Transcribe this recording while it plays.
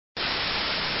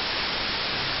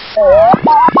Hello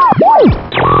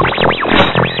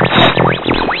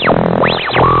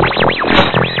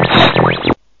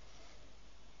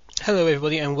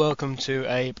everybody and welcome to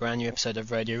a brand new episode of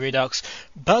Radio Redux.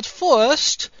 But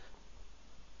first,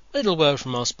 a little word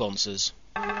from our sponsors.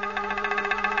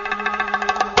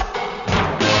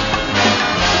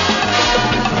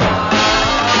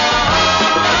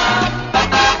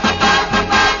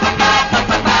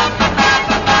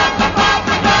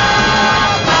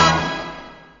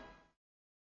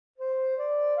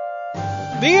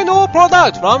 The new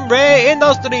product from Ray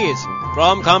Industries,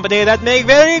 from company that make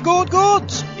very good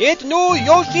goods. It new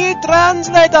Yoshi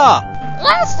Translator.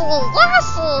 Yoshi.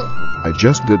 I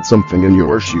just did something in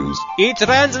your shoes. It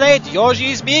translates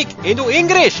Yoshi speak into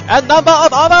English and number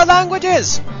of other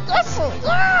languages.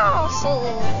 Yoshi.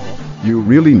 You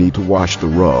really need to wash the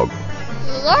rug.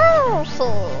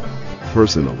 Yoshi.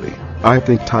 Personally, I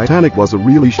think Titanic was a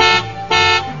really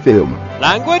film.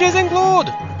 Languages include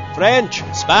French,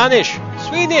 Spanish,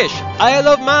 Swedish, Isle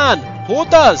of Man,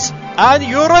 Hutas, and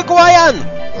Uruguayan.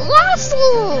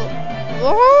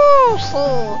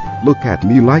 Look at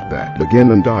me like that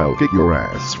again and I'll kick your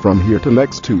ass from here to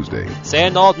next Tuesday.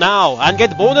 Send out now and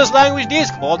get bonus language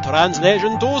disc for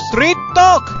translation to Street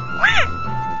Talk.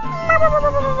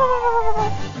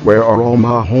 Where are all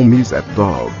my homies at,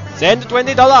 dog? Send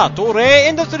 $20 to Ray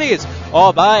Industries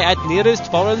or buy at nearest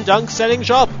foreign junk selling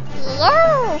shop.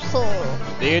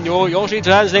 The new Yoshi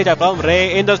Translator from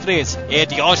Ray Industries.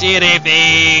 It's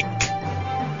Yoshi-rific.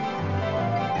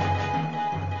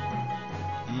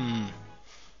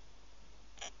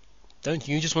 Don't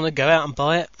you just want to go out and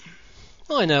buy it?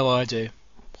 I know I do.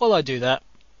 While I do that,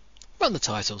 run the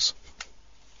titles.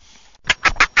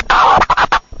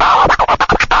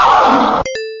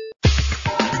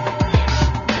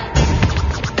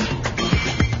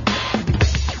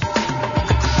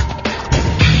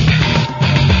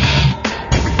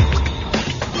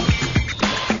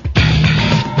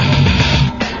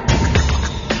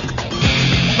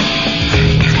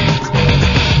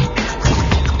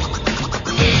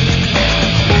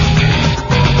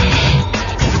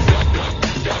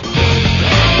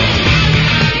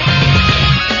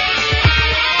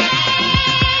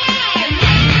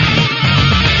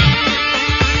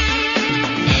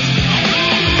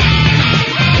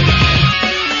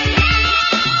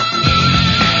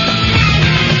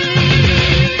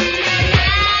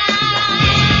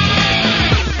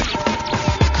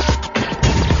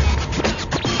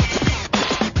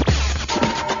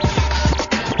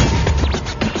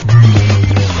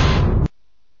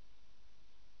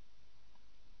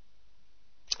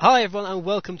 Hi everyone and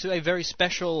welcome to a very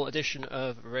special edition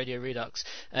of Radio Redux.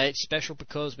 It's special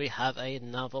because we have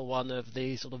another one of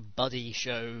these sort of buddy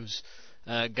shows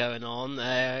going on.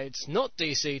 It's not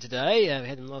DC today, we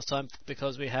had them last time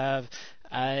because we have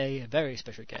a very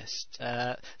special guest.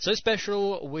 So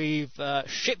special, we've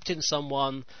shipped in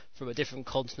someone from a different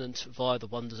continent via the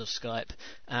wonders of Skype,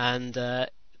 and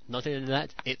not only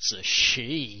that, it's a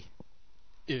she.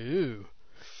 Ooh.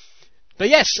 But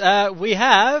yes, we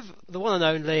have the one and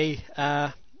only.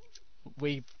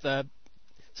 We've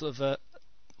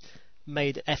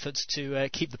made efforts to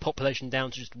keep the population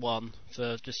down to just one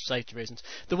for just safety reasons.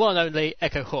 The one and only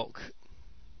Echo Hawk.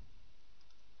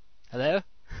 Hello?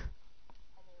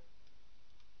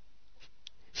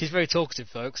 She's very talkative,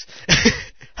 folks.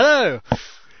 Hello!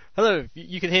 Hello,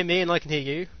 you can hear me and I can hear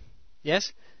you.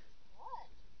 Yes? What?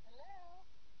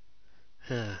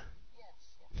 Hello?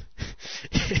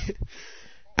 Yes.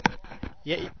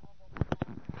 Yeah.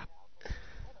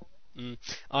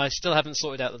 I still haven't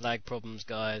sorted out the lag problems,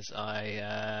 guys.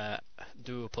 I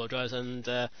do apologise, and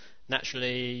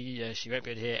naturally, she won't be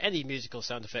able to hear any musical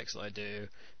sound effects that I do,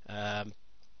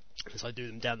 as I do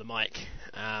them down the mic.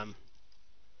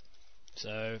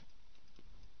 So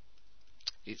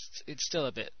it's still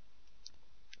a bit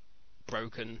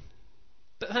broken.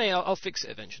 But hey, I'll fix it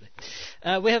eventually.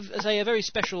 We have, as a very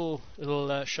special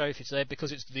little show for you today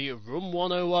because it's the Room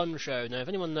 101 show. Now, if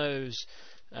anyone knows,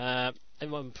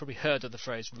 anyone probably heard of the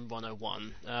phrase Room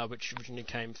 101, which originally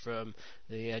came from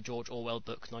the George Orwell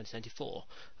book 1984,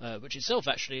 which itself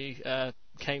actually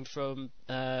came from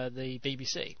the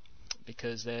BBC,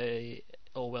 because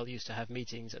Orwell used to have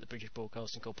meetings at the British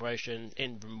Broadcasting Corporation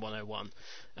in Room 101,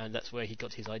 and that's where he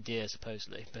got his idea,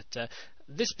 supposedly. But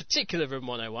this particular Room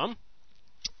 101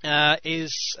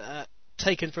 is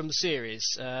taken from the series.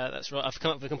 That's right, I've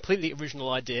come up with a completely original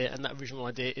idea, and that original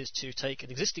idea is to take an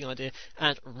existing idea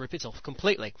and rip it off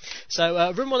completely.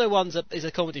 So Room 101 is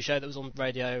a comedy show that was on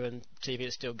radio and TV.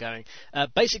 It's still going.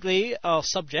 Basically, our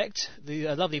subject,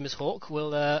 the lovely Miss Hawk,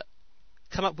 will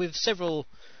come up with several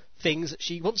things that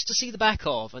she wants to see the back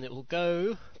of, and it will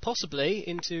go possibly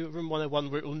into Room 101,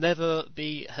 where it will never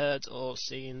be heard or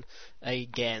seen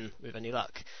again with any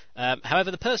luck.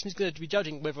 However, the person who's going to be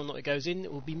judging whether or not it goes in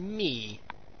will be me.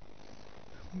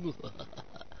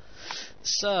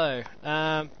 So,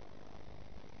 well,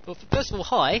 first of all,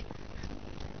 hi.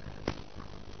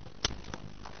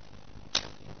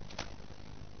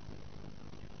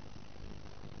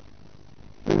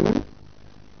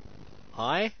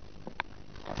 Hi.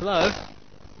 Hello.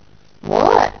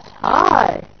 What?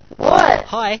 Hi. What?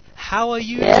 Hi. How are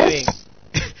you Yes?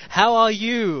 doing? How are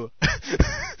you?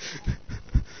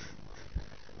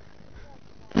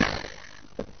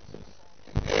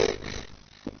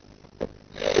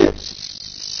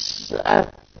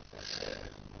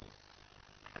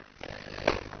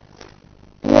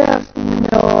 You have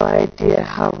no idea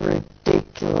how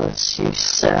ridiculous you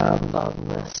sound on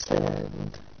this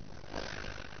end.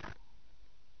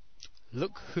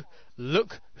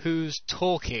 Look who's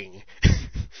talking.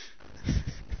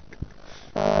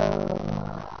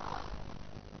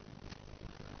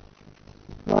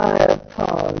 My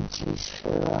apologies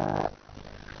for that.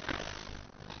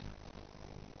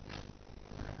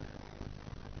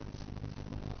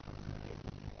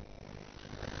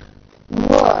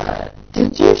 What?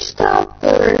 Did you stop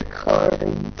the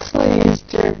recording? Please,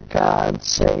 dear God,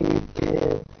 say you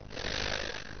did.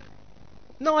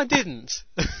 No, I didn't.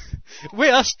 We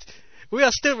are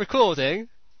still recording.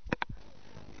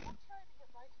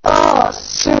 Oh,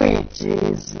 sweet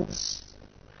Jesus.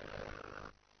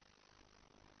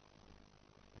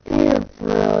 You're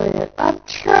brilliant. I'm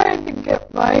trying to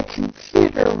get my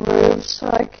computer moved so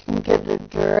I can get a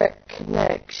direct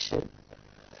connection.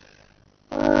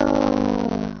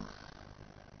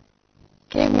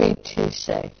 Give me 2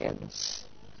 seconds.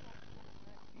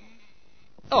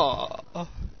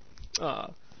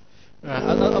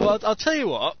 I'll tell you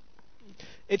what.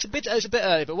 It's a bit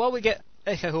early, but while we get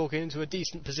Echo Hawk into a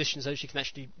decent position so she can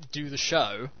actually do the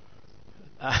show,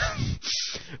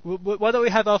 why don't we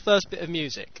have our first bit of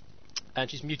music? And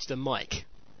she's muted her mic.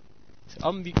 So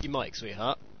unmute your mic,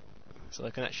 sweetheart, so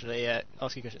I can actually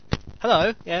ask you a question.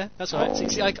 Hello, yeah, that's right.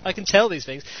 See, I can tell these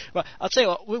things. Right, I'll tell you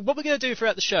what we're going to do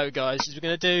throughout the show, guys, is we're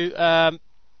going to do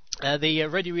the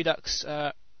Radio Redux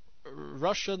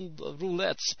Russian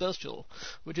Roulette Special,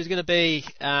 which is going to be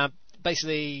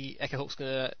basically Echo Hawk's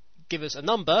going to give us a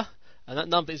number, and that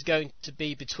number is going to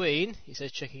be between, he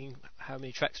says, checking how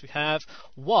many tracks we have,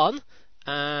 1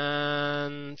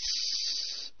 and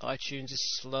iTunes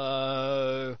is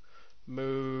slow,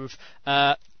 move,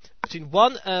 between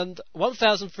 1 and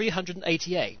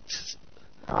 1,388.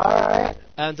 Alright.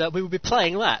 And we will be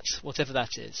playing that, whatever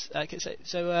that is. Okay,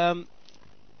 so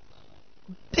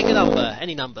pick a number,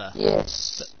 any number.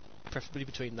 Yes. Preferably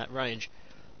between that range.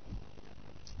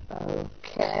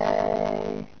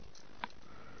 Okay.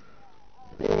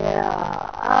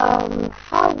 Yeah,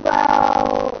 how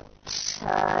about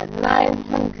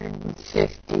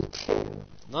 952?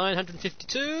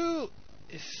 952,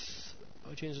 if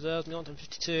iTunes allows,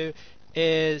 952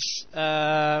 is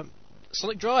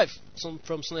Sonic Drive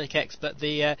from Sonic X, but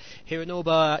the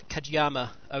Hironobu Kajiyama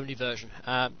only version.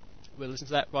 We'll listen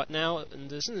to that right now,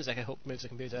 and as soon as Echo Hawk moves the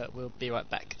computer, we'll be right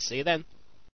back. See you then.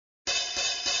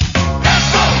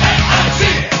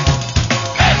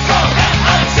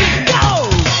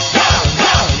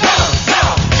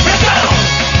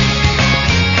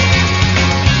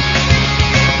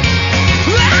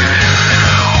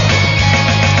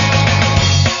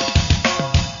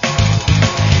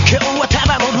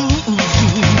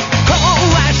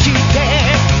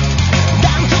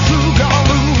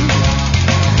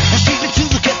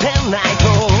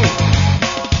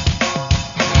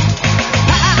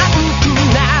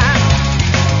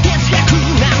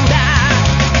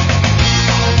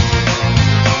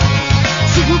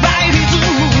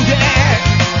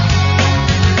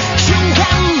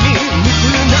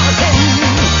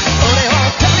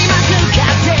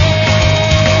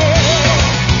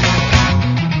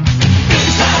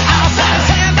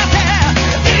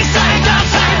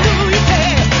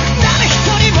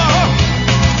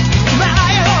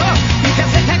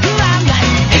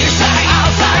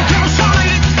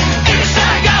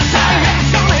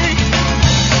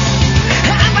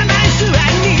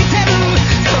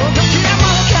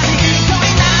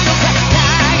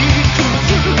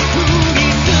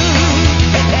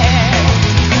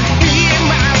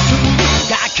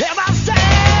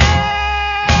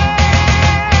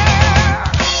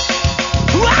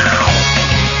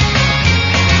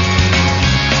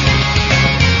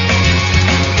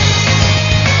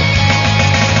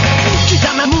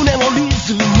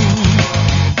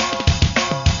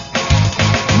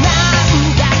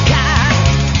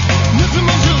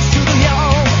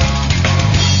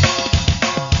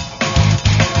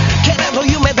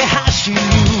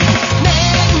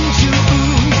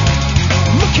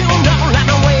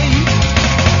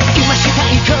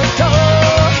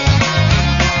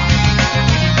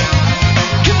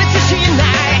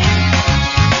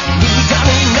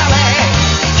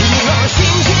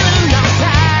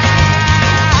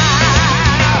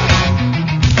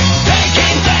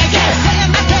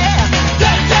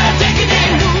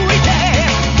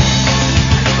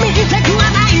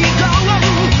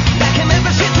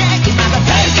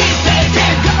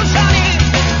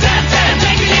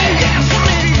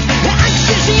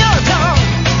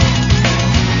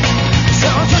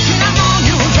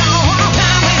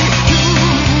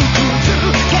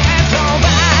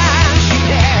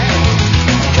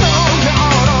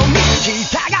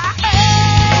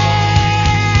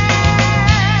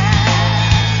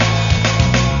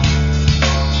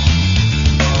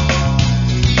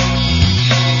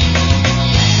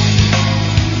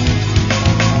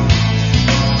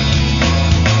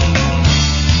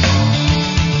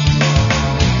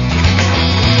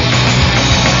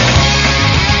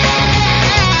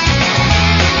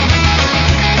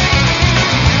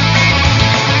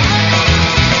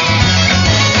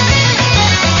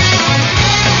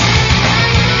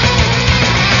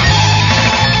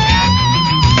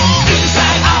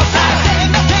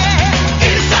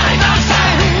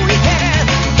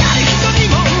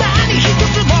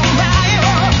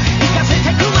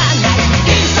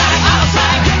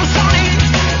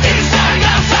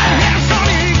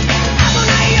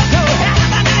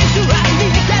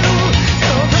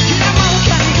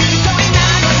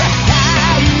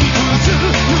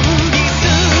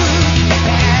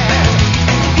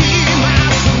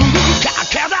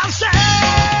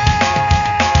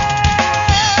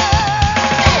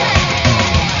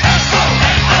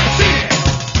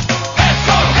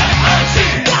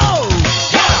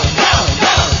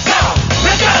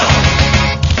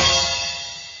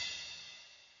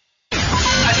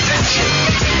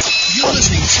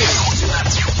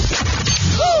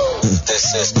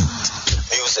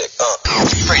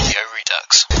 Radio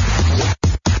Redux.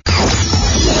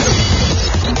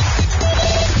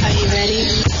 Are you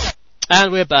ready?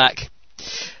 And we're back.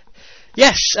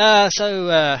 Yes, that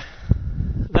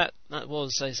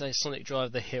was, they say, Sonic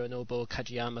Drive, the Hironobu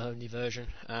Kajiyama only version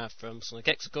from Sonic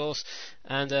X, of course.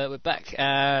 And we're back,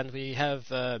 and we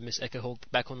have Miss Echohawk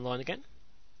back online again.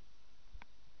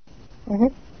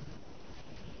 Mm-hmm.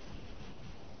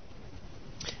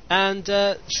 And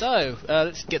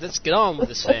let's get on with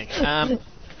this thing.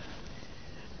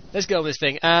 Let's get on with this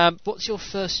thing. What's your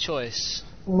first choice?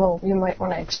 Well, you might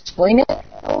want to explain it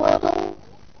a little,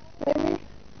 maybe?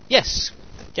 Yes,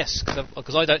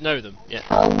 because I don't know them yet.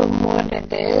 Tell them what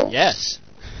it is? Yes.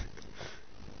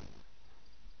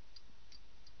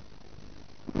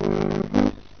 Mm-hmm.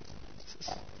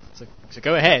 So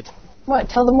go ahead. What?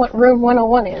 Tell them what Room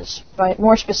 101 is. Right,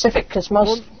 more specific, because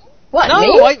most... Well, what, no,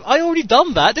 me? I already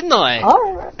done that, didn't I?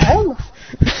 All right.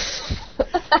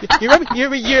 You remember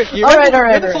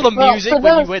all the music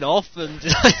when you went off and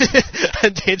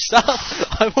and did stuff?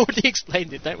 I've already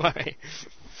explained it, don't worry.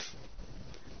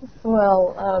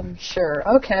 Well, sure.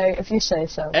 Okay, if you say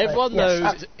so. Everyone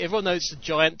knows it's a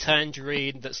giant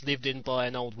tangerine that's lived in by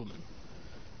an old woman.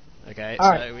 Okay, so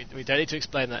right. we don't need to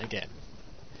explain that again.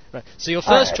 Right. So your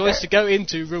first choice to go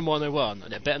into Room 101,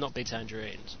 and it better not be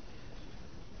tangerines.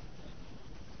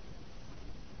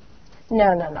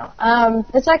 No.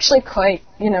 It's actually quite,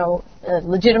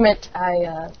 legitimate.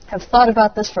 I have thought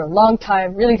about this for a long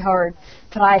time, really hard,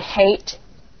 but I hate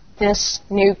this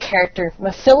new character,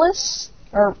 Mephilus,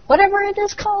 or whatever it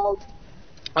is called.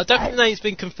 I don't think the name's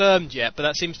been confirmed yet, but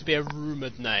that seems to be a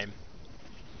rumoured name.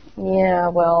 Yeah,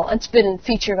 well, it's been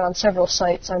featured on several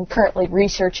sites. I'm currently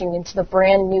researching into the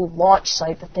brand new launch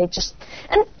site that they just...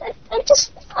 And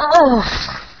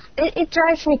it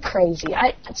drives me crazy.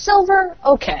 Silver,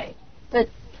 okay. But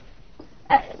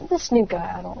this new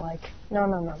guy I don't like.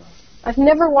 No. I've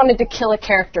never wanted to kill a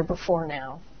character before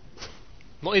now.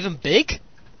 Not even Big?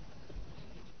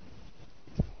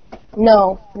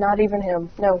 No, not even him.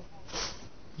 No.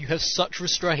 You have such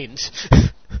restraint.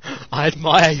 I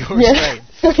admire your restraint.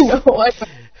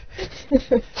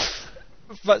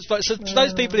 But so to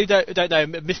those people who don't know,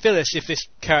 Mephilus, if this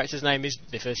character's name is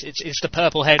Mephilus, it's the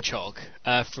purple hedgehog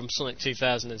from Sonic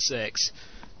 2006,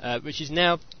 which is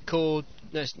now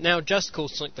just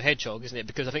called Sonic the Hedgehog, isn't it?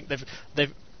 Because I think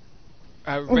they've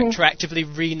retroactively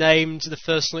renamed the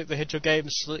first Sonic the Hedgehog game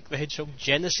Sonic the Hedgehog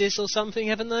Genesis or something,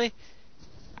 haven't they?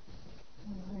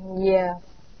 Yeah.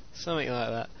 Something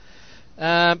like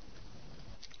that.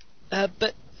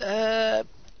 But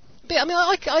I mean,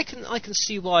 I can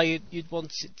see why you'd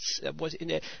want it in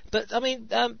there. But I mean,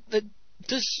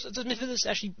 does Mephilus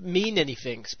actually mean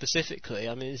anything specifically?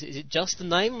 I mean, is it just the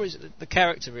name, or is it the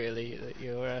character really that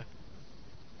you're?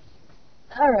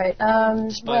 All right.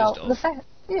 Well, the fact,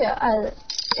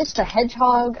 it's the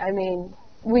hedgehog. I mean,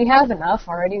 we have enough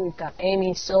already. We've got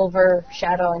Amy, Silver,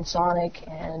 Shadow, and Sonic,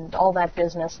 and all that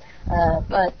business.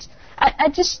 But I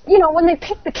just, when they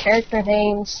pick the character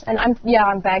names, and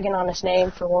I'm bagging on his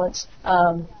name for once.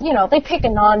 They pick a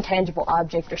non-tangible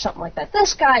object or something like that.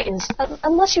 This guy is,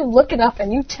 unless you look it up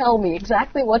and you tell me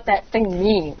exactly what that thing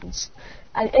means,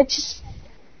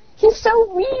 he's so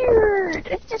weird.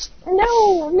 It's just,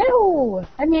 no.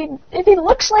 I mean, if he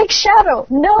looks like Shadow,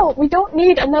 no, we don't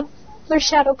need another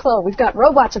Shadow clone. We've got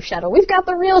robots of Shadow. We've got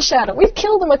the real Shadow. We've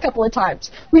killed him a couple of times.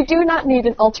 We do not need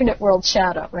an alternate world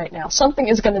Shadow right now. Something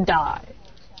is going to die.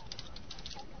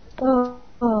 Oh.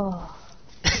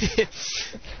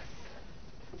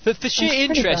 For sheer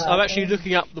interest, I'm actually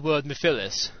looking up the word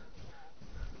Mephilus.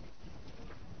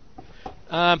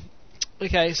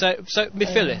 Okay, so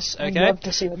Mephilus, okay? I'd love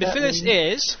to see what Mephilus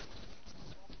is...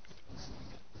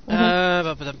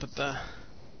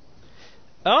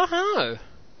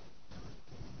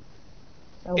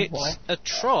 Oh, it's boy. a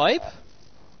tribe.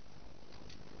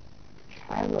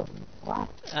 Tribe of what?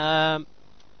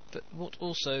 But what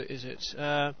also is it?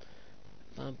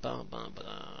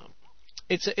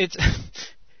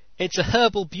 It's a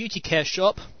herbal beauty care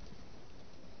shop.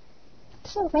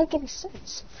 Doesn't make any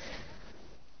sense.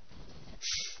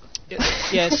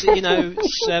 Yes,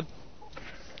 it's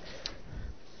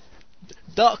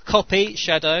Dark Copy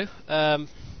Shadow,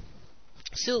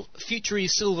 Futury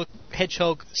Silver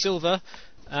Hedgehog Silver,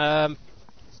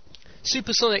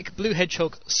 Supersonic Blue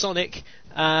Hedgehog Sonic,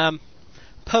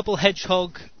 Purple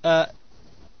Hedgehog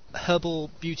Herbal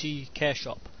Beauty Care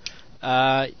Shop.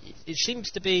 It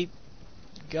seems to be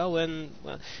going...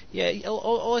 Well, yeah,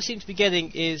 all I seem to be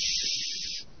getting is...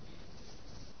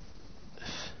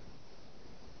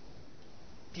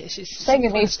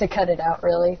 Sega needs to cut it out,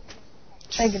 really.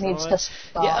 Sega needs to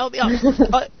stop.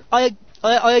 Yeah,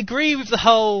 I agree with the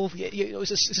whole.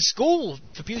 It's a school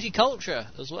for beauty culture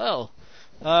as well.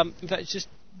 In fact, it's just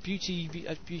beauty.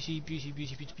 What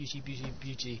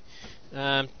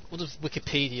does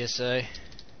Wikipedia say?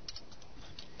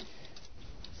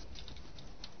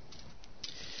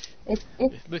 It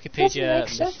Wikipedia. doesn't make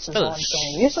sense, is what I'm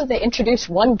saying. Usually they introduce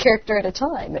one character at a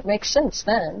time. It makes sense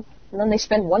then. And then they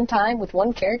spend one time with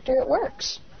one character, it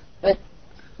works. But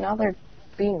now they're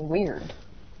being weird.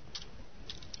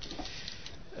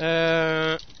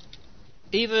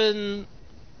 Even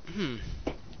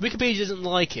Wikipedia doesn't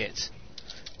like it,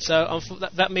 so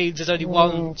that means there's only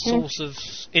one source of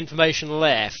information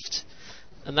left,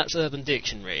 and that's Urban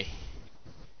Dictionary.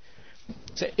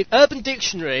 So if Urban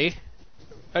Dictionary,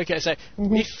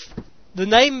 if the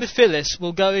name Mephiles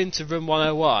will go into Room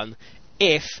 101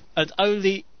 if and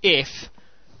only if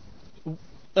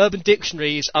Urban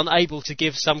Dictionary is unable to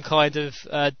give some kind of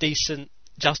decent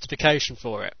justification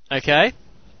for it. Okay?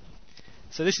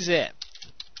 So this is it.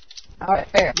 Alright,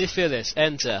 fair. Mephiles,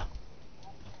 enter.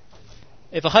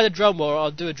 If I had a drum roll,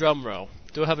 I'd do a drum roll.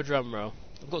 Do I have a drum roll?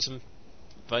 I've got some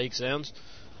vague sounds.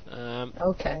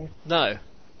 Okay. No.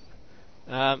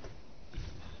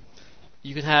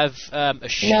 You can have a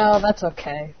sheep. No, that's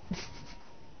okay.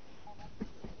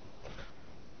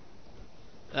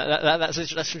 That's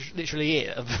literally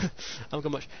it. I haven't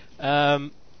got much.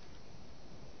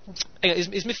 Is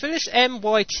Mephiles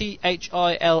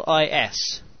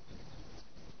Mythilis?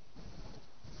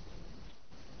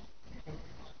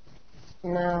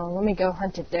 No, let me go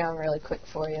hunt it down really quick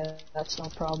for you. That's no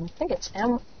problem. I think it's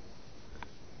M.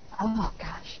 Oh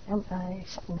gosh, M-I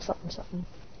something.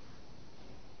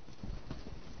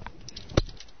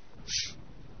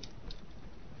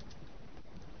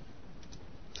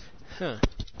 Huh.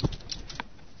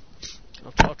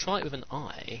 I'll try it with an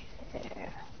I. Yeah.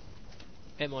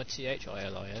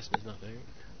 Mythilis. There's nothing.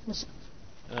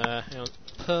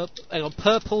 Hang on.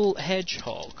 Purple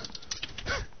hedgehog.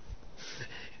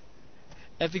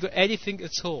 Have you got anything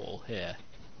at all here?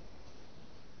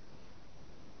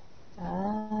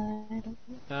 I don't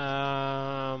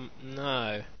know.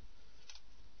 No.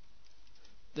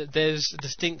 There's a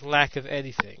distinct lack of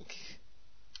anything.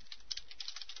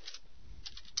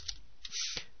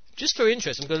 Just for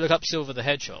interest, I'm going to look up Silver the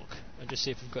Hedgehog and just see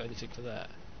if we've got anything for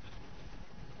that.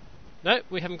 No,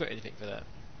 we haven't got anything for that.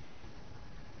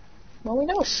 Well, we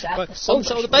know On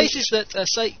the basis that,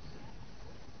 say...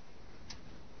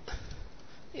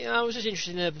 Yeah, I was just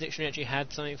interested in Urban Dictionary actually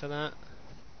had something for that.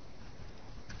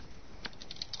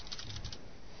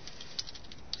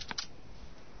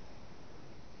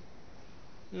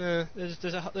 No,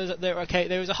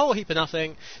 there was a whole heap of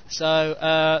nothing. So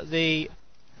the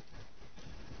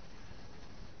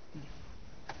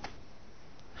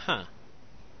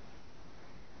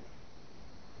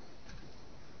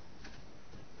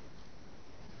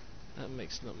that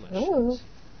makes not much sense.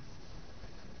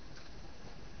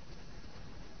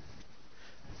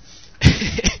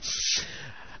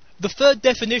 The third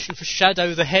definition for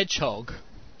Shadow the Hedgehog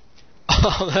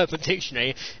on Urban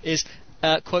Dictionary is,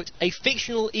 quote, a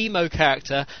fictional emo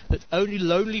character that only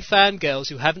lonely fangirls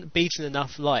who haven't beaten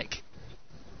enough like.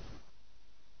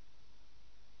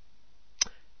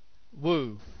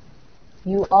 Woo.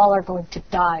 You all are going to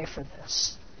die for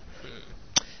this.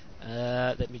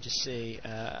 Let me just see.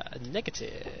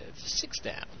 Negative. 6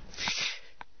 down.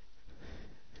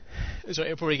 So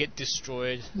it'll probably get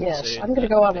destroyed. Yes, soon. I'm going to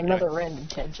go on another random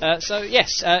tangent. So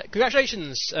yes,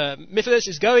 congratulations. Mephiles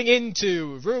is going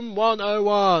into Room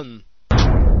 101.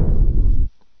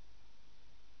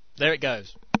 There it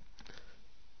goes.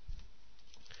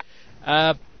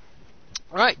 Right.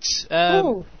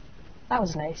 Ooh, that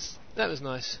was nice. That was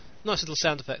nice. Nice little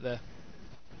sound effect there.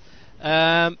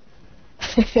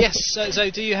 Yes.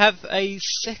 So do you have a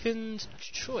second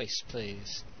choice,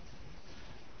 please?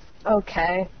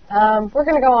 Okay. We're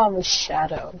gonna go on with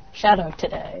Shadow. Shadow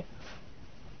today.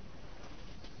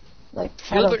 Like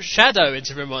Shadow. You'll put Shadow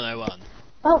into Room 101.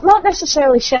 Well, not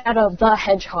necessarily Shadow the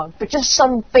Hedgehog, but just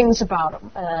some things about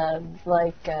him,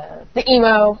 like the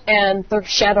emo and the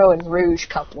Shadow and Rouge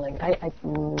coupling.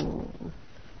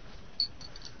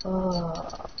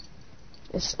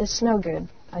 It's no good.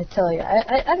 I tell you,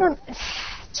 I don't.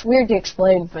 It's weird to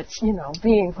explain, but you know,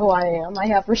 being who I am, I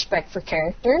have respect for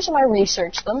characters, and I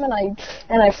research them,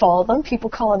 and I follow them. People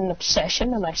call it an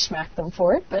obsession, and I smack them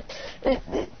for it. But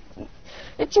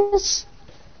it just,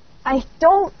 I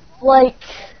don't like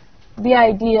the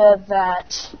idea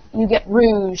that you get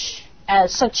Rouge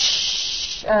as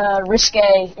such a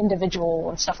risque individual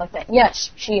and stuff like that.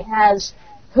 Yes, she has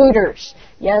Hooters.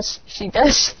 Yes, she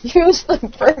does use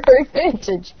them for her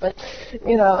advantage, but,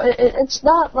 it's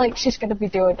not like she's going to be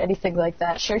doing anything like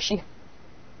that. Sure, she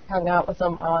hung out with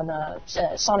them on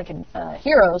Sonic and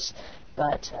Heroes,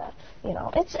 but,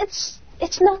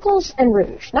 it's Knuckles and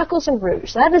Rouge. Knuckles and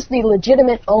Rouge. That is the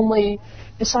legitimate only,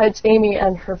 besides Amy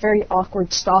and her very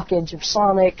awkward stockage of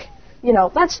Sonic,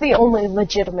 that's the only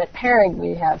legitimate pairing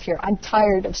we have here. I'm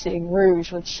tired of seeing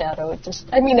Rouge with Shadow. It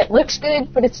looks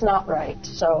good, but it's not right.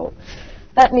 So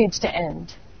that needs to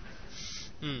end.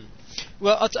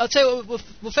 Well, I'll tell you what,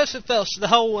 well, first and first, the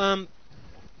whole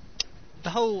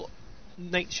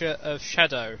nature of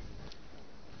Shadow,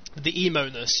 the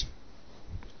emo-ness,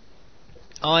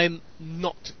 I'm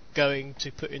not going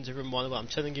to put into Room 101. I'm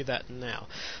telling you that now.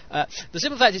 The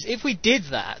simple fact is, if we did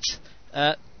that,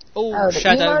 all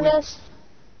Shadow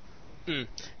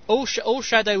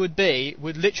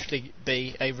would literally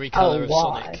be a recolor of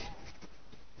Sonic.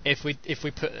 If we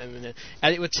put them in there,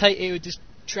 and it would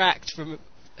distract from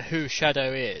who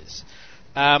Shadow is.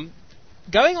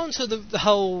 Going on to the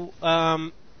whole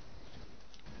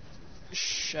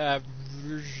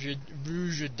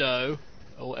Rougedo,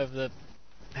 or whatever the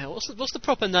hell, what's the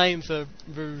proper name for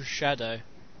Rouge Shadow?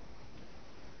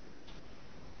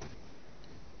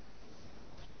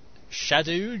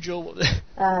 Shadouge or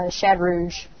what? Shad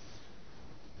Rouge.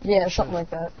 Yeah, something like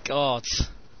that. God.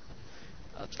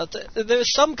 There are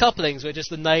some couplings where just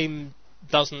the name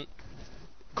doesn't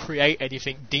create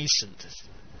anything decent.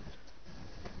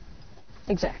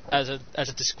 Exactly. As a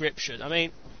description. I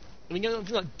mean,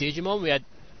 like Digimon, we had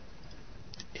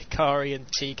Hikari and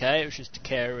TK, which was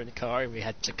Takeru and Hikari. We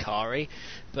had Takari,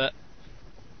 but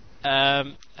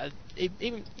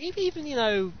even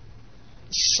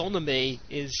Sonomy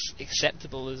is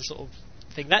acceptable as a sort of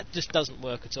thing. That just doesn't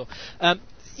work at all.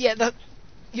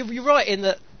 You're right in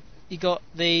that you got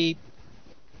the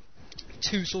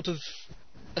two sort of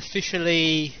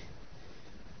officially.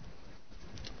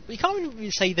 You can't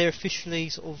really say they're officially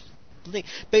sort of linked,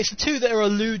 but it's the two that are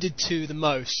alluded to the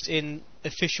most in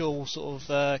official sort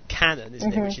of canon,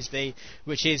 isn't it?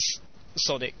 Which is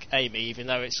Sonic Amy, even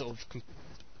though it's sort of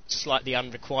slightly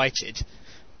unrequited,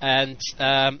 and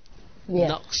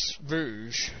Nux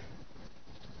Rouge.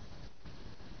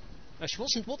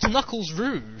 Actually, what's Knuckles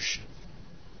Rouge?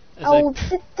 They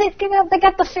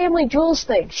got the family jewels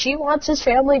thing. She wants his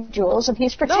family jewels, and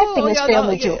he's protecting his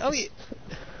family jewels.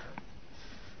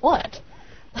 What?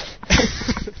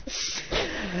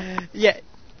 Yeah,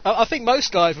 I think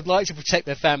most guys would like to protect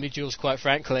their family jewels. Quite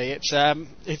frankly, it's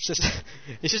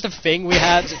just a thing we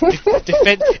have.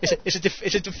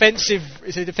 It's a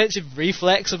defensive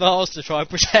reflex of ours to try and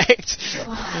protect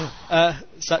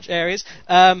such areas.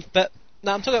 But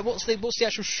no, I'm talking about what's the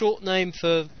actual short name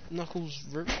for Knuckles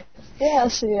Rouge? Yeah,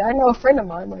 see, I know a friend of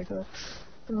mine like that.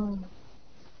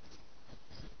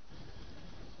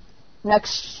 Nux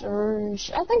Rouge.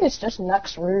 I think it's just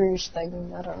Nux Rouge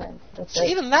thing. I don't know.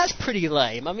 Even that's pretty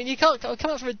lame. I mean, you can't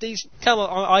come up with a decent. Come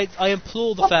on, I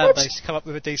implore the fan base to come up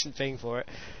with a decent thing for it.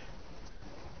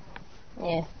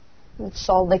 Yeah, that's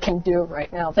all they can do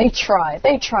right now. They try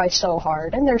so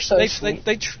hard, and they're so sweet.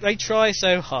 They try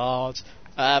so hard.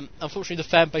 Unfortunately, the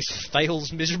fan base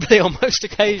fails miserably on most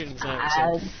occasions.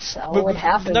 What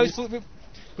happens?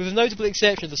 With the notable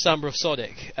exception of the Summer of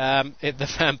Sonic, the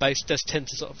fan base does tend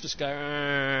to sort of just go,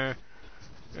 and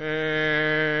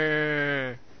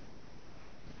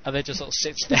then just sort of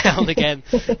sits down again.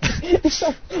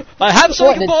 I have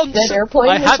something important.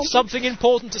 I have something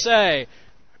important to say.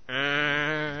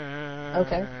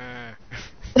 Okay.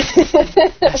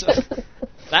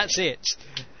 That's it.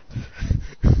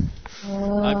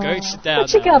 I'm going to sit down.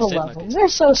 But you gotta love them. They're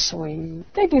so sweet.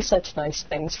 They do such nice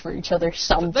things for each other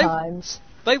sometimes.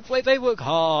 They work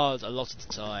hard a lot of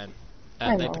the time,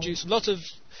 and they produce a lot of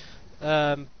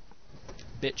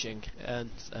bitching and.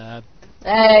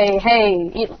 Hey!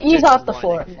 Ease off the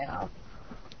forum now.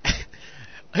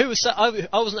 I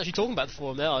wasn't actually talking about the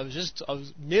forum now. I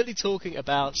was merely talking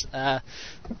about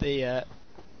the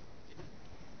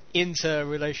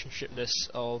interrelationshipness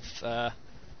of the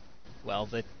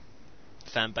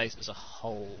fan base as a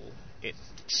whole. It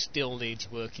still needs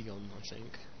working on, I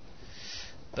think.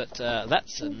 But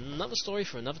that's another story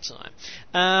for another time.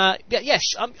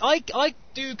 Yes, I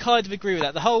do kind of agree with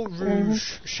that. The whole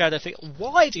Rouge Shadow thing.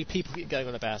 Why do people keep going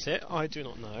on about it? I do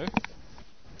not know.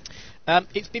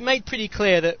 It's been made pretty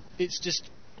clear that it's just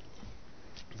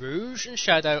Rouge and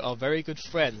Shadow are very good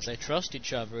friends. They trust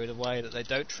each other in a way that they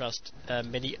don't trust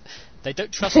many. They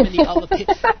don't trust many other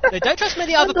people. They don't trust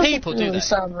many other people, do they?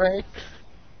 Sound right.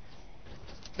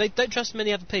 They don't trust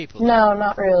many other people. No,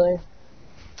 not really.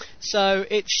 So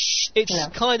it's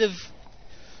kind of,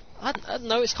 I don't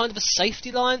know. It's kind of a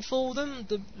safety line for them.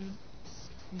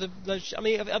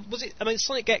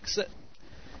 Sonic X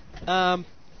that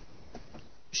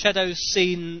Shadow's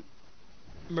seen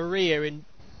Maria in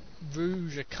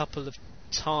Rouge a couple of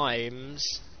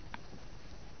times.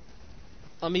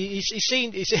 I mean, he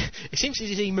seems to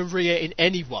see Maria in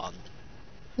anyone.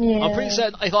 Yeah. I'm pretty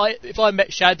certain if I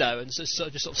met Shadow and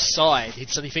sort of sighed, he'd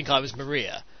suddenly think I was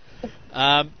Maria.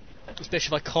 Especially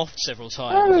if I coughed several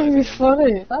times. That would be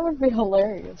funny. That would be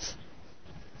hilarious.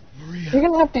 Maria. You're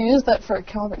gonna have to use that for a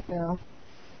comic now.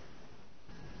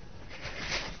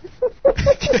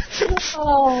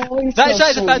 Oh,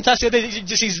 that's a fantastic idea. You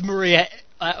just sees Maria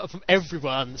from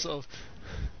everyone, sort of.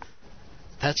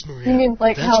 That's Maria. You mean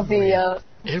like that's how Maria.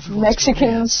 The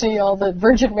Mexicans see all the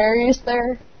Virgin Marys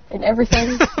there and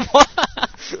everything?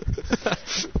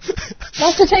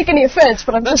 Not to take any offense,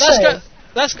 but I'm just saying.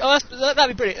 That'd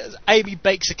be brilliant. Amy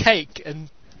bakes a cake and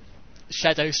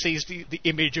Shadow sees the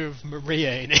image of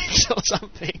Maria in it or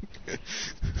something.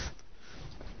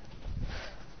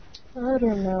 I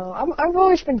don't know. I've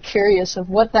always been curious of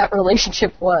what that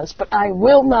relationship was, but I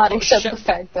will not accept the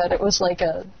fact that it was like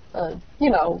a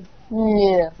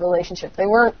relationship. They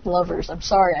weren't lovers. I'm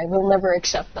sorry. I will never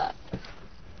accept that.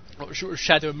 What was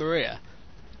Shadow and Maria?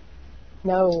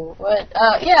 No. But,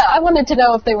 I wanted to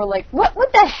know if they were like, what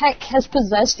the heck has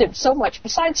possessed him so much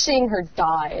besides seeing her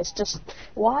die? It's just,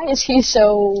 why is he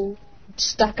so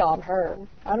stuck on her?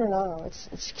 I don't know.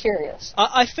 It's curious.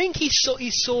 I think he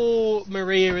saw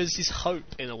Maria as his hope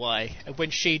in a way. And when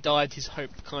she died, his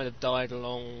hope kind of died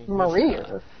along.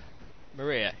 Maria.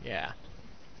 Maria, yeah.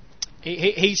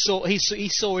 He saw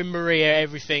in Maria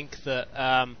everything that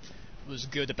was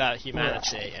good about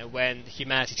humanity, and when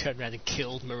humanity turned around and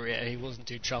killed Maria, he wasn't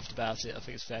too chuffed about it. I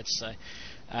think it's fair to say.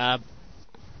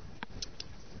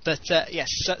 Yes,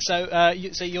 so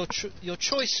your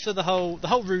choice for the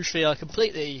whole Rouge Feel, I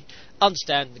completely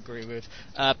understand and agree with.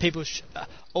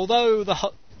 Although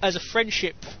as a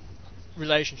friendship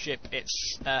relationship,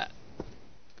 it's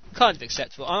kind of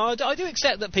acceptable. I do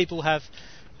accept that people have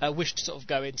wished to sort of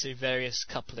go into various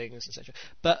couplings, etc.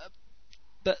 But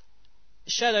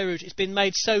Shadow Rouge, it's been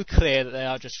made so clear that they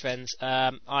are just friends.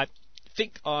 I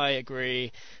think I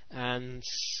agree, and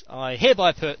I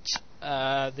hereby put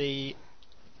the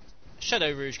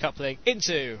Shadow Rouge coupling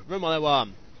into Room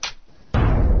 101.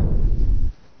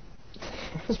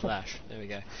 Splash. There we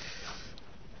go.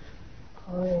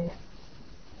 Oh.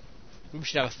 We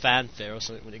should have a fanfare or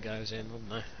something when it goes in,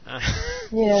 wouldn't we?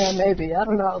 Yeah, maybe. I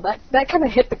don't know. That kind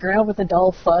of hit the ground with a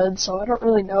dull thud, so I don't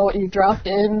really know what you dropped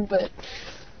in, but.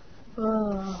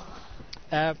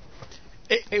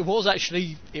 It was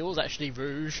actually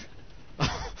Rouge. I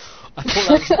thought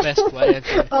that was the best way.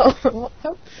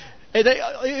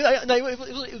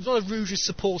 It was one of Rouge's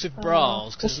supportive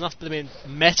bras, because there's enough blooming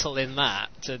metal in that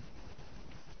to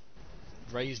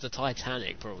raise the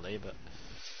Titanic, probably.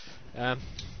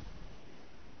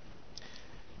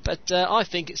 But I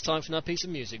think it's time for another piece of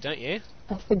music, don't you?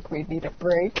 I think we need a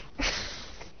break.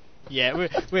 Yeah,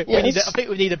 yes. I think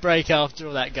we need a break after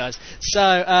all that, guys.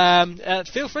 So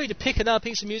feel free to pick another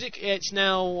piece of music. It's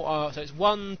now it's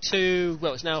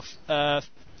now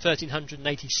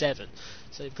 1387.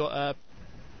 So you've got a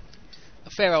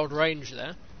fair old range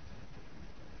there.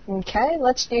 Okay,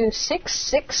 let's do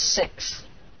 666.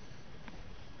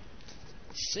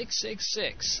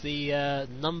 666. The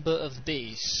number of the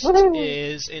beast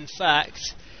is in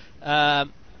fact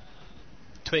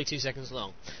 22 seconds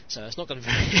long, so it's not going to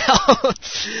be very hard.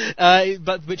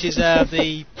 But which is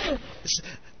the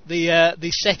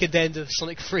second end of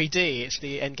Sonic 3D. It's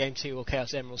the Endgame 2 or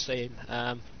Chaos Emeralds theme.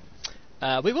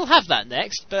 We will have that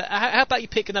next, but how about you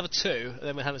pick another two, and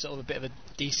then we'll have a sort of a bit of a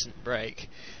decent break.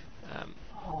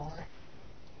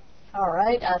 All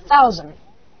right, 1,000.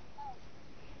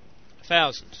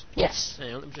 1,000. Yes.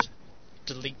 Hang on, let me just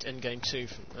delete Endgame 2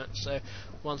 from that. So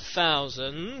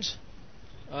 1,000.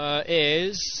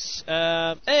 It's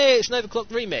an Overclocked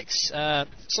remix,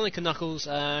 Sonic and Knuckles,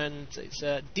 and it's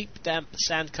Deep Damp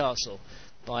Sandcastle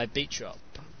by Beat Drop.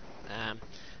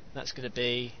 That's going to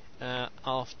be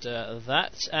after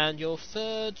that. And your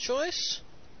third choice?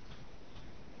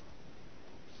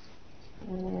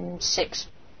 6.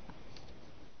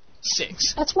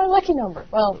 6. That's my lucky number.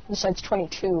 Well, besides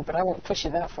 22, but I won't push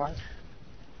you that far.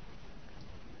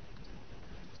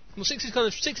 Well, 6 is kind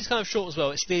of short as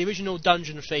well. It's the original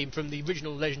dungeon theme from the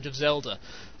original Legend of Zelda.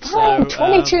 Oh,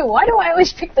 22. Why do I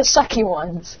always pick the sucky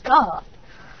ones? God.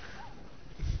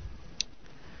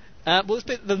 Well,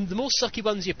 the more sucky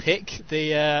ones you pick,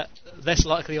 the less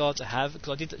likely you are to have, because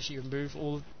I did actually remove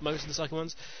most of the sucky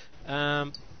ones.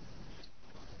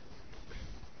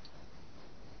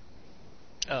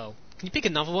 Oh, can you pick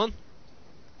another one?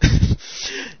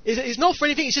 It's not for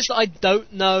anything, it's just that I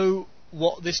don't know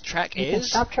what this track you is. Can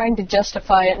stop trying to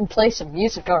justify it and play some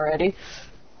music already.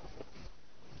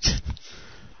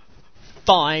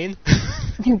 Fine.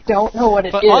 You don't know what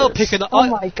it but is. I'll pick an. Oh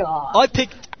my god. I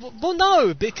picked. Well,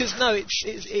 no, because no,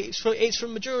 it's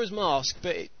from Majora's Mask,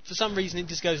 but for some reason it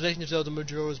just goes Legend of Zelda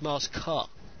Majora's Mask Ka.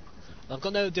 I've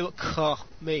got no idea what Ka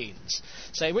means.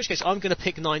 So in which case I'm going to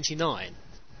pick 99.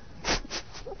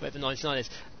 Whatever 99 is.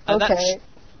 And okay.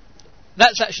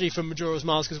 That's actually from Majora's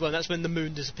Mask as well. That's when the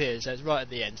moon disappears. So it's right at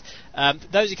the end.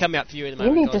 Those are coming up for you in a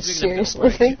moment. You need to seriously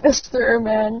think this through,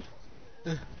 man.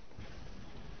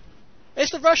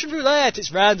 It's the Russian roulette.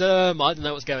 It's random. I don't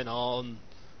know what's going on.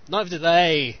 Neither do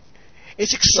they.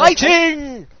 It's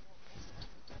exciting.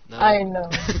 No. I know.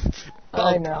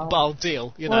 I know. But I'll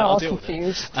deal. You know, We're all I'll deal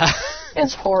confused. with it.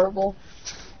 It's horrible.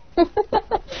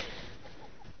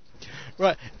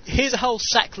 Right. Here's a whole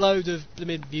sackload of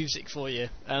music for you,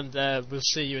 and we'll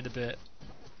see you in a bit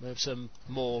with some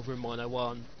more Room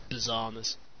 101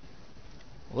 bizarreness.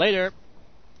 Later.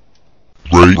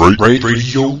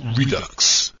 Radio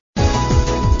Redux.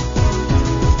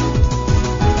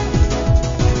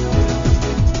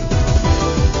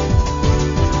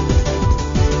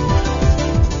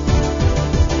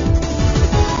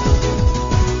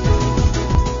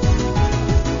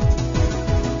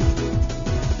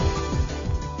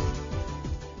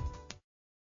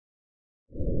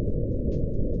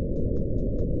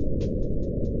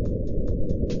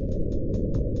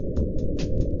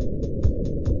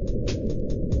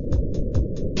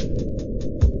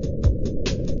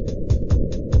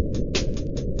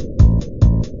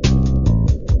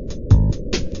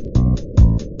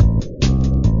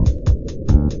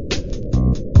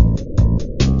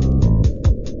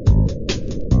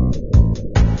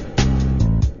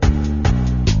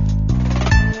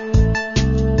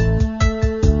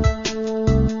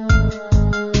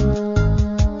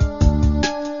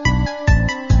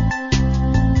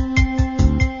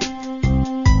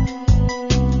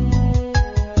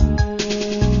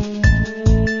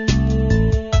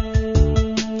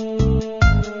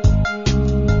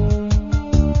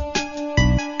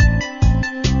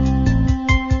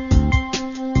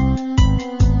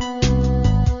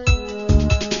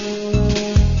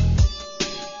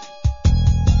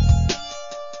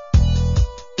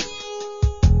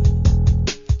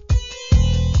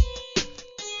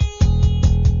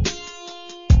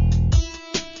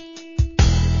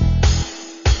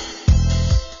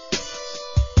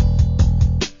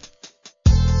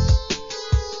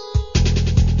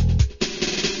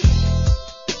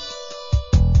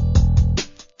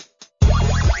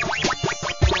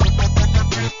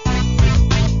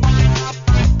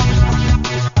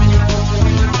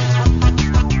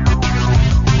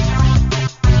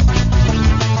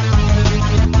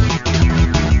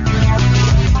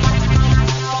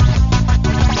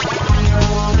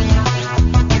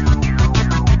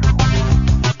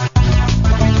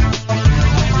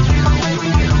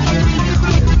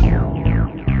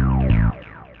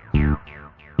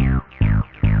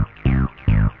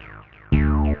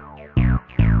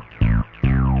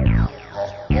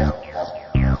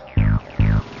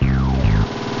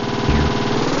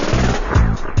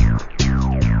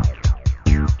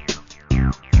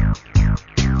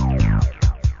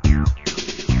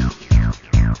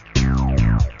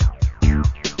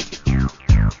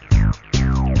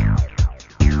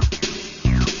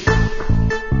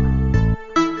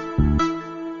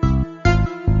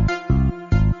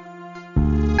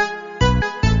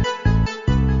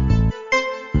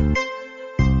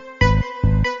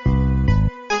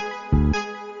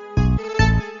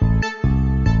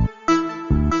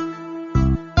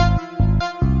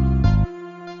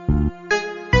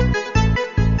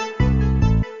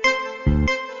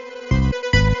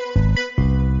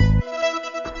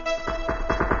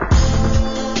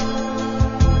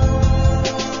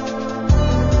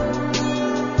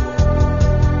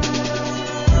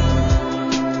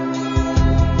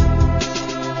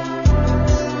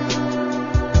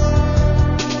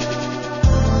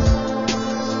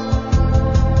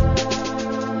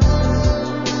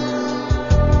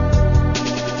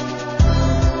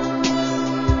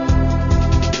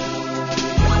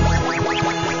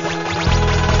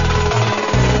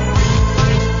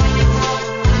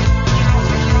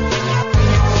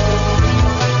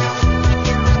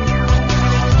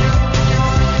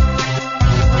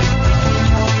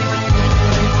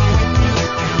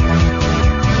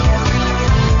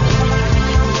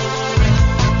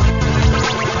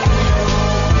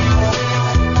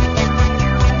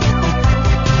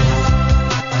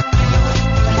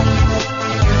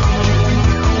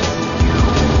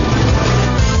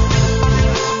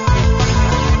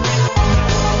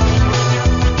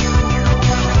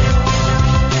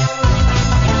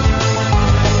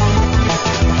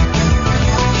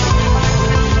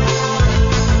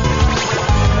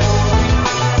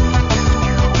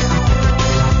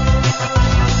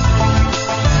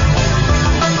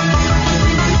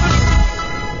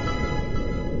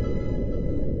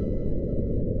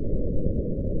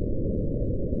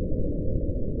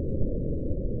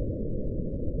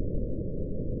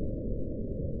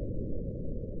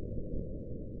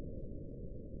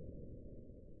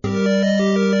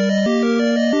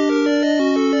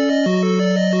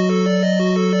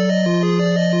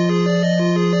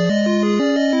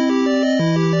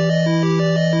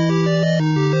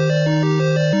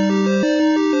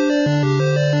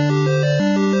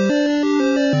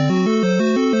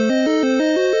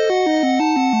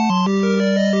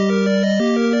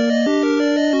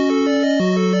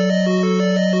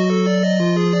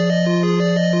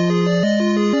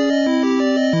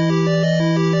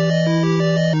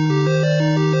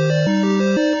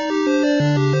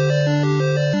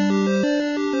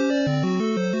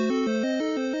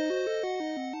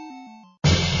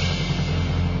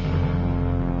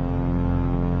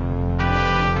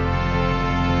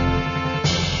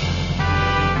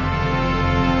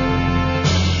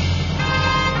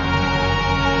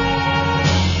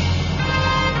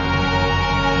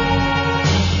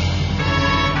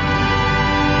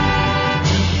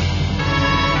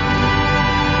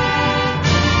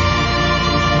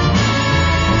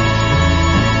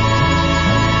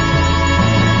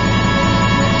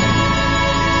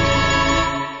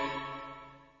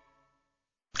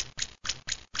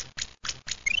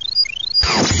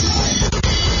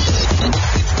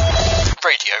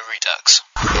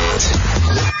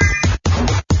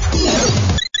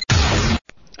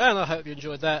 and I hope you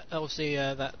enjoyed that. Obviously,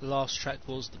 that last track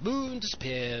was The Moon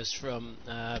Disappears from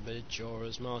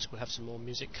Majora's Mask. We'll have some more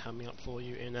music coming up for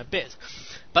you in a bit.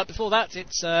 But before that,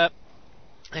 it's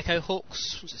Echo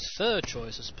Hawk's third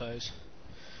choice, I suppose.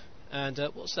 And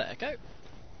what's that, Echo?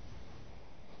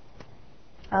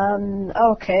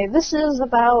 Okay, this is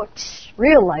about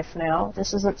real life now.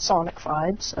 This isn't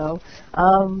Sonic-fied, so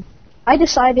I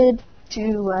decided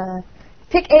to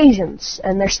pick Asians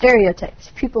and their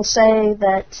stereotypes. People say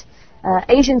that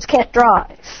Asians can't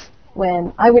drive.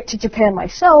 When I went to Japan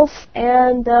myself,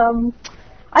 and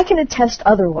I can attest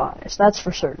otherwise. That's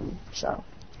for certain. So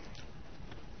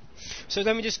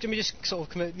let me just sort of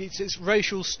commit. It's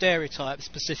racial stereotypes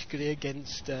specifically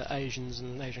against Asians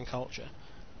and Asian culture.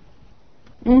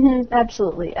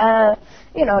 Absolutely.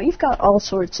 You've got all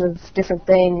sorts of different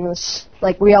things.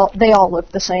 Like they all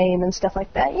look the same and stuff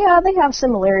like that. Yeah, they have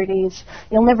similarities.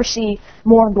 You'll never see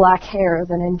more black hair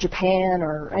than in Japan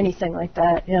or anything like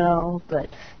that,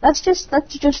 But that's just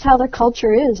how their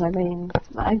culture is. I mean,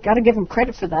 I gotta give them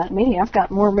credit for that. Me, I've got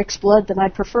more mixed blood than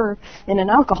I'd prefer in an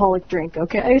alcoholic drink.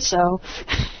 Okay, so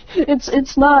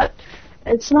it's not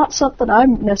something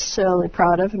I'm necessarily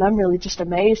proud of, and I'm really just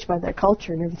amazed by their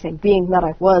culture and everything, being that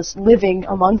I was living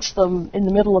amongst them in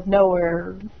the middle of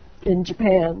nowhere in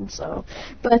Japan. So,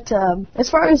 but as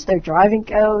far as their driving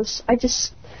goes, I've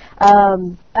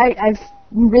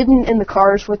ridden in the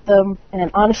cars with them,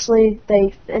 and honestly,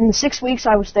 in the 6 weeks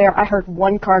I was there, I heard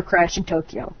one car crash in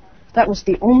Tokyo. That was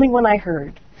the only one I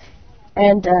heard,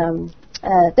 and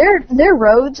their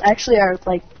roads actually are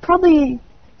like probably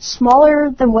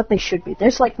smaller than what they should be.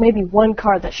 There's like maybe one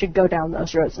car that should go down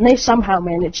those roads, and they somehow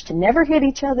manage to never hit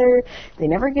each other. They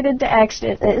never get into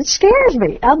accidents. It scares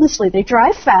me. Honestly, they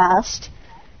drive fast,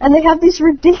 and they have these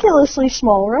ridiculously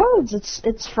small roads.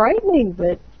 It's frightening,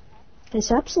 but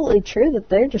it's absolutely true that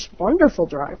they're just wonderful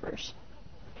drivers.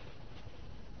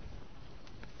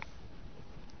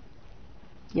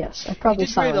 Yes, I probably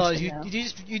silenced him now.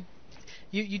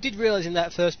 You did realise in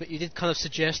that first bit, you did kind of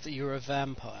suggest that you were a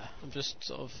vampire. I'm just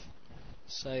sort of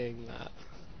saying that.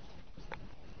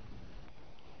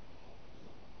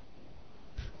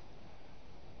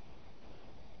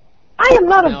 I am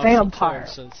not a vampire.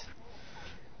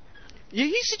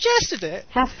 You suggested it.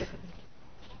 Have to.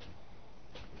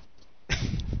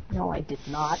 No, I did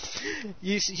not.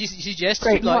 You suggested.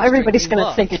 Great. Now everybody's going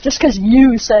to think it just because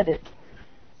you said it.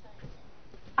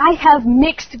 I have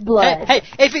mixed blood. Hey,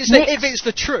 if it's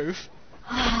the truth.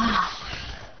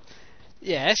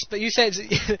 Yes, but you said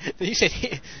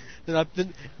that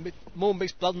more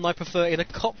mixed blood than I prefer in a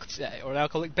cocktail or an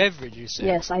alcoholic beverage. You said.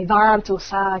 Yes, I want to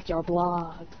suck your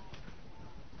blood.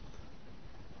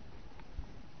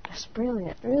 That's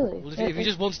brilliant, really. Well, if you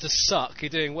just wanted to suck, you're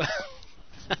doing well.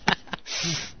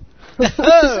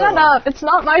 Shut up! It's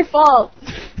not my fault.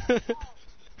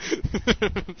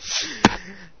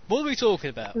 What were we talking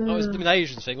about? It was an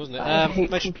Asian thing, wasn't it? I hate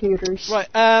computers. Right.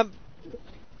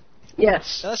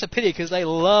 Yes. That's a pity because they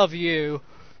love you.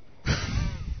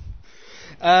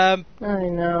 I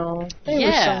know. They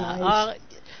were so nice.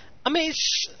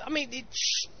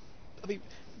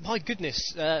 My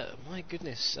goodness.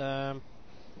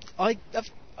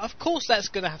 Of course, that's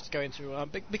going to have to go into Room 1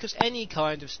 because any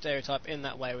kind of stereotype in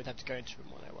that way would have to go into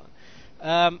Room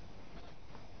 101.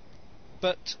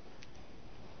 But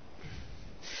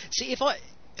see, if I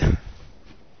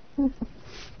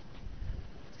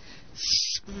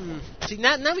see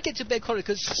now we get to a bit of conflict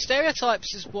because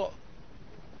stereotypes is what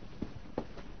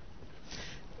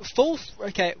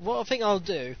Okay, what I think I'll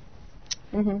do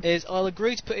is I'll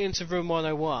agree to put it into Room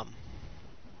 101,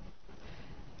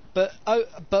 but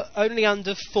only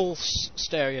under false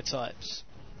stereotypes.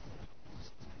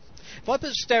 If I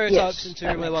put stereotypes into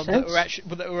Room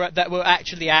 101 that were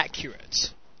actually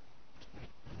accurate,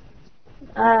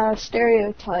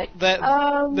 stereotype. Then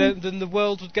the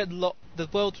world would get a lot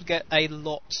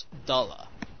duller.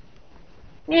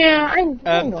 Yeah, I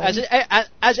know.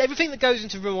 As everything that goes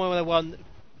into Room 101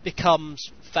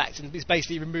 becomes fact and is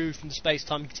basically removed from the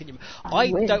space-time continuum, I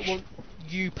don't want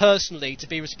you personally to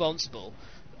be responsible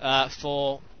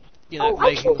for making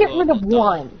I can get rid of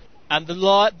one. And the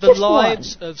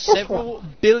lives of several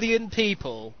billion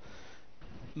people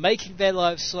making their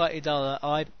lives slightly duller,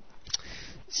 I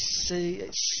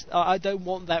don't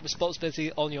want that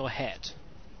responsibility on your head.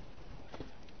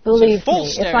 Believe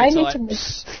me, if I need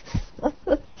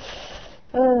to...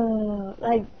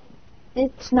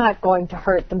 it's not going to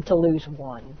hurt them to lose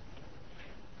one.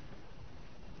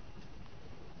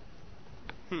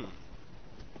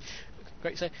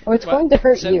 Great. So, it's going to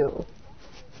hurt you.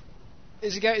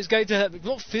 It's going to hurt me,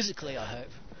 not physically, I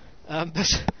hope. But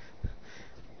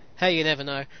hey, you never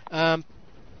know.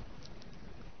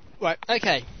 Right,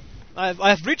 okay. I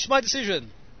have reached my decision.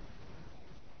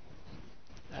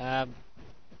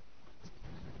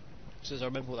 Since I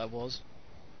remember what that was.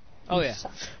 Oh yeah.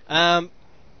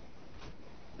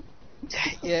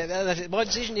 Yeah, that's it. My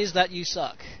decision is that you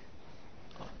suck.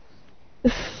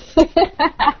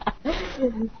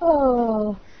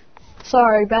 Oh,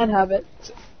 sorry, bad habit.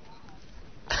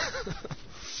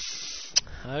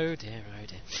 Oh dear.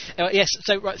 Yes.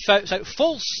 So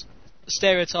false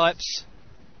stereotypes.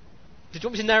 Did you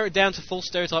want me to narrow it down to false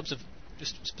stereotypes of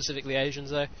just specifically Asians,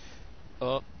 though?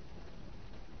 Or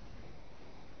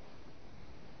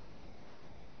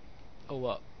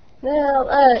what?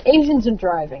 Well, Asians and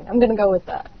driving. I'm gonna go with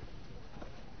that.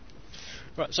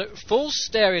 Right, so false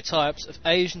stereotypes of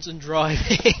Asians and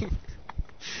driving.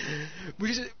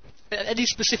 Which is any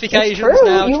specific it's Asians true.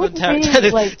 now? You do you want to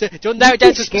narrow it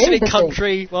down to a specific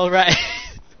country? Well, right.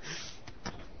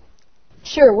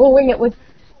 Sure, we'll wing it with.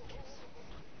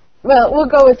 Well, we'll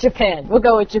go with Japan.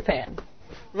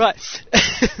 Right.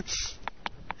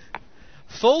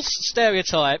 False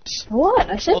stereotypes. What?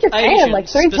 I said Japan Asians, like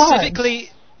 3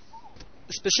 times.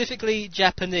 Specifically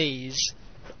Japanese.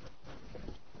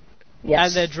 Yes.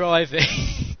 And they're driving.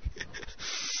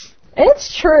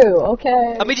 It's true,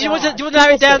 okay. I mean, do you want to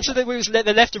narrow it down to the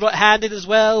left and right-handed as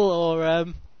well, or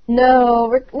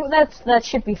No, that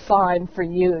should be fine for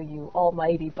you, you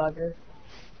almighty bugger.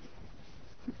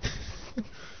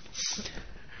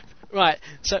 Right,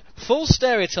 so false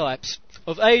stereotypes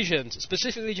of Asians,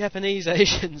 specifically Japanese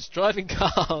Asians, driving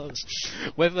cars,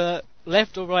 whether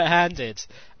left or right-handed,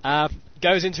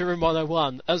 goes into Room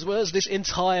 101, as well as this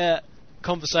entire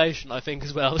conversation, I think,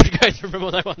 as well. We go into Room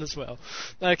 101 as well.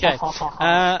 Okay,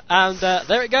 and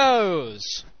there it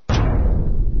goes.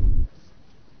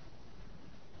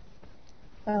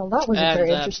 Well, that was very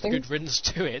interesting. Good riddance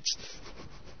to it.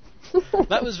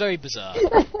 That was very bizarre.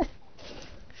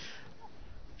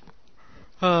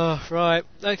 Oh, right.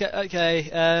 Okay.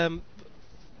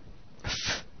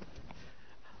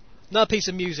 Another piece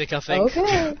of music, I think.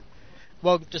 Okay.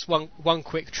 Well, just one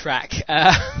quick track.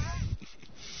 Yeah.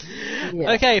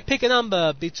 Okay, pick a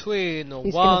number between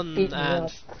 1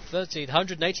 and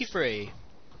 1,383.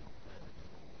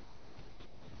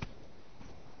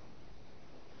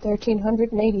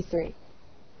 1,383.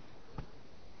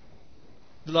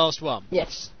 The last one.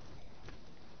 Yes.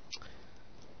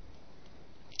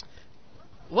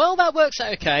 Well, that works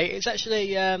out okay. It's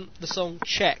actually the song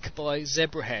Check by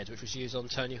Zebrahead, which was used on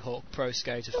Tony Hawk Pro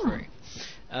Skater 3.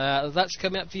 That's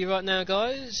coming up for you right now,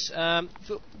 guys.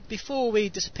 Before we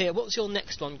disappear, what's your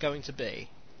next one going to be?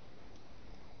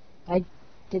 I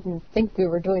didn't think we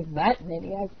were doing that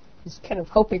many. I was kind of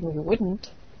hoping we wouldn't.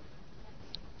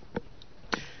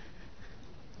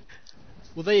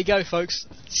 Well, there you go, folks.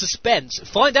 Suspense.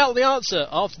 Find out the answer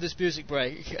after this music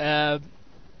break.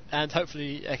 And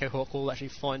hopefully Echo Hawk will actually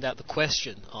find out the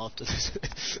question after this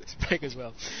break as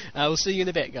well. We'll see you in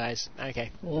a bit, guys.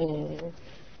 Okay.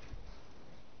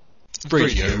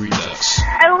 Radio Redux.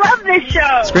 I love this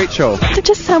show. It's a great show. They're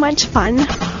just so much fun.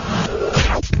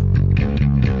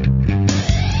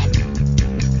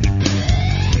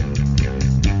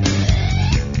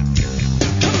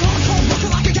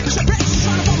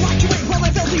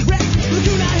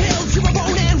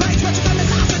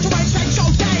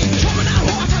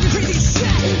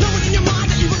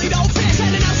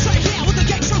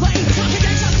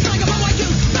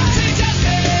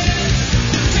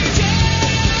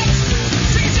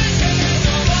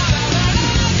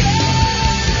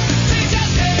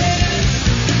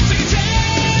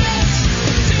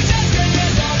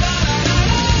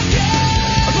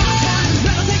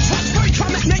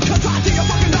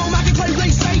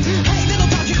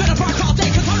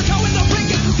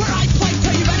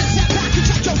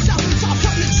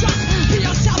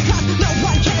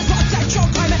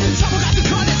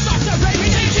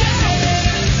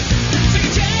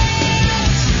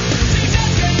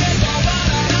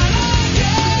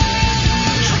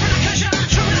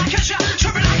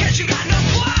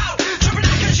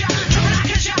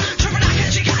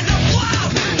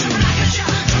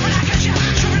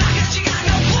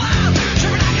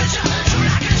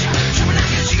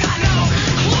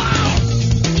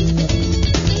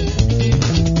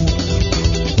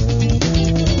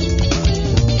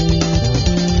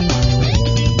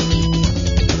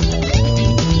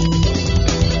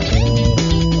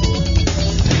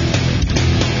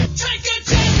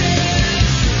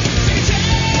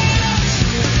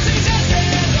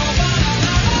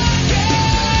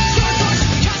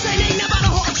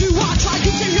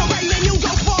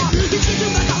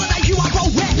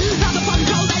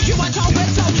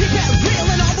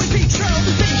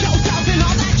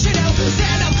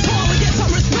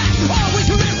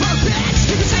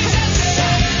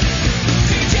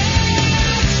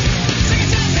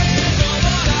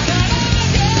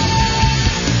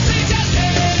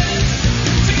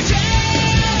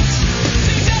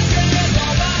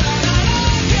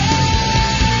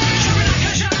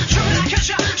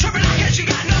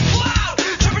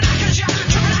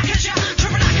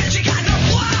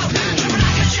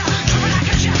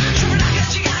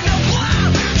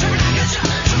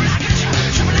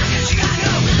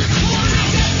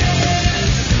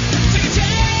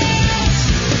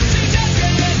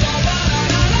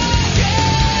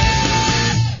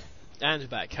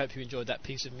 you enjoyed that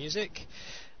piece of music.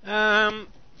 I'm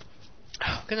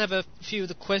going to have a few of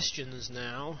the questions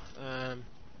now.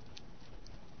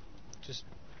 Just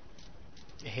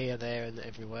here, there, and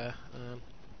everywhere.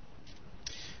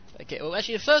 Okay, well,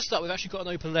 actually, first up, we've actually got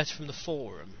an open letter from the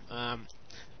forum.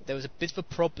 There was a bit of a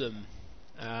problem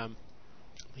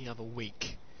the other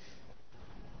week,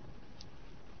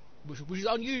 which is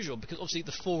unusual because obviously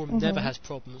the forum never has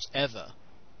problems ever.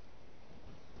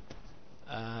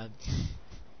 And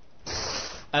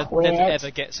never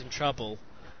ever gets in trouble.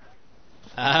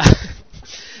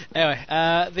 Anyway,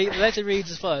 the letter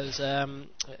reads as follows.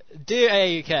 Dear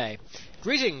AUK,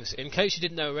 greetings. In case you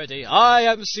didn't know already, I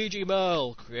am CG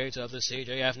Merle, creator of the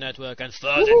CJF network and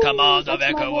third in command of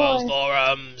Echo World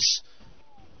Forums.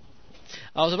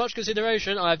 After much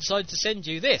consideration, I have decided to send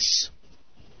you this.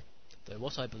 Though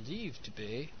what I believe to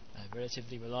be a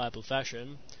relatively reliable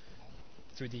fashion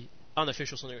through the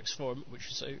unofficial Sonicx forum, which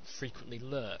so frequently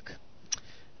lurk.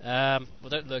 Well,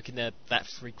 don't lurk in there that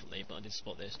frequently, but I did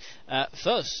spot this.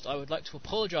 First, I would like to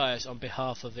apologise on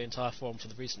behalf of the entire forum for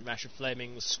the recent rash of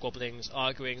flamings, squabblings,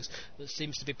 arguings that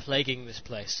seems to be plaguing this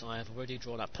place. I have already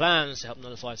drawn up plans to help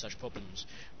nullify such problems,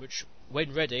 which,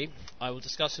 when ready, I will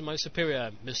discuss with my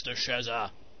superior, Mr. Shezza,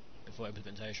 before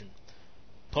implementation.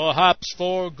 Perhaps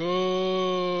for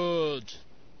good.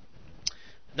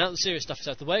 Now that the serious stuff is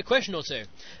out of the way, a question or two.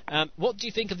 What do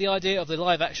you think of the idea of the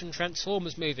live-action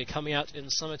Transformers movie coming out in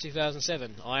summer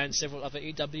 2007? I and several other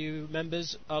EW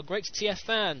members are great TF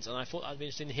fans, and I thought I'd be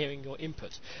interested in hearing your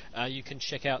input. You can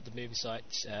check out the movie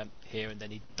site here, and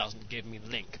then he doesn't give me the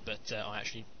link, but I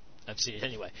actually have seen it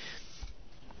anyway.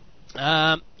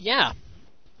 Yeah.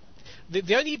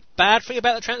 The only bad thing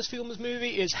about the Transformers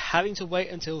movie is having to wait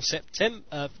until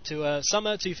summer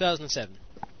 2007,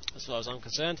 as far as I'm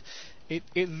concerned.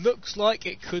 It looks like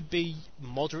it could be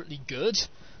moderately good,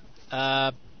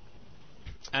 and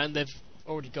they've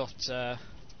already got the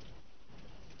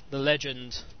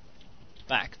legend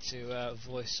back to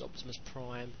voice Optimus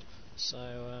Prime,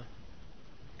 so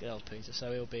good old Peter,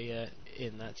 so he'll be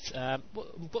in that.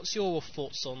 What's your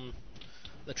thoughts on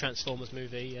the Transformers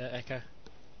movie, Echo?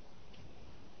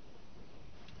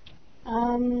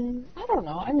 I don't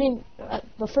know. I mean,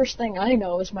 the first thing I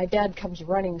know is my dad comes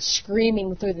running,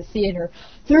 screaming through the theater,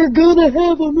 "They're gonna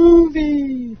have a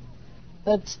movie!"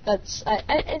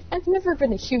 I've never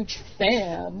been a huge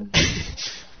fan.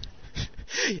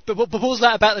 But what was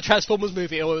that about the Transformers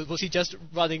movie, or was he just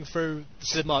running through the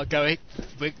cinema going,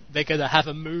 "They're gonna have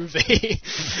a movie"?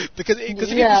 because if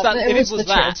it was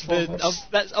that, then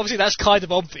obviously that's kind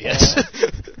of obvious.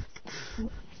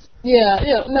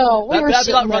 Yeah, no, we were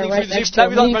sitting there right next to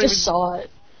him, and he just saw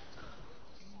it.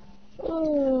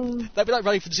 That'd be like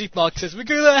running for the supermarket and says, "We're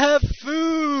gonna have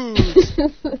food!"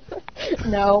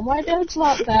 No, my dad's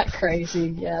not that crazy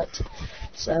yet.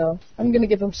 So, I'm gonna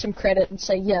give him some credit and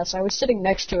say, yes, I was sitting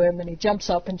next to him, and he jumps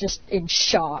up and just in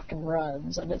shock and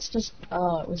runs, and it's just,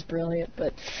 it was brilliant,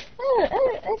 but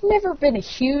I've never been a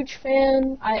huge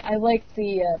fan. I liked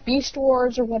the Beast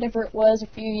Wars or whatever it was a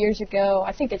few years ago.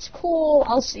 I think it's cool,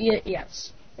 I'll see it,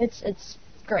 yes. It's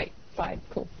great, fine,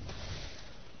 cool.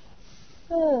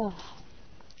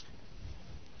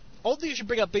 Oddly, you should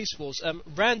bring up Beast Wars.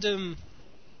 Random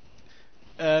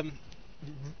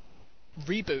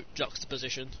reboot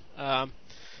juxtaposition.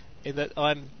 In that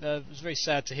I was very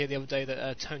sad to hear the other day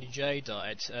that Tony J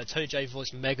died. Tony J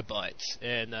voiced Megabyte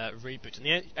in Reboot, and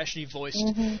he actually voiced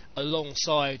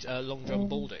alongside Long John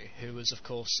Baldy, who was, of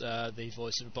course, the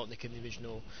voice of Robotnik in the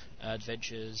original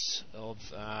Adventures of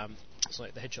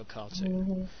Sonic the Hedgehog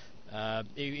cartoon.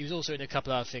 He was also in a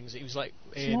couple other things. He was like,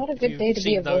 it's not a good day to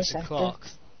be a voice actor. Clark.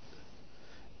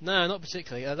 No, not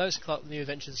particularly. Lois and Clark, The New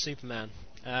Adventures of Superman.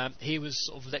 He was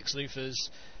sort of Lex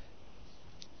Luthor's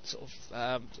sort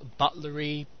of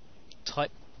butlery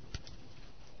type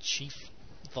chief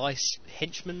vice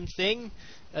henchman thing.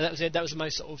 That was it. That was the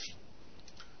most sort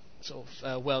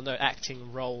of well-known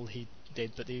acting role he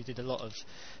did. But he did a lot of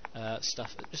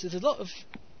stuff. There's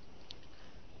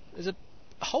a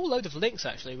whole load of links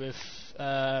actually with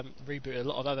Reboot, a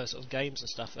lot of other sort of games and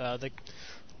stuff.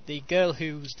 The girl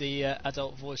who was the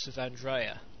adult voice of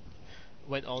Andrea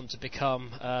went on to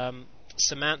become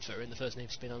Samantha in the first Need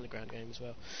for Speed Underground game as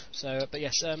well. So, but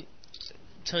yes,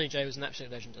 Tony J was an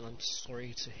absolute legend, and I'm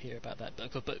sorry to hear about that.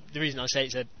 But the reason I say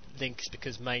it's a link is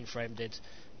because Mainframe did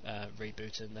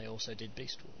Reboot, and they also did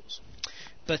Beast Wars.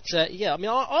 But yeah, I mean,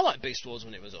 I liked Beast Wars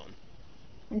when it was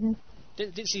on.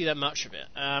 Didn't see that much of it.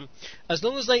 As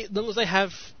long as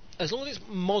it's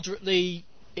moderately,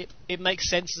 it makes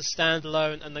sense to stand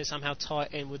alone, and they somehow tie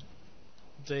it in with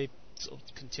the sort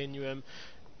of continuum.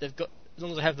 They've got, as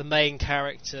long as they have the main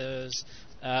characters,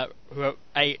 who are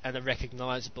and are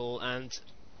recognisable. And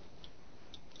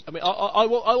I mean, I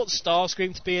want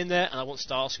Starscream to be in there, and I want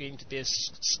Starscream to be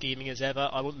as scheming as ever.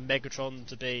 I want Megatron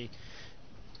to be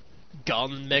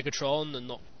Gun Megatron and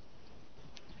not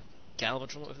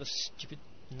Galvatron, whatever the stupid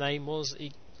name was that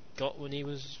he got when he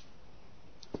was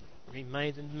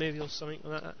remade in the movie or something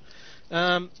like that.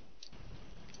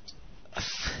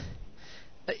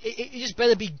 It just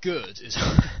better be good.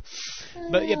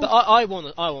 But yeah, but I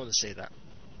want to see that.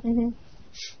 Mhm.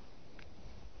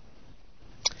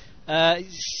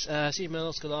 Stephen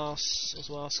also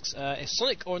asks, if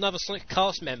Sonic or another Sonic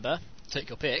cast member, take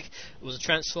your pick, was a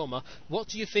Transformer, what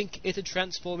do you think it'd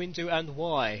transform into and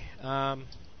why?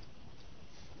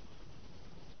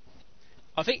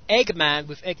 I think Eggman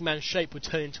with Eggman shape would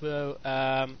turn into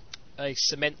a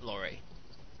cement lorry.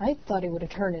 I thought he would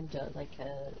have turned into like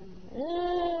a...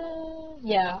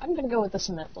 yeah, I'm going to go with the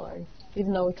cement lorry,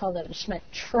 even though we call that a cement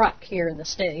truck here in the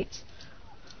States.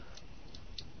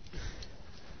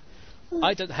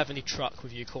 I don't have any truck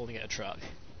with you calling it a truck.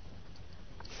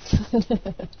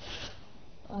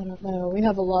 I don't know. We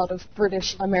have a lot of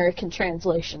British-American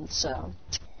translations, so...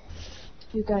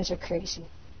 You guys are crazy.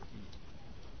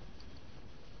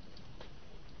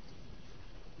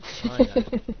 I know.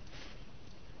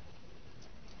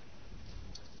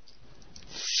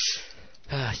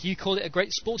 You call it a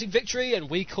great sporting victory, and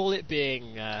we call it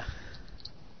being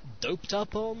doped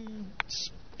up on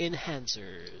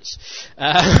enhancers.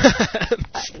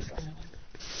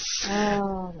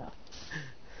 Oh, no.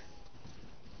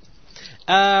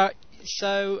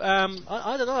 So,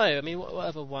 I don't know. I mean, what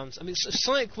other ones? I mean,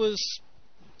 Sonic would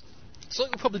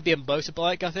probably be a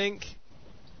motorbike, I think.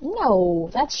 No,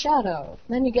 that's Shadow.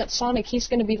 Then you got Sonic. He's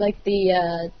going to be like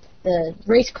the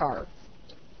race car.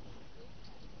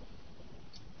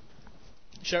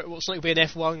 Sure, Sonic would be an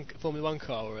F1 Formula 1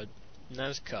 car or a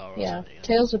NASCAR or something. Yeah,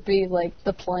 Tails would be like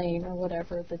the plane or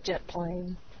whatever, the jet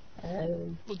plane.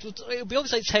 It would be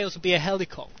obviously Tails would be a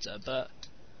helicopter, but...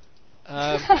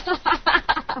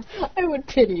 I would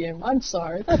pity him. I'm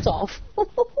sorry. That's awful.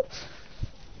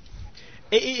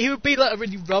 He would be like one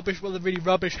of the really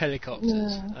rubbish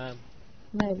helicopters. Yeah,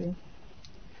 maybe.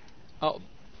 Oh,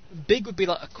 Big would be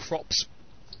like a crop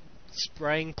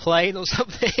spraying plane or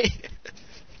something.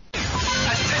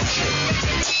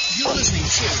 You're listening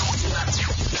to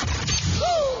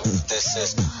This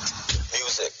is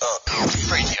music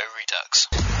Radio Redux.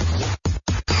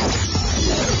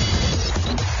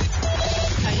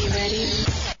 Are you ready?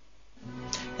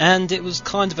 And it was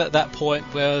kind of at that point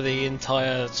where the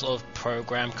entire sort of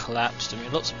program collapsed. I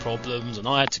mean, lots of problems, and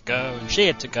I had to go, and she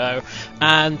had to go,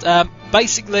 and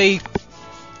basically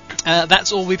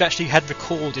that's all we've actually had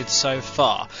recorded so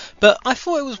far. But I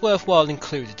thought it was worthwhile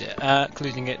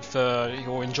including it for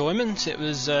your enjoyment. It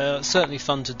was certainly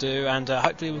fun to do, and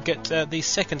hopefully we'll get the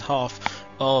second half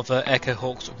of Echo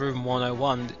Hawk's Room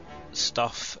 101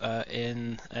 stuff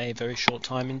in a very short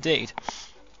time indeed.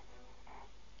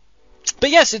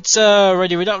 But yes, it's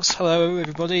Radio Redux. Hello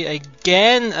everybody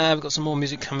again. We've got some more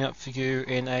music coming up for you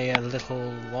in a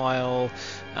little while.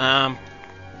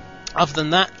 Other than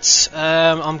that,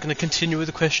 I'm going to continue with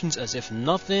the questions as if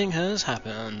nothing has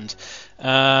happened.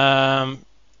 Yeah,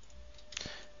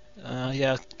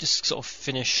 just sort of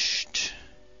finished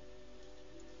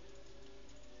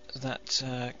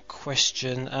that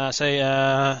question.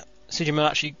 CJ Mill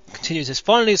actually continues this.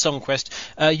 Finally, a song quest.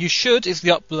 You should, if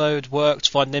the upload worked,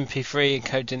 find an MP3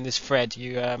 encoded in this thread.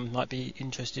 You might be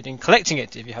interested in collecting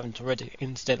it if you haven't already.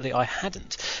 Incidentally, I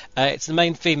hadn't. It's the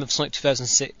main theme of Sonic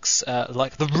 2006,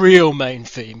 like the real main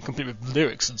theme, complete with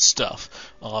lyrics and stuff.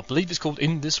 I believe it's called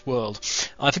In This World.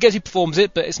 I forget who performs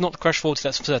it, but it's not Crash 40,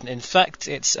 that's for certain. In fact,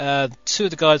 it's two of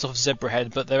the guys off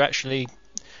Zebrahead, but they're actually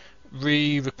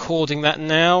re-recording that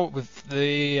now with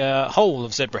the whole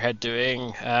of Zebrahead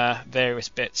doing various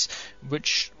bits,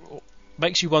 which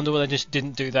makes you wonder why they just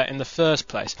didn't do that in the first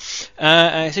place.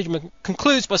 Sigma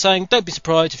concludes by saying, don't be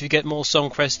surprised if you get more song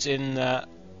quests in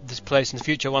this place in the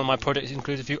future. One of my projects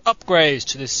includes a few upgrades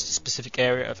to this specific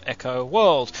area of Echo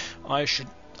World. I should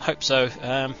hope so.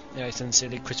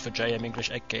 Sincerely, Christopher J.M.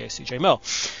 English, aka CJ Mel.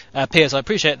 P.S. I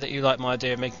appreciate that you like my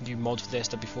idea of making new mod for the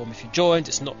SW form if you joined.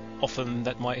 It's not often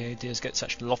that my ideas get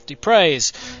such lofty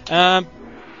praise.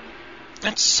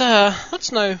 That's no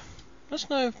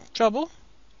trouble.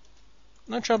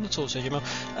 No trouble at all, CJ Mel.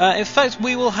 In fact,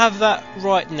 we will have that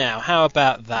right now. How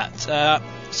about that?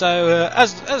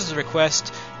 As a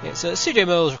request, it's CJ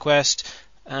Mel's request,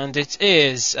 and it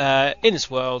is In This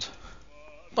World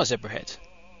by Zebrahead.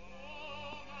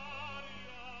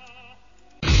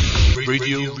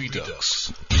 Radio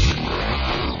Redux.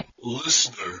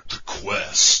 Listener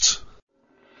Quest.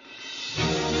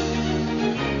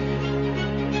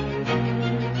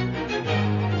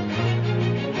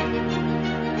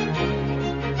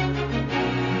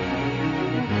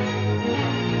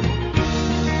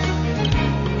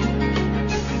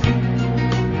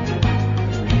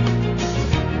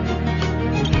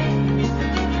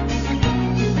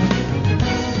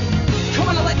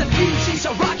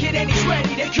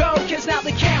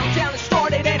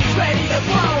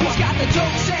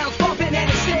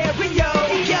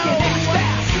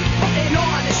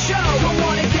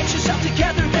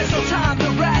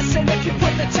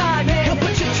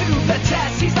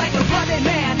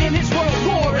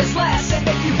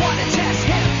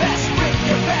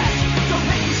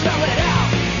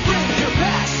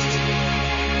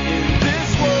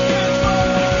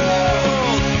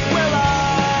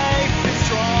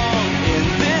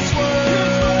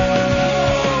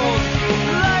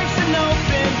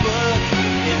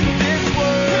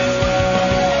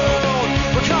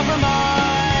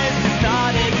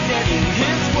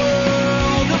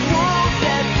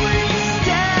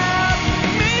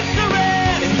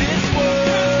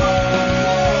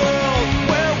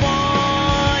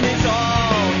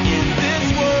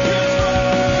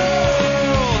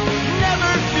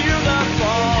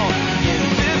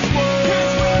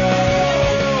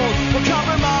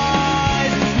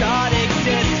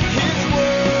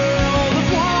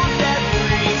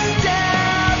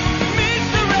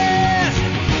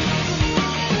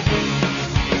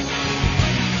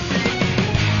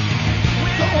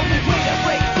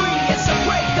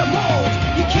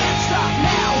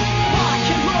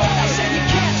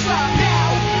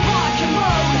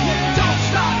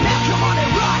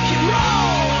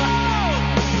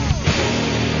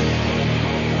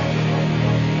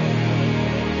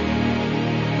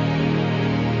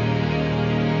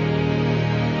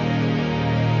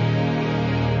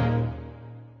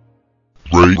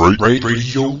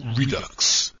 Radio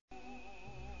Redux.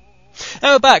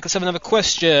 Now we're back. Let's have another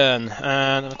question.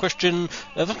 And a question.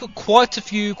 I've got quite a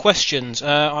few questions.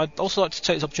 I'd also like to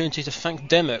take this opportunity to thank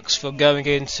Demux for going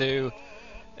into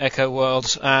Echo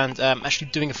Worlds and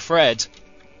actually doing a thread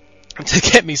to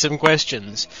get me some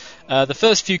questions. The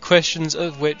first few questions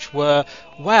of which were,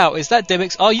 "Wow, is that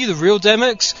Demux? Are you the real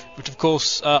Demux?" Which of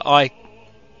course I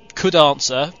could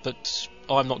answer, but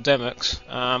I'm not Demux.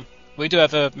 We do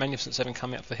have a Magnificent 7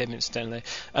 coming up for him incidentally,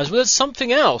 as well as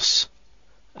something else.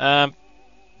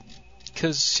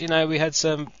 Because, we had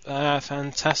some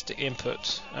fantastic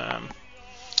input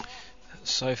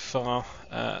so far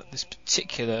this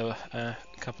particular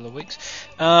couple of weeks.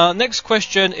 Next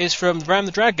question is from Ram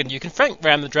the Dragon. You can thank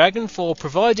Ram the Dragon for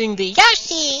providing the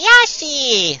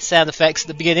Yoshi sound effects at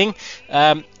the beginning.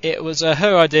 It was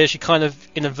her idea. She kind of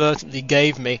inadvertently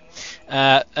gave me,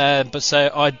 but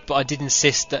I did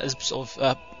insist that as sort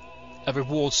of a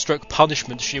reward stroke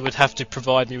punishment, she would have to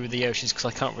provide me with the Yoshis because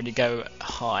I can't really go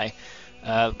high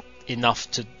enough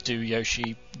to do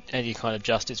Yoshi any kind of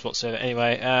justice whatsoever.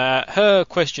 Anyway, her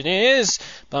question is,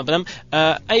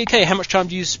 AUK, how much time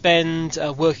do you spend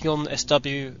working on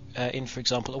SW in, for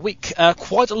example, a week?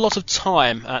 Quite a lot of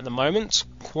time at the moment.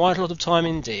 Quite a lot of time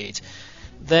indeed.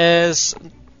 There's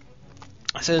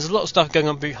a lot of stuff going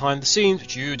on behind the scenes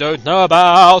which you don't know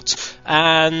about,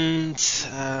 and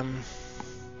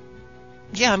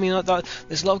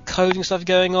there's a lot of coding stuff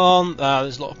going on.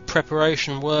 There's a lot of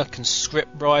preparation work and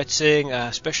script writing,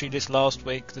 especially this last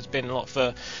week. There's been a lot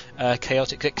for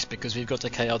Chaotic X, because we've got a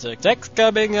Chaotic X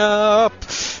coming up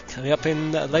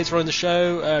in later on in the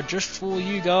show, just for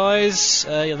you guys.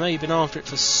 I know you've been after it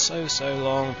for so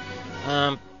long.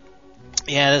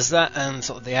 There's that, and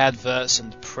sort of the adverts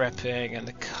and the prepping and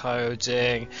the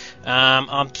coding.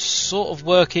 I'm sort of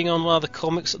working on one of the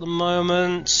comics at the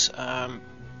moment.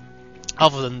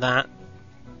 Other than that,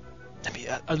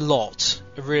 a lot.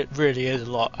 It really is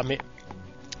a lot.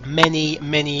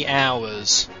 Many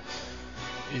hours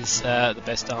is the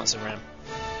best answer around.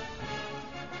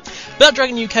 Blood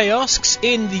Dragon UK asks,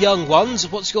 in The Young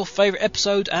Ones, what's your favourite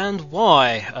episode and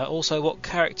why? Also, what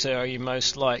character are you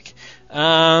most like?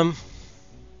 I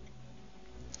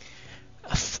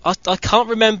can't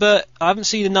remember. I haven't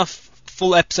seen enough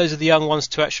full episodes of The Young Ones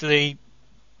to actually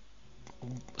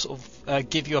sort of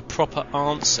give you a proper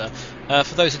answer.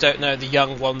 For those who don't know, The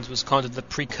Young Ones was kind of the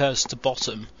precursor to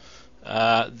Bottom,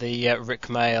 the Rick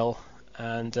Mayall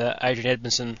and Adrian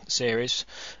Edmondson series,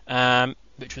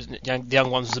 which was The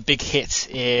Young Ones was a big hit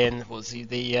in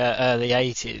the early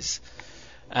 80s,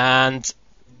 and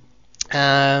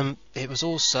it was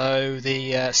also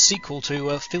the sequel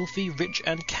to Filthy Rich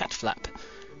and Catflap,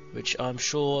 which I'm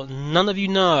sure none of you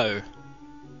know,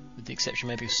 with the exception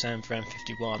maybe of Sam Fran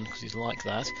 51, because he's like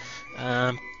that.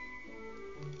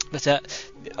 But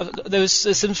there was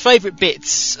some favourite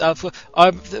bits. I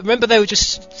remember they were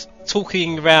just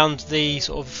talking around the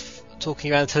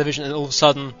television, and all of a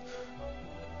sudden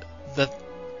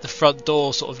the front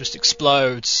door sort of just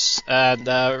explodes, and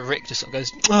Rick just sort of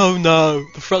goes, "Oh no,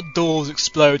 the front door's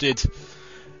exploded."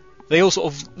 They all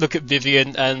sort of look at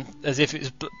Vivian and as if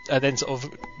it's, and then sort of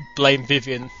blame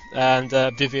Vivian, and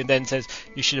Vivian then says,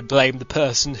 "You should have blamed the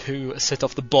person who set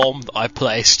off the bomb that I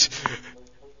placed."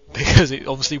 Because it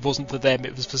obviously wasn't for them,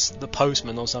 it was for the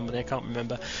postman or somebody, I can't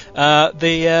remember.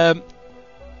 The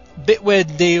bit where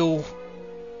Neil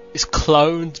is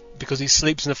cloned because he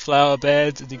sleeps in a flower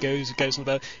bed, and he goes on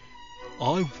about,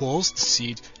 "I was the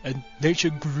seed, and nature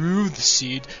grew the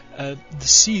seed, and the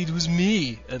seed was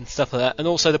me," and stuff like that. And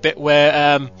also the bit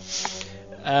where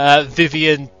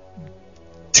Vivian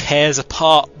tears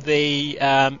apart the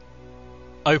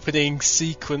opening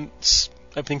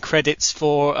credits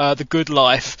for The Good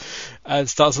Life, and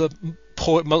starts a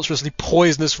monstrously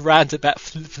poisonous rant about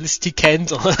Felicity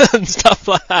Kendall and stuff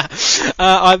like that.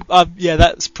 Yeah,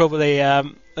 that's probably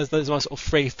those are my sort of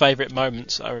 3 favourite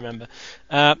moments I remember.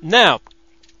 Now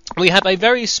we have a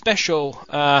very special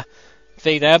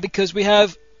thing there, because we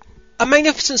have a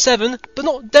Magnificent Seven, but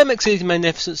not Demex's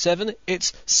Magnificent Seven.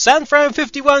 It's San Fran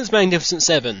 51's Magnificent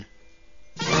Seven.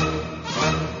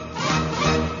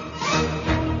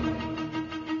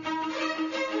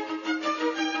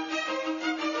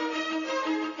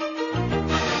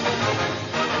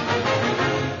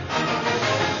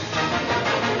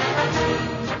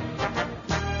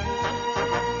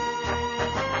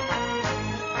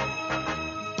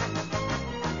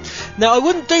 Now, I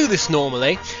wouldn't do this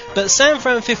normally, but San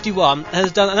Fran 51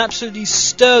 has done an absolutely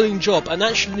sterling job and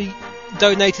actually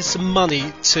donated some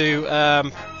money to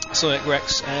Sonic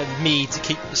Rex and me to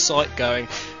keep the site going.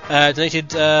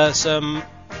 Donated some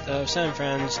San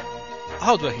Fran's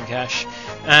hard-working cash,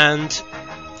 and,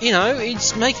 you know,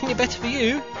 it's making it better for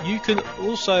you. You can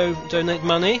also donate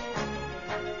money.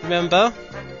 Remember,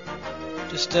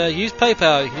 just use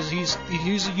PayPal.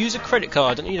 Use a credit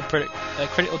card. Don't need a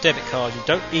credit or debit card. You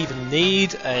don't even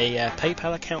need a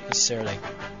PayPal account necessarily.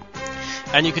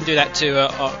 And you can do that to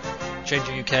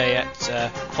Changer UK at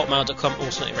hotmail.com or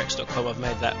sonicrex.com. I've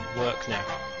made that work now.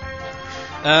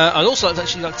 I'd also like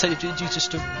to tell you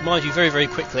just to remind you very, very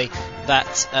quickly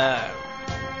that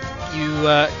you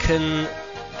can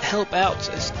help out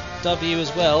SW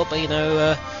as well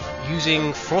by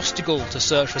using Frostigal to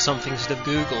search for something instead of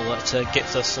Google. That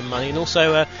gets us some money, and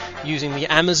also using the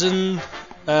Amazon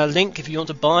link if you want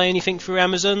to buy anything through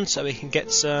Amazon, so we can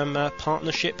get some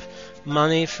partnership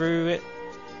money through it,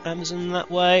 Amazon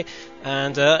that way.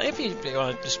 And if you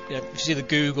see the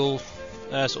Google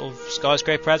sort of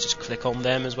skyscraper ads, just click on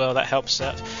them as well. That helps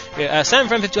out. San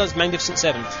Fran 51's Magnificent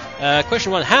Seven.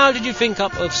 Question 1: how did you think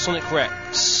up of Sonic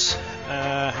Rex?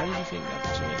 How did you think up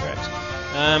of Sonic Rex?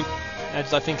 How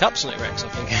did I think up Sonic Rex, I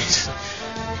think I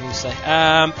can say.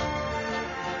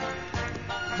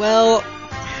 Well,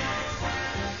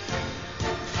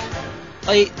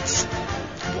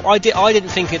 I didn't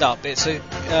think it up. It's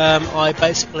I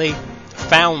basically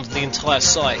found the entire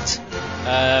site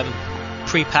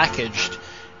pre-packaged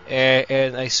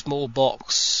in a small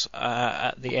box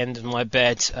at the end of my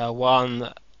bed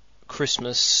one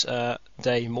Christmas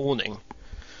Day morning.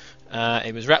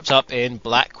 It was wrapped up in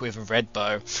black with a red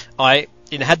bow.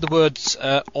 It had the words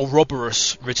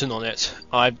Ouroboros written on it.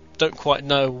 I don't quite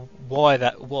know why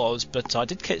that was, but I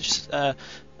did catch a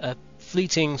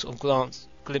fleeting sort of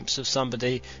glimpse of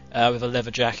somebody with a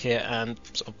leather jacket and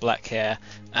sort of black hair,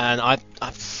 and I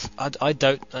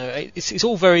don't know. It's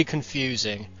all very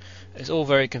confusing. It's all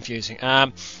very confusing.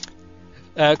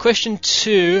 Question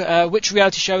 2, which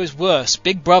reality show is worse,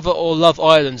 Big Brother or Love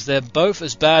Island? They're both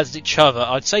as bad as each other.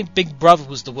 I'd say Big Brother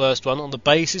was the worst one on the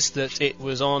basis that it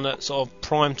was on at sort of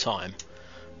prime time,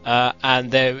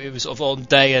 and it was sort of on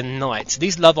day and night.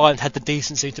 These Love Island had the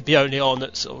decency to be only on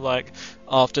at sort of like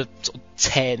after sort of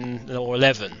 10 or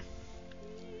 11.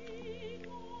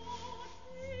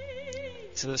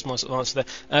 So that's my sort of answer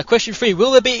there. Question 3,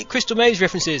 will there be Crystal Maze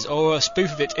references or a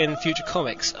spoof of it in future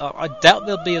comics? I doubt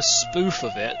there'll be a spoof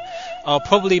of it. I'll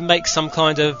probably make some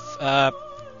kind of...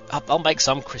 I'll make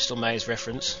some Crystal Maze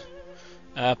reference.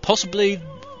 Possibly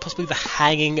the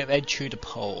hanging of Ed Tudor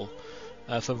Pole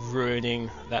for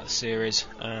ruining that series.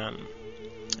 And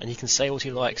he can say what he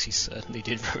likes, he certainly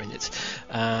did ruin it.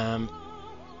 Yeah.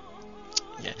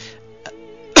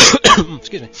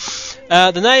 Excuse me.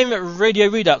 The name Radio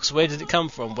Redux, where did it come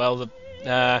from? Well,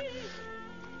 the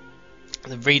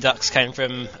Redux came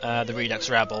from the Redux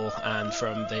Rabble and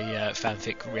from the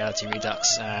fanfic Reality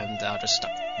Redux, and I just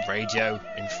stuck radio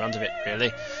in front of it,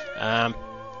 really.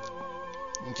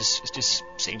 It just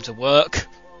seemed to work.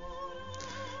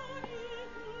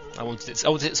 I wanted it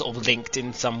sort of linked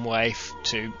in some way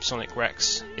to Sonic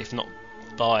Rex, if not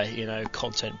by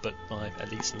content, but by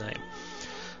at least name.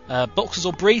 Boxers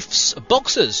or briefs?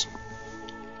 Boxers.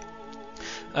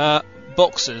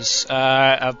 Boxers.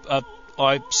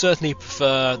 I certainly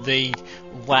prefer the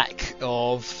whack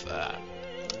of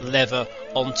leather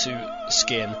onto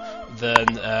skin than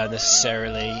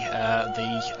necessarily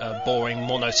the boring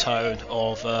monotone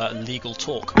of legal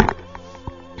talk.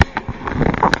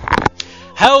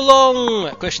 How long?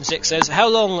 Question 6 says, how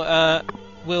long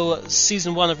will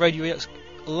season 1 of Radio Redux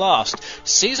last?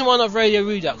 Season 1 of Radio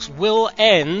Redux will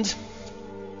end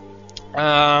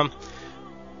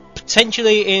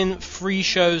potentially in 3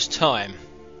 shows' time.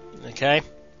 Okay.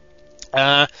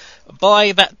 By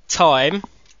that time,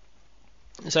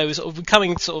 so we're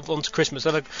coming onto Christmas.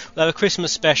 We'll have a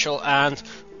Christmas special, and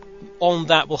on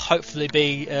that will hopefully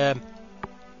be the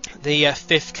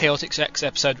 5th Chaotix X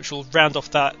episode, which will round off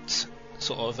that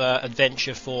sort of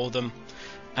adventure for them,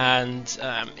 and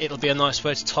it'll be a nice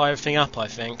way to tie everything up, I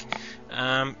think.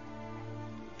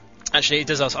 Actually, it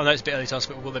does ask, I know it's a bit early to ask,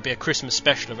 but will there be a Christmas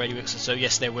special of Radio Redux? So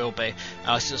yes, there will be.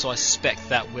 So I suspect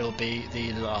that will be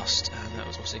the last. And that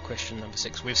was obviously question number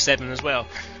 6 with 7 as well.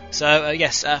 So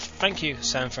yes, thank you,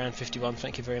 SamFran51.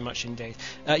 Thank you very much indeed.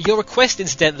 Your request,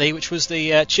 incidentally, which was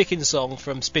the chicken song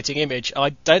from Spitting Image,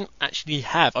 I don't actually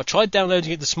have. I tried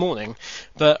downloading it this morning,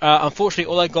 but unfortunately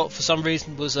all I got for some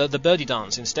reason was the Birdie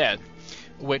Dance instead,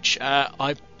 which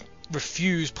I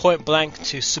refuse point blank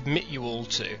to submit you all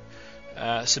to.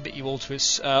 Submit you all to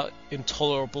its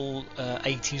intolerable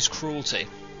 80s cruelty.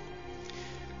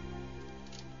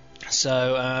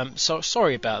 So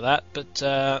sorry about that, but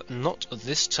not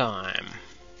this time.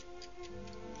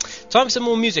 Time for some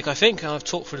more music, I think. I've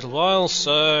talked for a little while,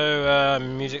 so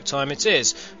music time it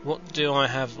is. What do I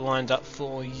have lined up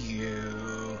for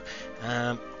you?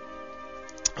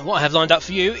 What I have lined up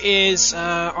for you is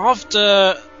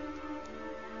after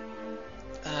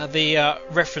the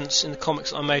reference in the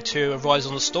comics I made to Rise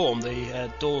on the Storm,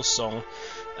 the Doors song.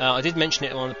 I did mention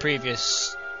it on the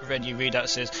previous Radio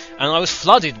Reduxes, and I was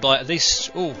flooded by at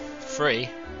least 3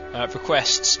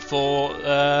 requests for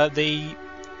the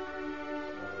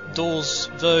Doors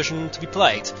version to be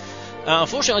played.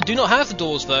 Unfortunately, I do not have the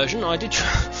Doors version. I did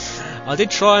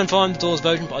try and find the Doors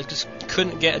version, but I just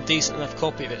couldn't get a decent enough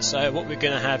copy of it. So what we're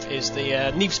going to have is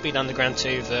the Need for Speed Underground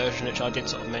 2 version, which I did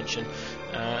sort of mention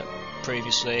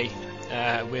previously,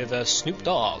 with Snoop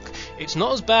Dogg. It's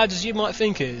not as bad as you might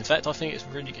think it is. In fact, I think it's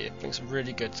really good. I think it's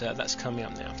really good. That's coming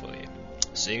up now for you.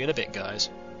 See you in a bit, guys.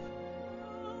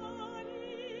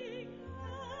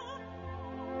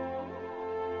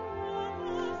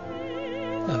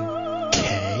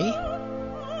 Okay.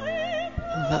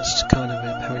 That's kind of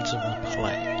how it's on the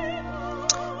play.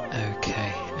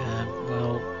 Okay.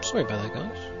 Well, sorry about that,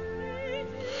 guys.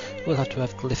 We'll have to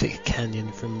have Glyphic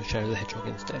Canyon from Shadow the Hedgehog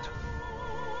instead.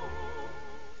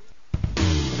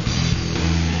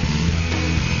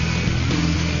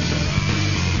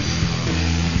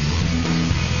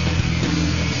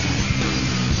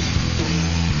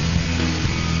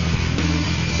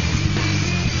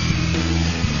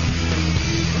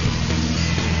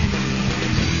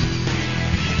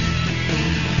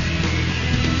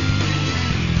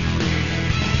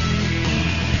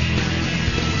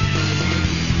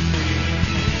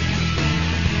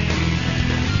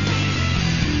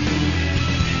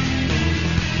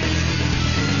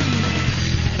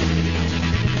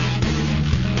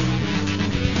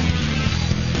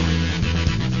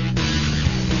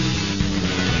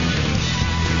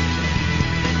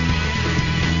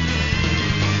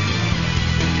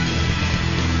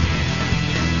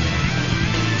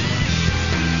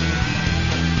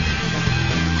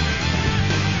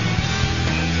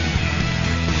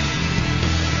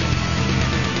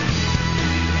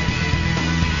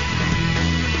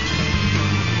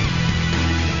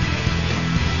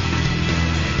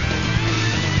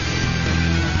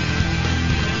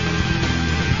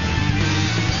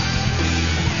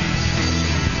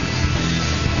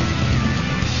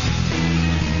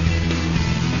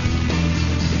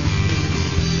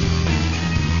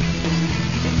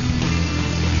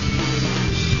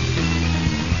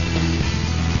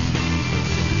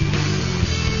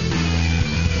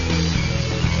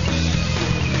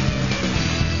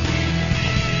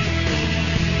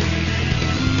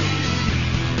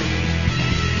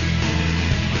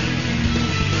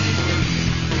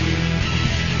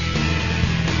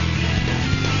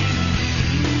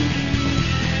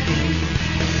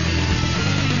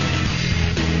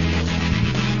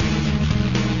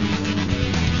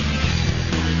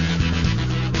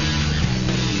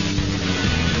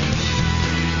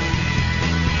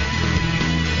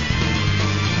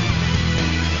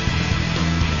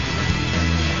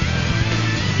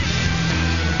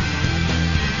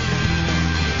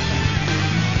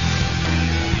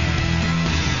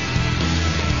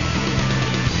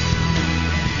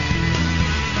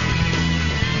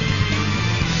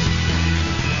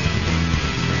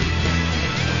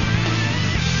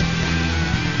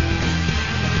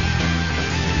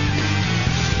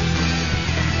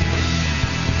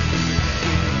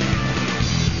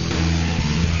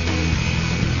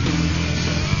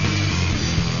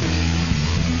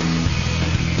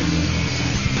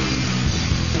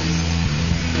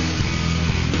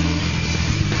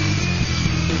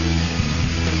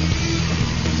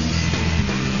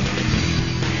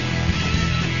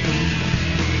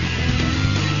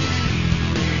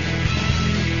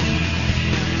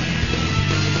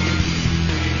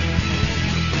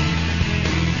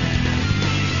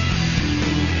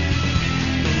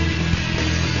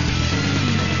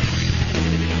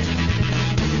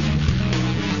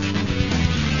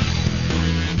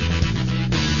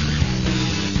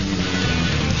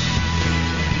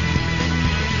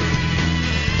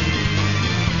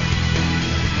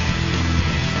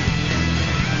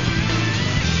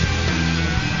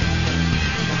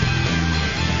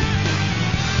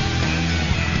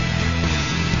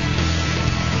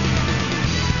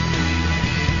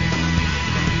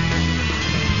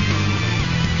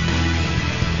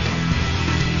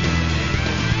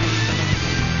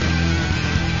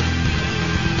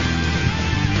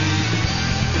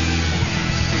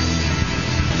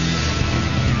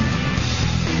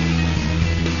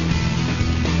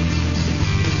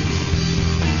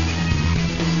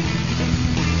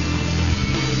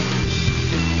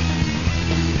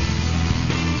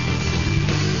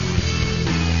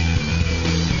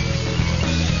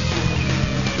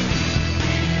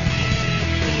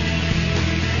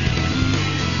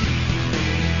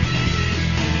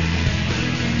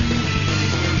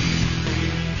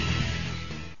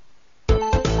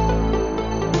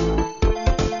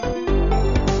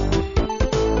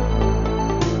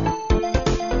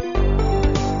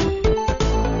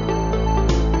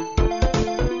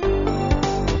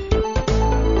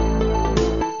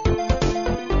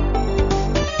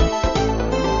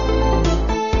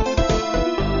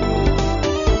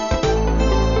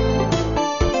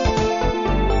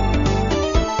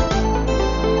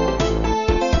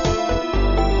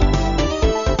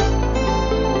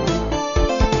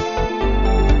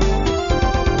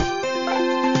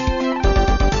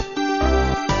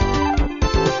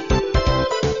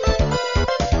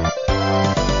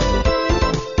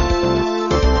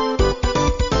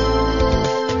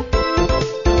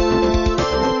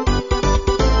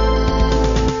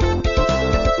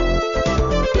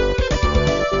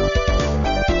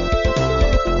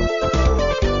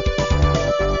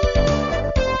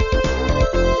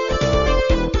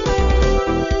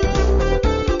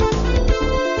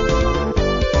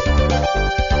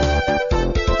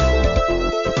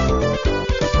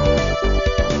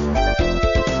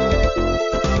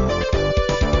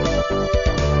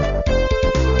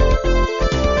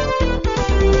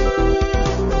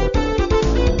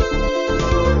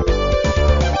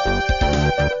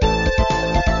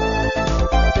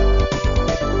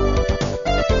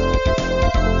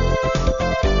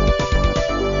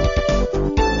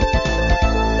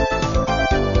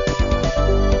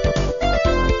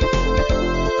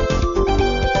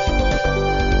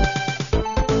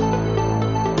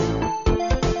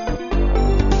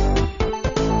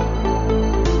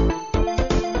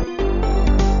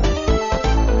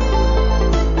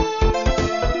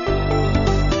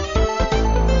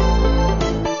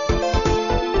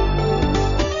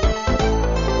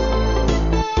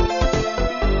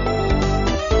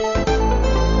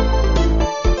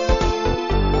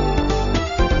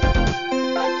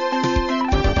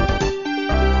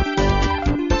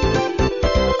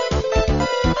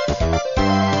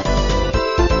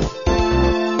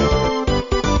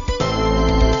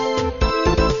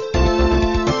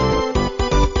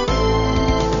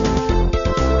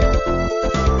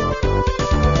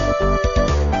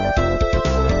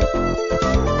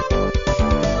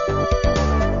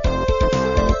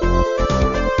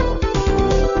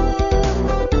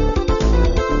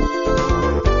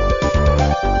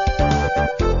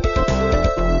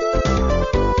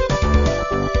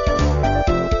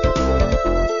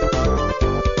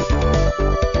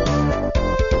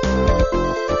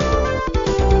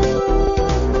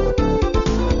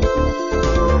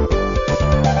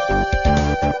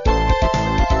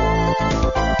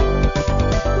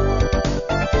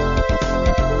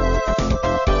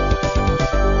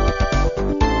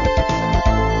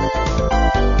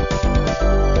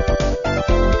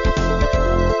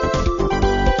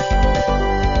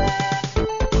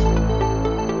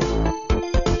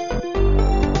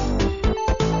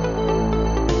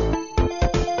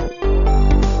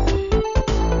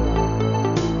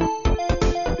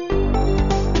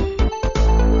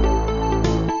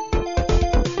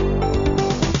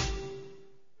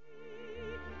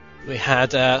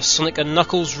 had Sonic and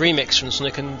Knuckles remix from the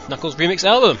Sonic and Knuckles remix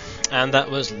album, and that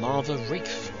was Lava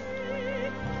Reef.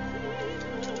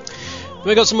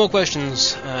 We got some more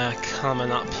questions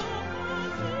coming up,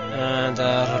 and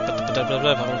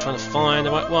I'm trying to find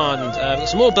the right one. Got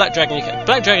some more Black Dragon UK.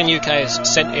 Black Dragon UK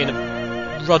has sent in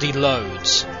ruddy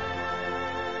loads,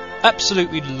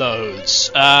 absolutely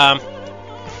loads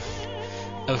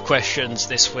of questions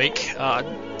this week.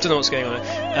 Don't know what's going on.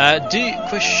 Do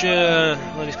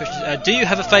you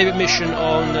have a favourite mission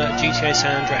on GTA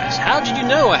San Andreas? How did you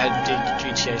know I had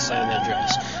GTA San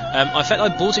Andreas? In fact, I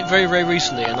bought it very, very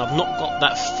recently, and I've not got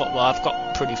that far. Well, I've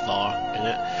got pretty far in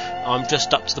it. I'm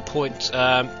just up to the point.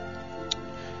 I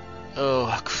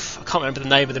can't remember the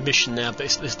name of the mission now, but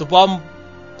it's the one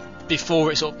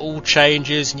before it sort of all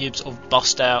changes and you sort of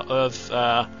bust out of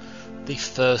the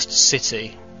first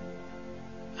city.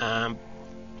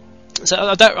 So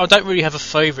I don't really have a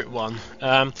favourite one.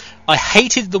 I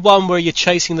hated the one where you're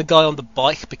chasing the guy on the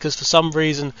bike because for some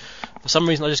reason I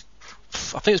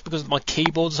think it's because of my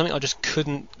keyboard or something. I just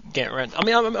couldn't get around. I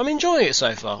mean, I'm enjoying it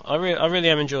so far. I really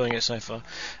am enjoying it so far.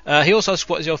 He also asked,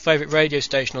 what is your favourite radio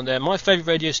station on there? My favourite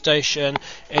radio station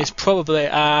is probably.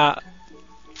 I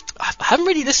haven't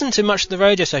really listened to much of the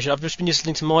radio station. I've just been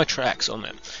listening to my tracks on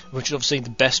it, which is obviously the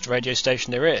best radio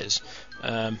station there is.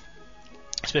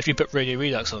 Especially if you put Radio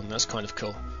Redux on, that's kind of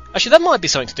cool. Actually, that might be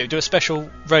something to do a special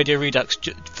Radio Redux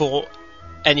for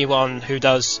anyone who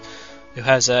has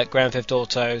Grand Theft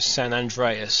Auto, San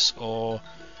Andreas, or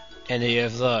any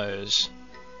of those.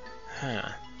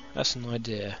 That's an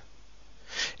idea.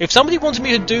 If somebody wanted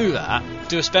me to do that,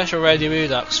 do a special Radio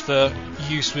Redux for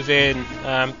use within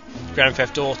Grand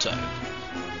Theft Auto,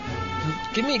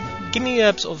 give me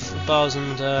a sort of buzz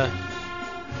and on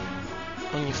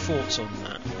your thoughts on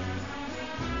that.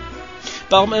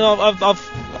 But I mean,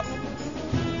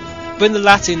 when the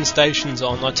Latin station's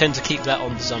on, I tend to keep that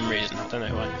on for some reason. I don't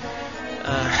know why.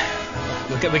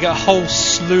 We get a whole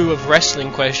slew of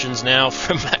wrestling questions now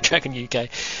from Black Dragon UK.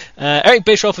 Eric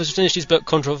Bischoff has finished his book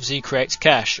Controversy Creates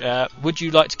Cash. Would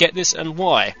you like to get this, and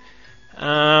why?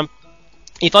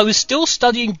 If I was still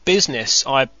studying business,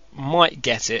 I might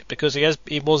get it because he was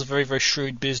a very, very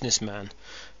shrewd businessman.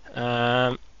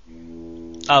 Other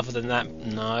than that,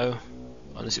 no.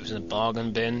 Unless it was in a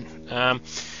bargain bin.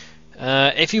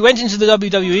 If you went into the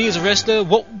WWE as a wrestler,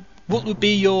 what would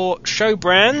be your show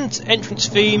brand, entrance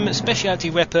theme, specialty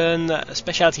weapon,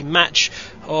 specialty match,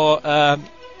 or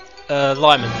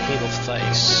lineman, heel or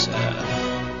face?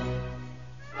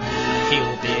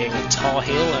 Heel being Tar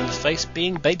Heel and face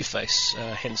being babyface,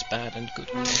 hence bad and good.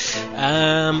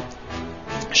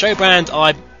 Show brand,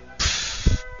 I'd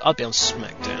be on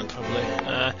SmackDown probably.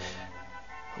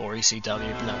 Or ECW,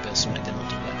 but no, I'll be on SmackDown, I'll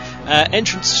do that.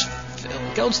 Entrance,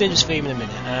 go on to the entrance theme in a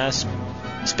minute.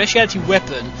 Speciality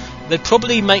weapon, they'd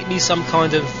probably make me some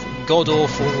kind of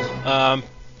god-awful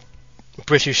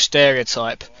British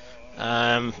stereotype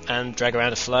and drag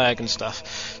around a flag and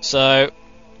stuff. So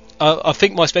I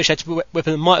think my speciality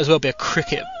weapon might as well be a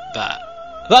cricket bat.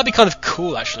 That'd be kind of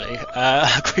cool, actually,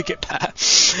 a cricket bat.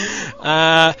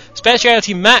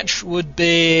 Speciality match would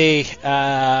be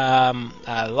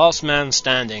last man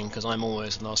standing, because I'm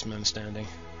always last man standing.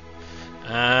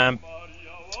 My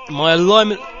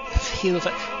alignment,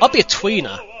 I'll be a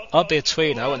tweener. I'll be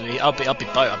both.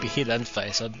 I'll be heel and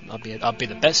face. I'll be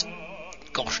the best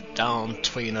gosh darn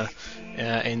tweener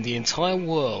in the entire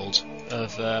world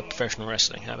of professional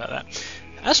wrestling. How about that?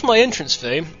 As for my entrance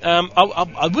theme,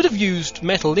 I would have used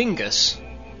Metalingus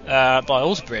by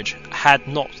Alterbridge had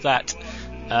not that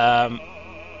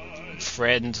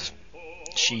friend,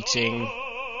 cheating,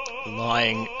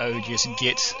 lying, odious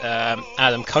git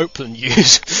Adam Copeland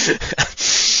used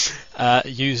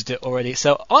it already.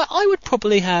 So I would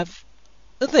probably have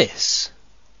this.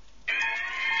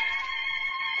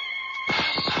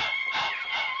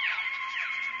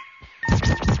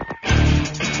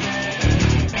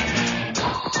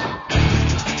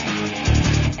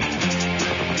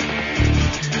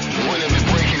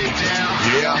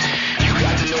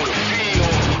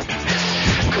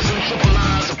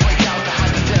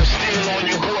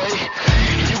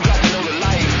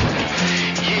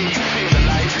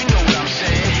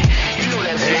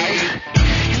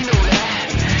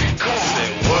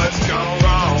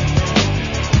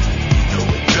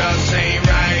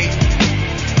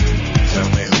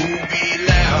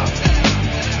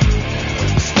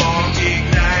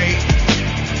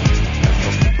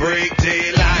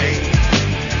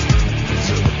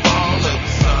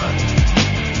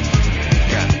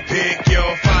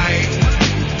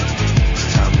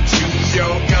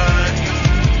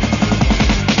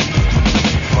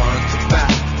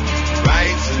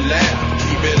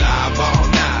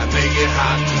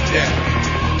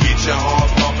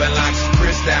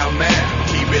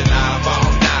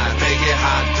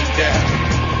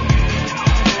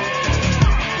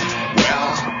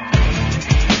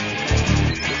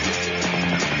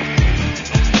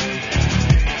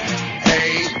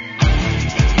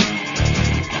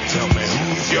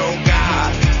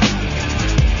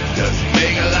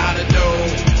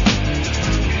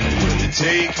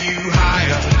 take you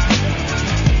higher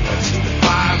to the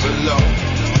fire below.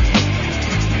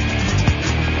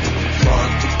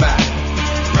 Front to back,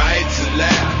 right to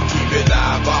left, keep it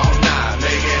live all night,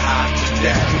 make it hot to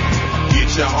death. Get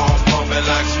your heart pumping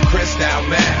like some crystal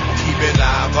meth. Keep it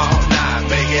live all night,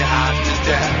 make it hot to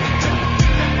death.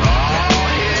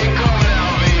 Oh, here it comes now,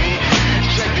 baby.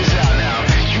 Check this out now.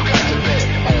 You got to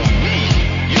bet on me.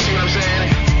 You see what I'm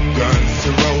saying? Guns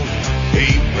to roses,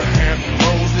 Abraham and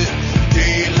Moses.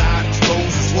 Daylight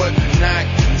exposes what the night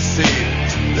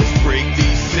conceals. Let's break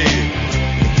these seals.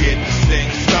 Get this thing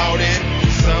started.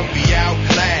 Some be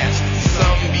outclassed,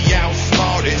 some be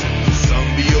outsmarted, some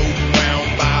be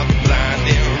overwhelmed by the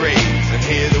blinding rays, and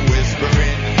hear the whisper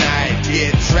in the night,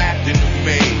 get trapped in the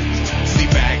maze. See,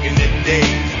 back in the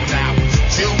days when I was a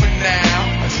juvenile,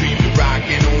 I dreamed of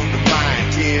rocking on the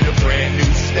mind, get a brand new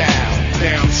style.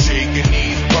 Now I'm shaking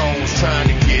these bones,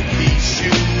 trying to get these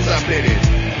shoes. I bet it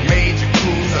major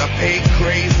crews, I paid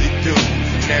crazy dues.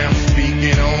 Now I'm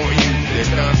speaking on you,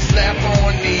 they're done slap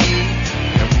on knees.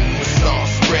 And rumors start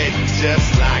spreading just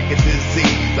like a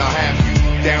disease. I'll have you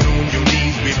down on your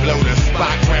knees, we blow the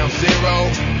spot ground zero.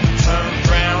 Turn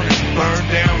around and burn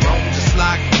down Rome just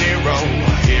like Nero.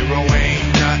 A hero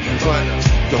ain't nothing but a,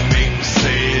 don't make me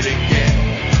say it again.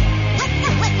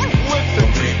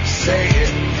 Don't make me say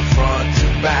it, front to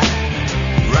back,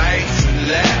 right to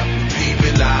left.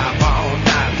 Keep it live all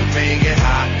night, we make it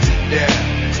hot to death.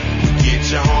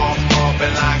 Get your heart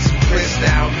pumping like some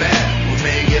crystal meth. We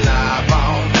make it live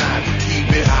all night, we keep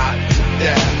it hot to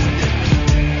death.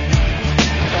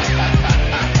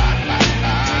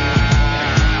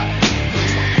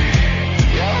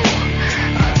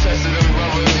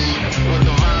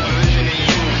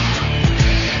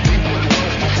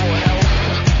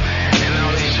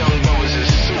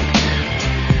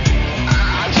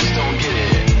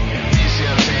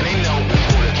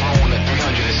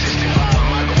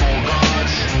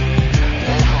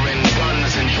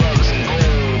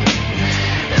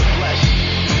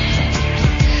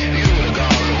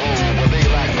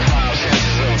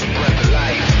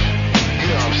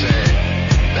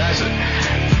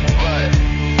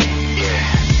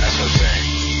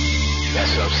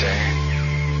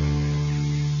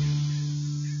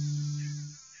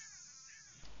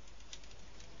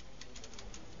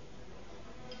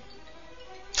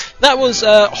 That was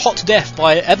Hot to Death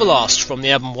by Everlast from the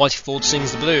album Whitey Ford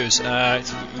Sings the Blues.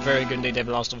 It's very good indeed.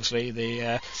 Everlast, obviously,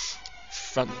 the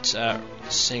front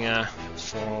singer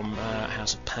from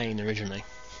House of Pain originally.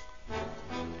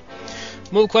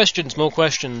 More questions,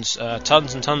 tons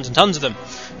and tons and tons of them.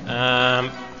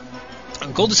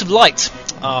 Goddess of Light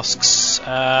asks,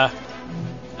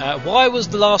 why was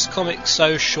the last comic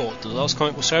so short? The last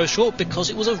comic was so short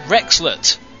because it was a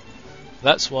Rexlet.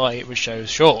 That's why it was so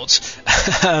short.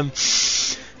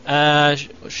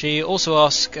 She also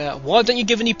asked, why don't you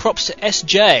give any props to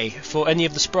SJ for any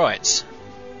of the sprites?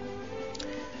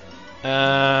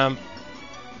 I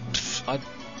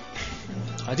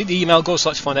did email Goddess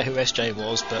to find out who SJ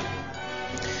was, but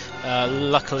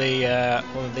luckily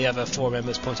one of the other four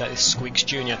members pointed out this Squeaks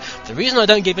Jr. The reason I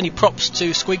don't give any props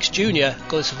to Squeaks Jr.,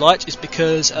 Goddess of Light, is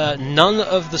because none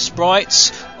of the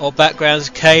sprites or backgrounds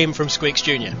came from Squeaks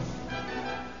Jr.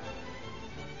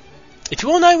 If you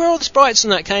want to know where all the sprites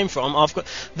and that came from,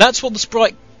 that's what the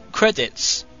sprite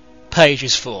credits page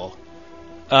is for.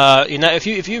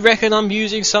 If you reckon I'm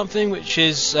using something which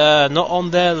is not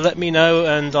on there, let me know,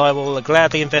 and I will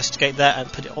gladly investigate that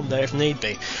and put it on there if need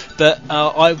be. But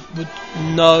I would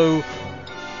know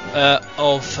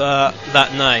of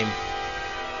that name.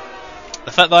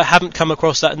 The fact that I haven't come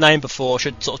across that name before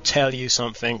should sort of tell you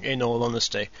something, in all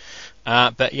honesty.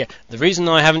 But yeah, the reason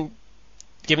I haven't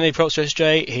given any props to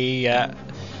SJ,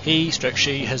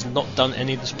 she has not done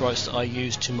any of the sprites that I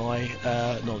use to my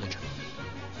knowledge.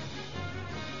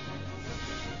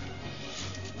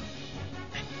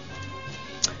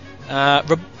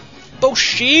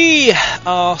 Raboshi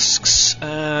asks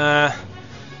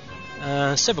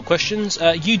several questions.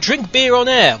 You drink beer on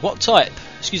air. What type?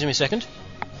 Excuse me a second.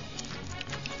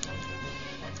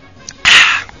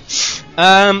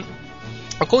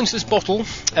 According to this bottle,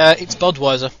 it's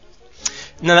Budweiser.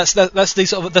 No, that's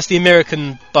the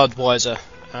American Budweiser,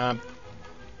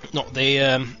 not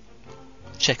the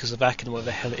Czechoslovakian, whatever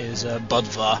the hell it is,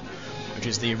 Budvar, which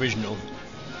is the original.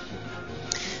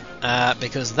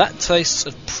 Because that tastes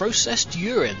of processed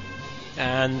urine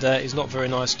and is not very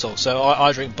nice at all. So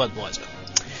I drink Budweiser.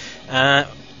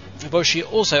 Boshi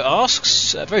also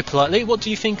asks, very politely, what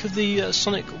do you think of the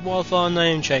Sonic Wildfire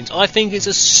name change? I think it's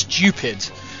a stupid.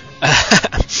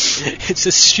 It's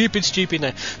a stupid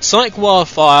name. Sonic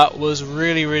Wildfire was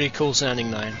really, really cool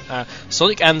sounding name.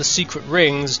 Sonic and the Secret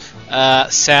Rings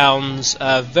sounds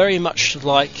very much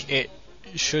like it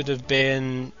should have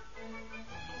been,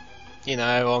 you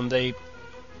know, on a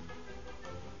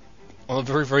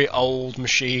very, very old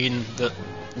machine that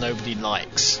nobody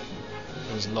likes.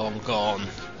 It was long gone.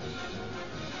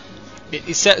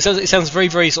 It sounds very,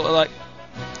 very sort of like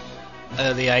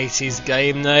early 80s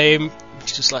game name.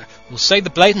 It's just like, we'll say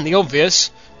the blatantly obvious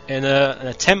in an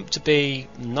attempt to be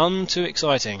none too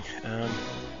exciting.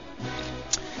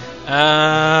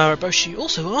 Roboshi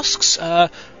also asks,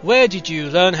 where did you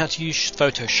learn how to use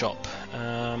Photoshop?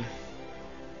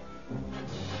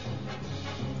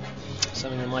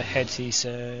 Something in my head,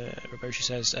 Roboshi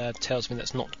says, tells me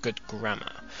that's not good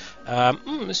grammar. No,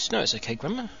 it's okay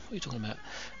grammar. What are you talking about?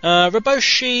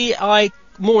 Roboshi, I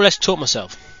more or less taught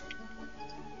myself.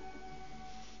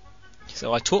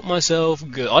 So I taught myself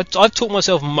good. I've taught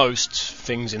myself most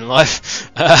things in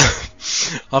life.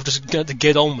 I've just got to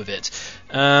get on with it.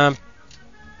 And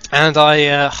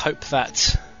I hope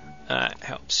that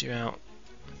helps you out.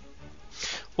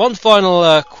 One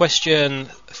final question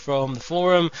from the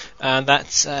forum, and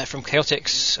that's from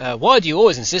Chaotix. Why do you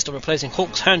always insist on replacing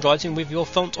Hawk's handwriting with your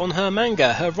font on her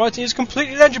manga? Her writing is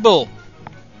completely legible.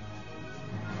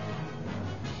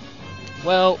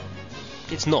 Well,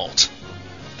 it's not.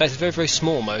 In fact, it's very, very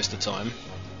small most of the time.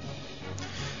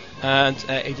 And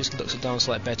it just looks a darn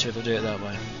sight better if I do it that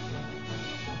way.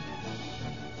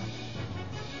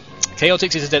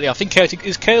 Chaotix is deadly. I think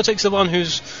Chaotix the one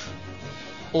who's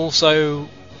also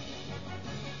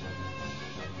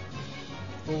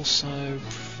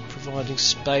providing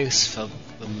space for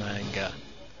the manga.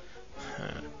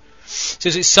 So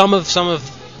it's some of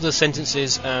the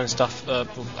sentences and stuff.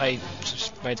 I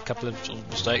just made a couple of sort of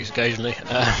mistakes occasionally,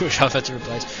 which I've had to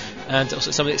replace. And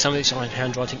also some of its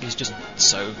handwriting is just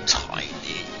so tiny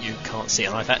you can't see it.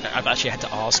 And I've actually had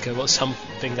to ask her what some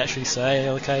things actually say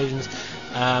on occasions.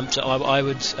 So I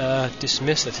would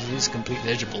dismiss that it is completely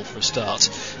legible for a start.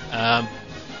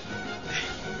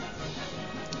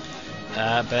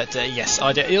 But yes,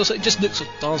 I do. It just looks a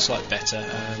darn sight better,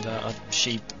 and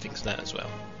she thinks that as well.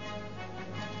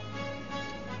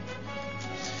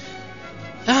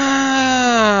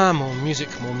 More music,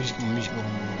 please. More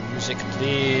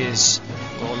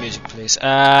music, please.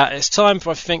 It's time for,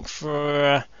 I think,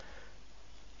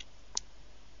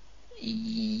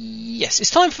 yes,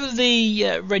 it's time for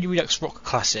the Radio Redux Rock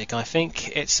Classic. I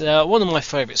think it's one of my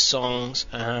favourite songs,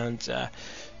 and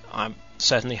I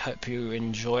certainly hope you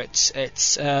enjoy it.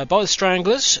 It's by the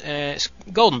Stranglers. It's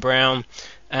Golden Brown,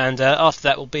 and after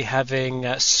that we'll be having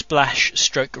Splash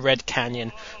Stroke Red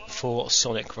Canyon for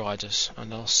Sonic Riders,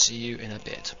 and I'll see you in a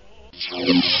bit.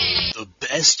 The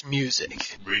best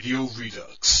music. Radio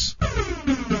Redux.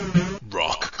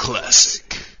 Rock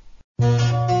Classic.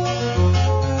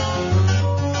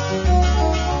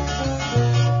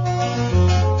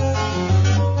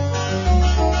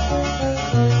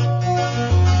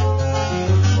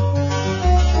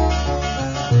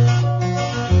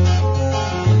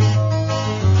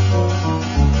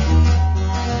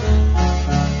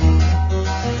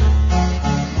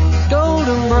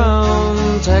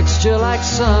 Texture like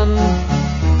sun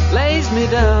lays me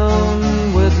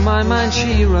down. With my mind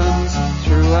she runs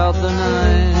throughout the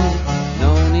night.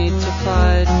 No need to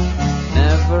fight,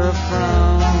 never a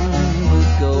frown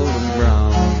with golden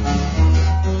brown.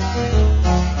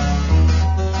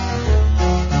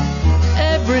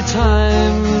 Every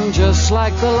time, just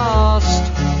like the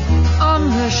last, on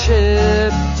her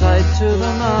ship, tied to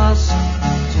the mast,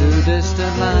 to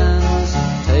distant lands,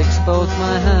 takes both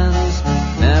my hands,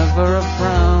 never a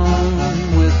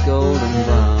frown with golden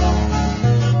brown.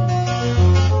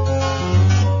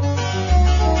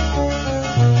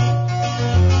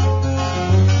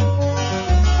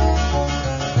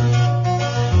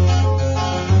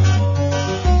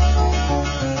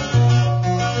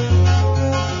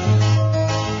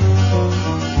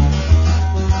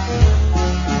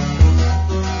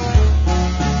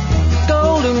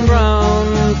 Golden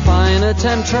brown, fine a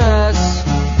temptress.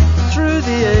 Through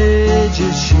the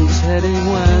ages she's heading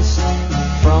west.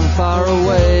 From far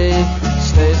away,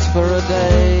 stays for a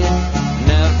day,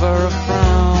 never a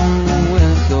frown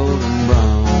with golden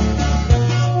brown.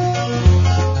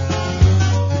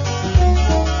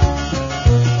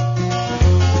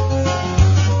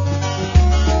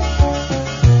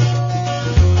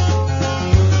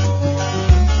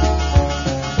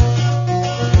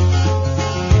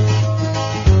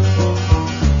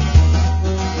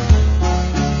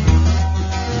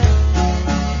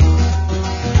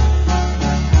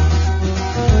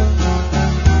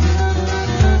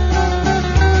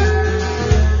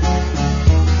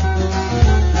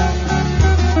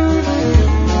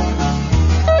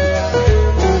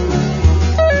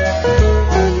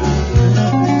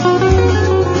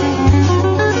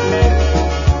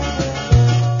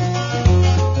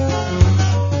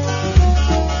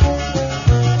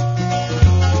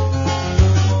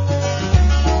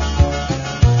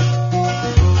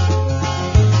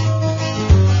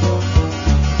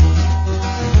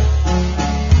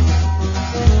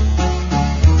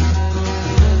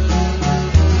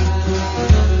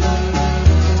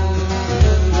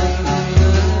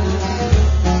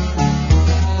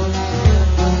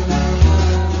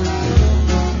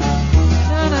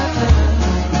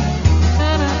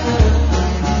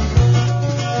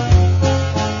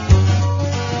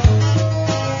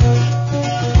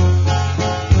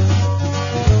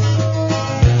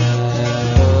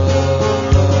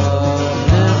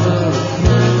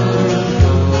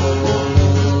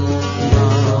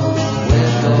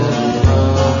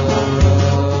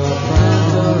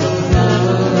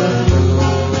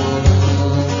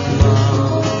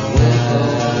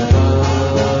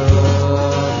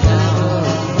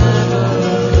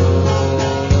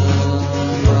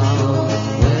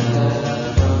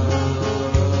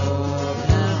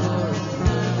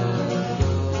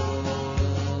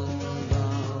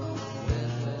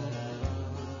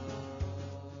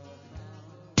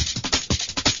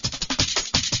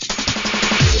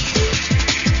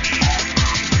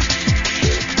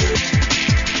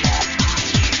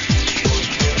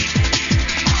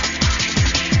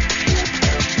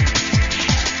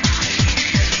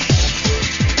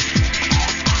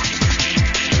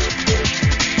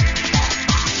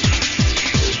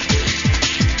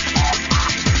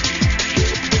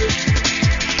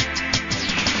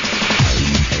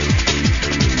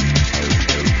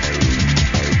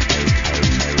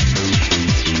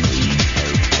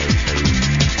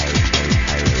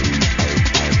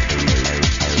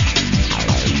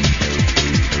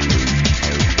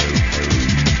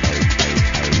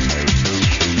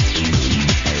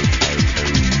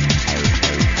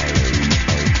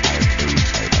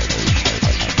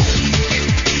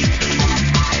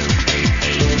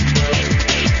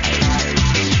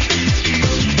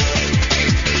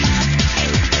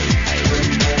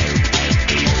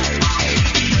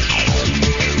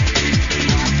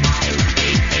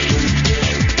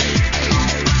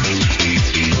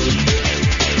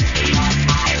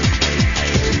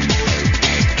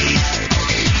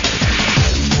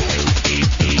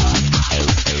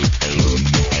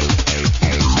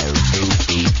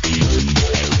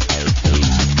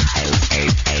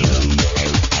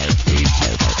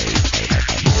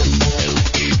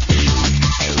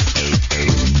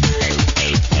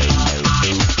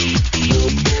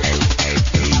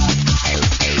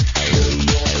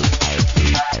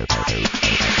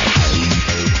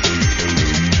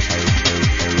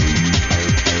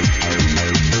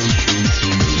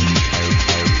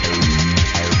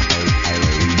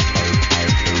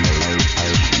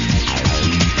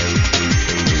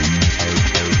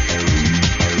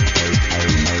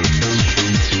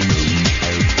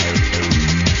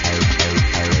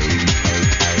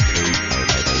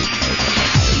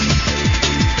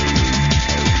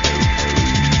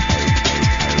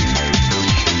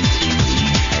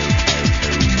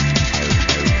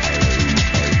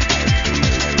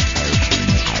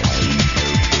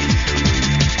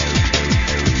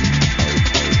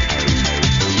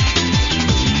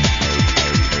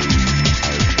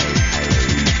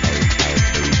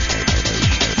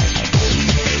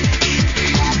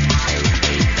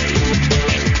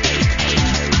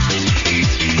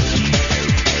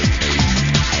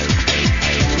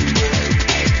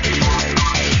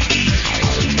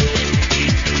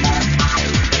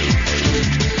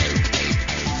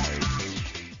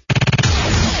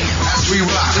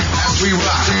 we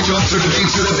rock. Jump to the beat,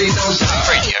 to the beat, don't stop.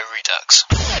 Radio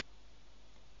Redux.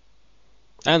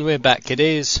 And we're back,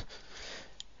 kiddies.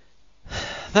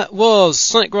 That was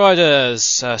Sonic Riders,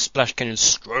 Splash Canyon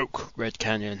Stroke Red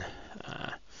Canyon.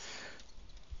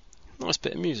 Nice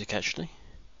bit of music, actually.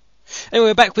 Anyway,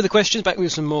 we're back with the questions, back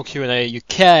with some more Q&A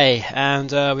UK,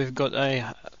 and we've got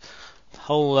a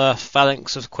whole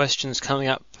phalanx of questions coming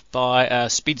up by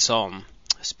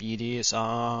Speedy is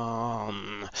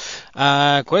on.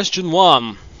 Question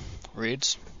 1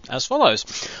 reads as follows.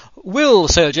 Will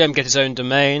Sailor Gem get his own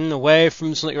domain away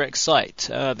from Sonic Rex site?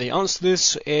 The answer to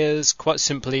this is quite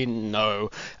simply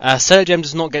no. Sailor Gem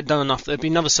does not get done enough. There'll be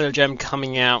another Sailor Gem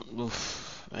coming out.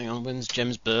 Hang on, when's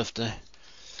Gem's birthday?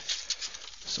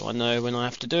 So I know when I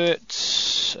have to do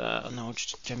it. No,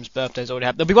 Gem's birthday's already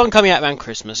happened. There'll be one coming out around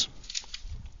Christmas,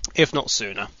 if not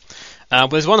sooner.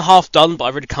 There's one half done, but I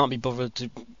really can't be bothered to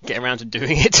get around to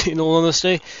doing it, in all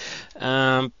honesty.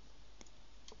 Yeah,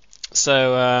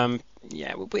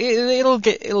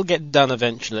 it'll get done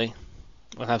eventually.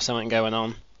 We'll have something going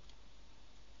on.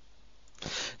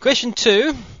 Question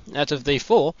 2 out of the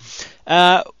 4.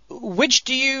 Which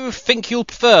do you think you'll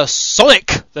prefer,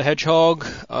 Sonic the Hedgehog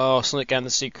or Sonic and the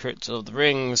Secret of the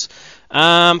Rings?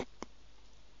 There's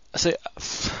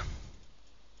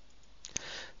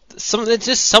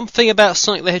just something about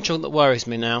Sonic the Hedgehog that worries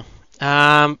me now.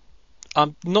 I'm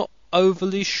not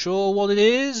overly sure what it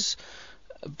is,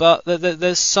 but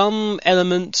there's some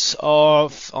element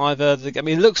of either it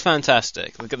looks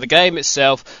fantastic. The game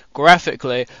itself,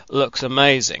 graphically, looks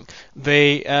amazing.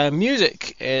 The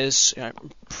music is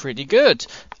pretty good,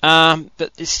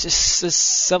 but it's just there's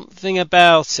something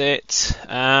about it.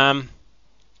 There's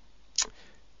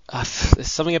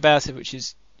something about it which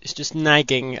is just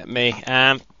nagging at me.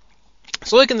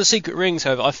 Sonic and the Secret Rings,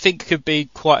 however, I think could be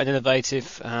quite an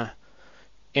innovative game.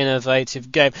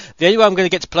 The only way I'm going to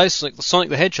get to play Sonic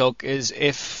the Hedgehog is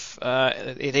if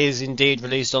it is indeed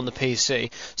released on the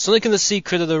PC. Sonic and the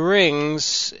Secret of the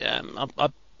Rings,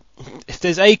 if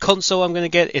there's a console I'm going to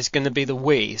get, it's going to be the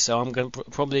Wii, so I'm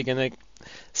probably going to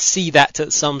see that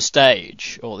at some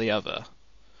stage or the other.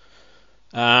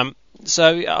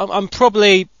 So I'm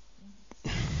probably...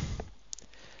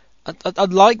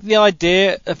 I'd like the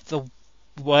idea of the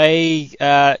way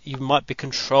you might be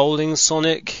controlling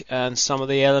Sonic and some of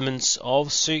the elements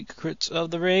of Secret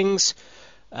of the Rings,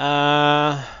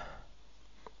 or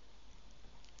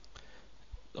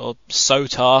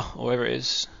SOTAR, or whatever it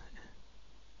is.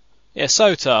 Yeah,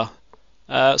 SOTAR.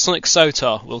 Sonic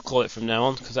SOTAR, we'll call it from now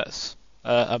on, because that's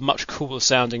a much cooler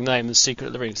sounding name than Secret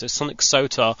of the Rings. So Sonic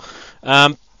SOTAR.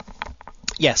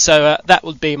 So that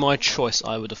would be my choice,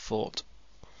 I would have thought.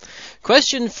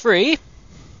 Question 3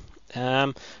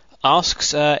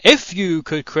 asks, if you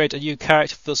could create a new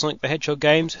character for the Sonic the Hedgehog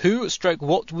games,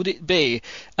 what would it be?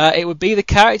 It would be the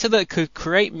character that could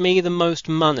create me the most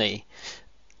money.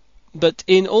 But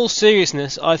in all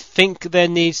seriousness, I think there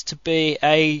needs to be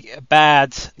a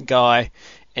bad guy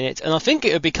in it. And I think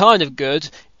it would be kind of good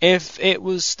if there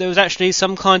was actually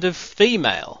some kind of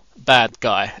female bad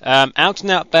guy. Out and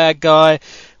out bad guy.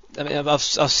 I mean, I've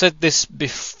said this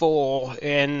before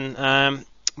in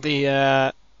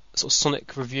the sort of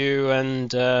Sonic review,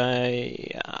 and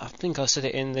I think I said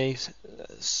it in the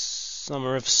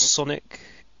Summer of Sonic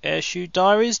Airshoe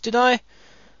Diaries. Did I?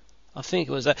 I think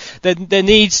it was that. There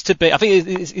needs to be. I think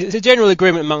it's a general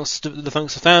agreement amongst the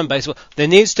fan base. Well, there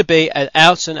needs to be an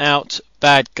out and out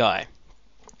bad guy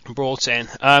brought in.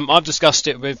 I've discussed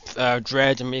it with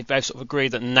Dredd, and we've both sort of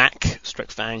agreed that Knack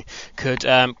Fang could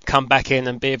come back in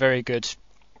and be a very good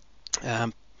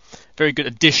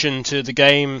addition to the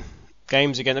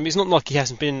games again. I mean, it's not like he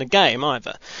hasn't been in the game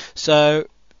either. So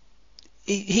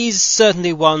he's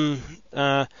certainly one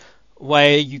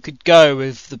way you could go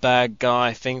with the bad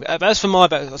guy thing. But as for my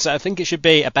back, I think it should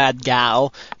be a bad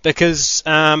gal, because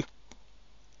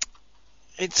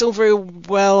it's all very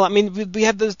well. I mean, we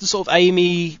have the sort of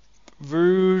Amy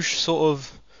Rouge sort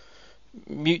of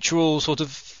mutual sort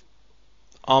of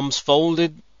arms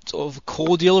folded sort of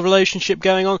cordial relationship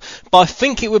going on. But I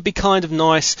think it would be kind of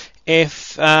nice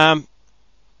if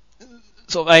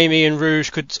sort of Amy and Rouge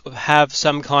could sort of have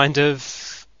some kind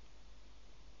of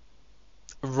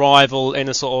rival in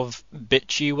a sort of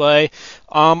bitchy way.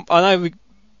 I know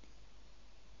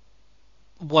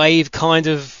Wave kind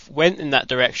of went in that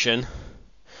direction,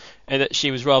 and that she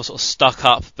was rather sort of stuck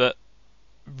up but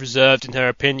reserved in her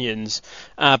opinions.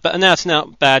 But an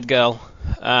out-and-out bad girl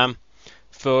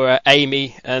for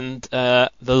Amy and the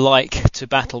like to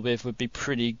battle with would be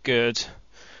pretty good.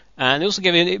 And also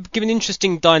give an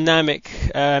interesting dynamic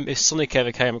if Sonic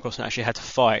ever came across and actually had to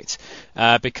fight,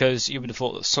 because you would have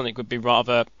thought that Sonic would be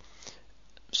rather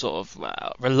sort of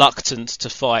reluctant to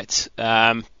fight,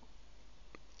 and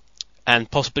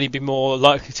possibly be more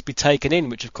likely to be taken in,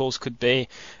 which of course could be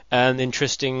an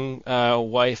interesting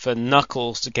way for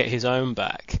Knuckles to get his own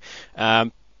back.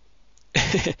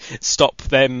 Stop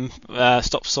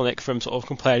Sonic from sort of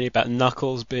complaining about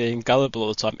Knuckles being gullible all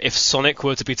the time. If Sonic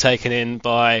were to be taken in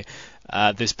by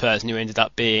this person who ended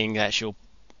up being the actual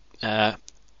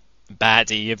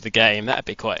baddie of the game, that'd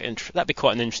be quite an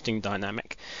interesting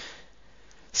dynamic.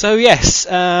 So yes,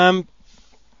 that'll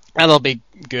be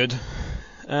good.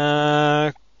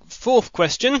 Fourth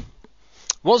question: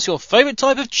 what's your favourite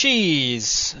type of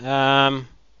cheese?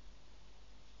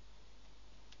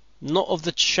 Not of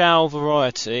the chow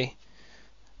variety,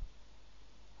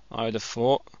 I would have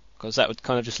thought, because that would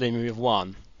kind of just leave me with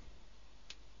one.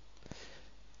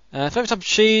 Favourite type of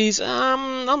cheese?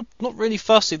 I'm not really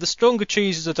fussy. The stronger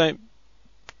cheeses I don't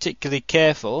particularly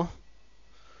care for.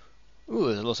 Ooh,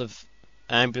 there's a lot of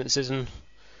ambulances and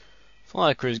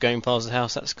fire crews going past the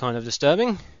house. That's kind of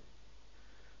disturbing.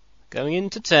 Going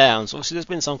into town. So obviously there's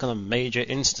been some kind of major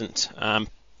incident.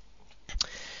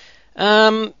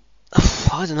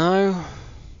 I don't know.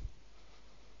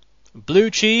 Blue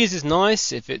cheese is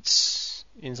nice if it's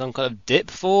in some kind of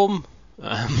dip form.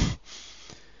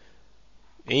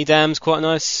 Edam's quite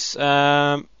nice.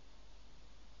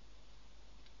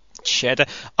 Cheddar.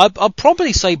 I'll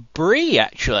probably say brie,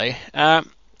 actually. A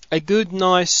good,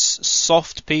 nice,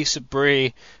 soft piece of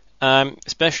brie,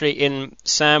 especially in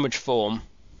sandwich form,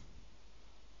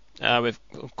 with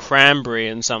cranberry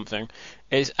and something,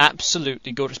 is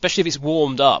absolutely good, especially if it's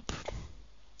warmed up.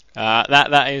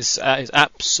 That is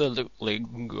absolutely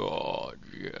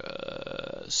gorgeous.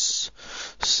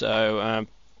 So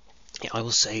I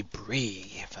will say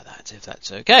brie for that, if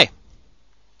that's okay.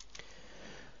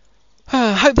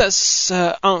 I hope that's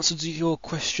answered your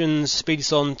questions. Speed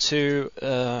us on to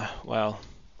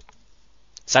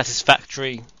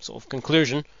satisfactory sort of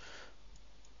conclusion,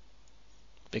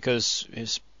 because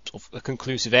it's sort of a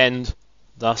conclusive end.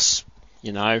 Thus,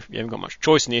 you haven't got much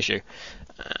choice in the issue.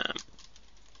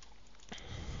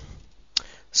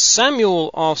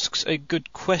 Samuel asks a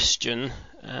good question,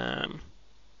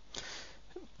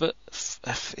 but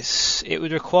it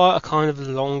would require a kind of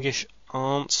longish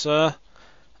answer.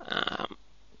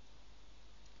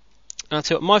 I'll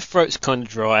tell you what, my throat's kind of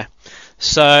dry,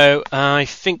 so I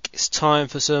think it's time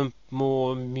for some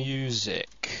more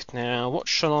music. Now, what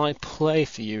shall I play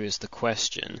for you is the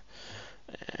question.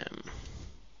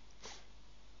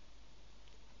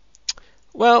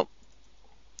 Well,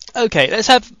 okay, let's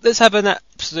have an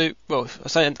absolute. Well, I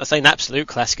say an absolute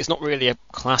classic. It's not really a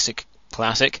classic.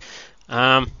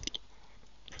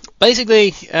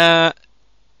 Basically,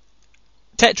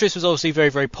 Tetris was obviously very,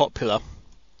 very popular,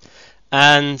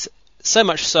 and so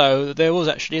much so that there was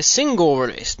actually a single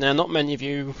release. Now, not many of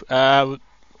you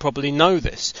probably know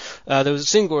this. There was a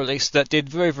single release that did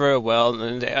very, very well,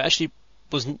 and it actually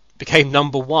became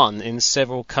number one in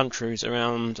several countries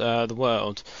around the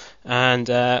world, and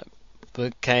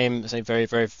became, say, very,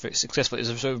 very successful. It was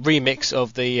a sort of remix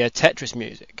of the Tetris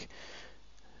music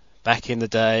back in the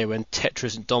day when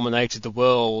Tetris dominated the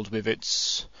world with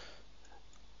its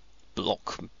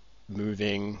block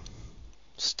moving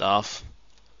stuff.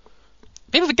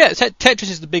 People forget Tetris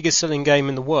is the biggest selling game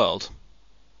in the world.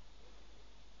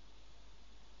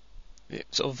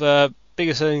 It's sort of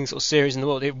biggest selling sort of series in the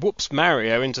world. It whoops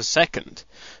Mario into second.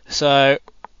 So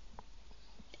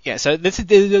yeah, so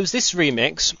there was this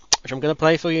remix, which I'm going to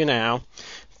play for you now,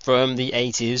 from the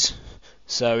 80s.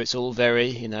 So it's all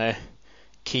very,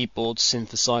 keyboard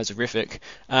synthesizer-rific.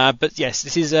 But yes,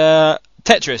 this is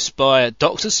Tetris by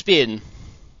Dr. Spin.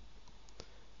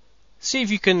 See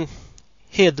if you can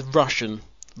hear the Russian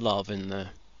love in there.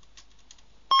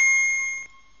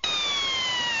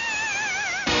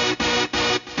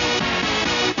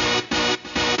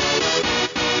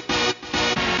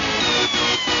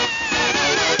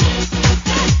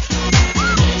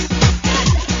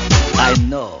 I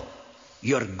know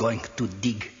you're going to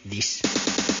dig this.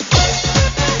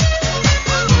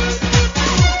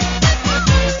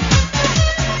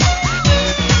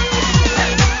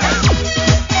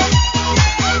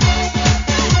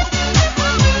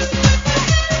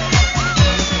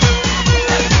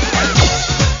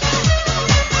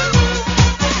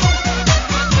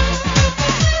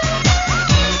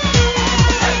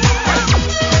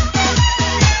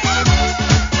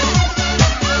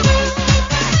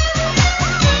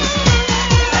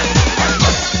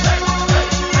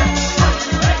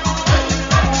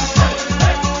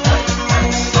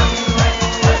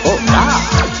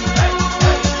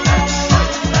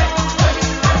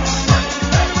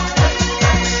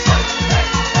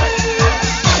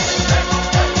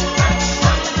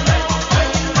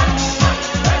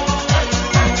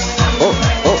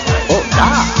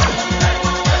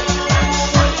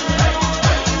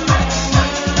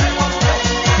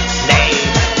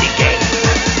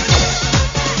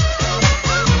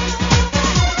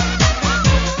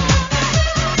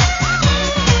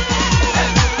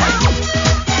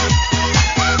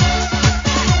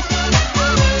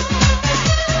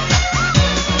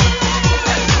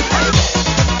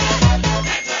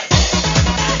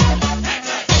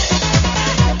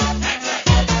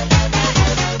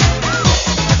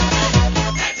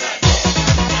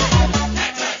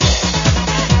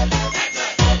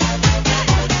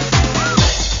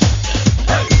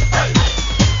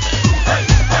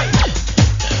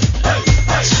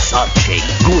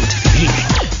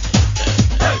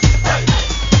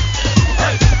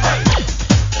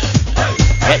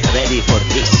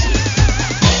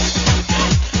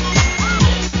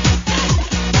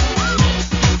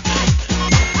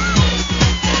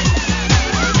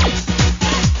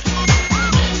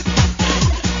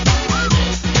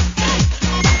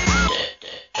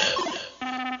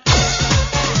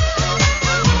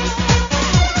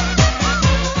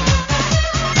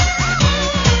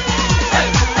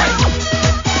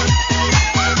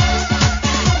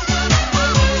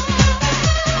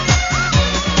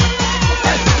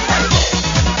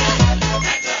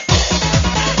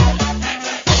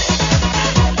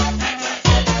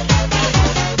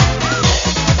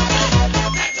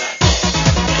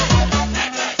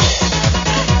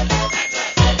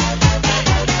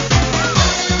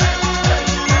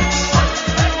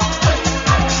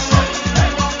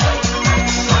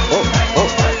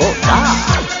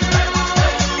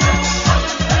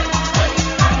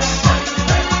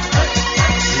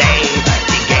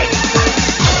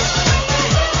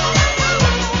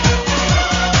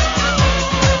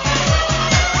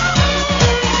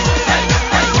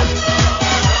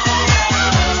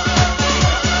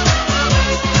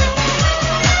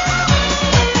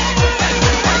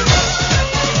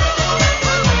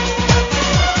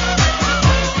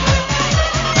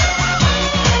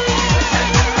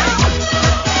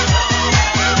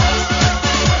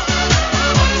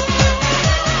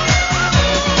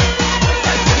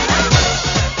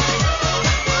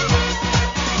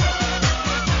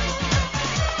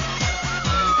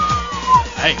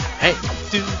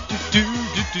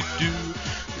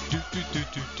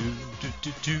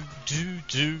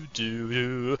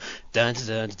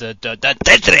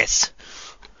 Tetris.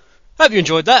 Hope you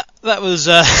enjoyed that. That was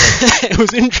it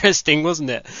was interesting, wasn't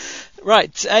it?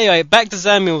 Right. Anyway, back to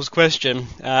Samuel's question,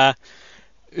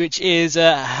 which is,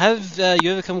 have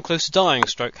you ever come close to dying,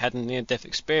 stroke had a near-death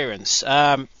experience?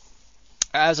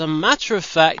 As a matter of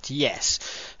fact, yes.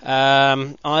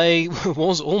 I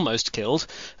was almost killed.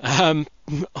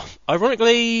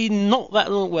 Ironically, not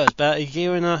that long. Well, about a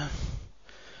year and a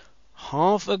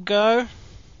half ago,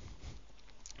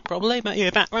 probably.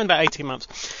 Around about 18 months.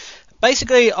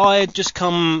 Basically, I had just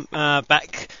come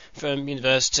back from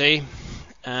university,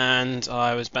 and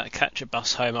I was about to catch a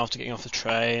bus home after getting off the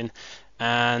train,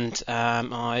 and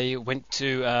I went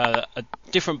to a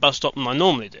different bus stop than I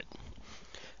normally did.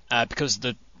 Because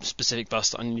the specific bus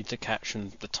that I needed to catch and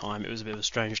the time, it was a bit of a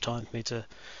strange time for me to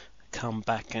come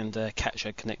back and catch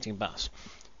a connecting bus.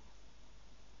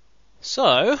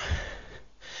 So,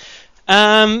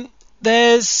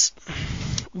 there's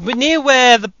near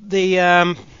where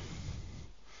the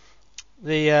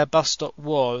bus stop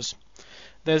was.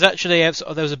 There's actually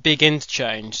there was a big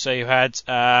interchange. So you had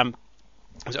a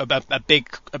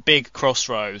big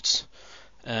crossroads,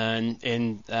 in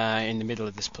the middle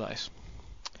of this place.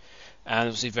 And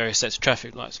obviously various sets of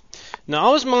traffic lights. Now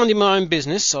I was minding my own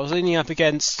business. I was leaning up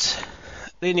against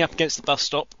the bus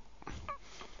stop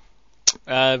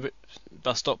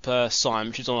sign,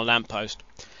 which is on a lamppost.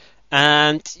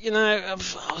 And I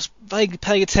was vaguely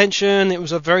paying attention. It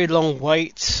was a very long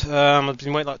wait. I'd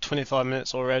been waiting like 25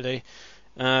 minutes already,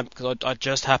 because I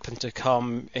just happened to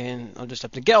come in. I just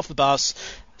happened to get off the bus,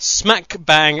 smack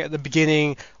bang at the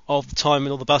beginning of the time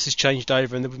when all the buses changed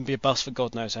over and there wouldn't be a bus for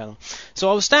God knows how long.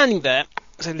 So I was standing there,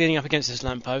 leaning up against this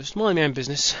lamppost, minding my own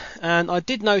business, and I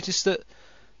did notice that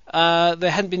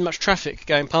there hadn't been much traffic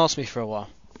going past me for a while.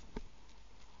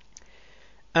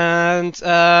 And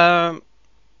the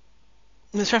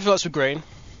traffic lights were green.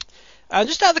 And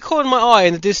just out of the corner of my eye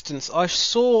in the distance, I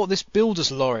saw this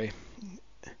builder's lorry.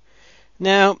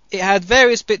 Now, it had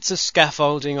various bits of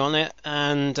scaffolding on it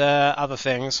and other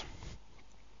things.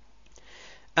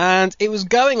 And it was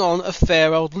going on a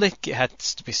fair old lick, it had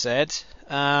to be said.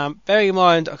 Bearing in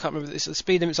mind, I can't remember, the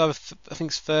speed limit's either, I think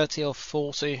it's 30 or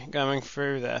 40 going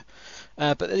through there.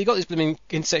 But you got this blooming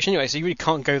intersection anyway, so you really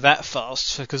can't go that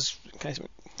fast, because in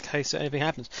case anything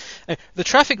happens. The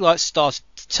traffic lights started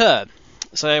to turn.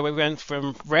 So we went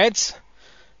from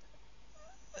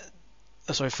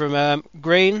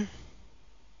green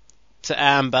to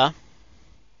amber.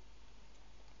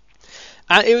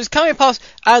 And it was coming past,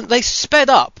 and they sped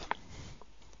up.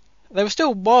 They were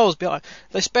still miles behind.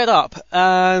 They sped up,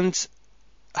 and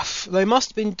they must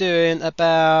have been doing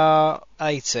about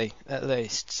 80 at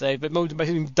least. So they've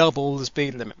been double the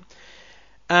speed limit.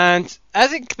 And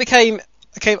as it became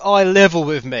eye level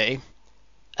with me,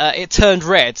 it turned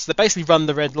red. So they basically run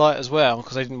the red light as well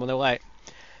because they didn't want to wait.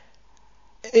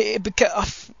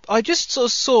 I just sort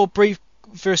of saw brief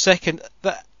for a second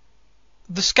that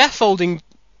the scaffolding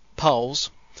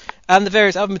poles and the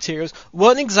various other materials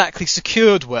weren't exactly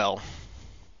secured well.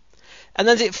 And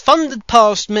as it thundered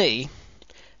past me,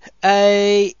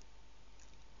 a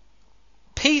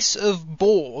piece of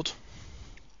board,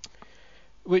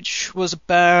 which was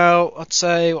about, I'd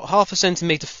say, half a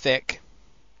centimetre thick,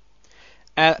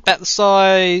 about the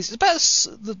size,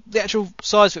 the actual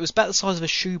size of it was about the size of a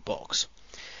shoebox.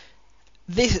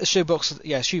 Shoebox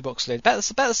lid, about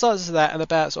the size of that and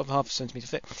about sort of half a centimetre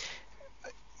thick,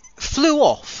 flew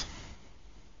off.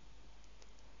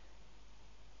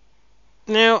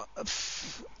 Now,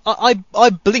 I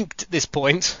blinked at this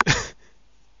point,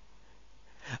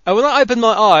 and when I opened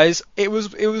my eyes, it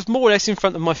was more or less in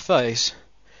front of my face,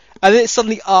 and then it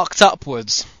suddenly arced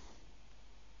upwards,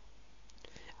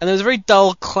 and there was a very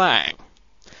dull clang.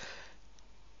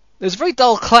 There was a very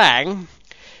dull clang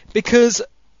because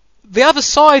the other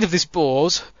side of this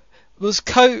board was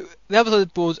the other side of the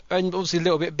board, and obviously a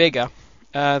little bit bigger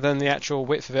than the actual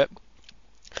width of it,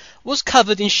 was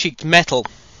covered in sheet metal.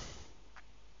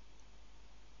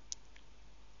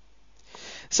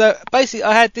 So basically,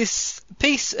 I had this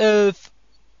piece of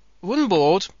wooden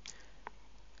board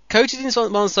coated in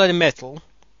one side of metal,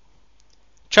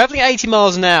 travelling 80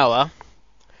 miles an hour,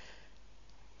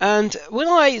 and when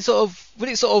it sort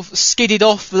of skidded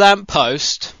off the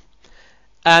lamppost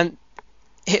and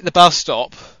hit the bus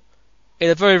stop in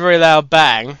a very, very loud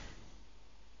bang,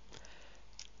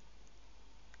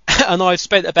 and I'd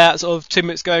spent about sort of 2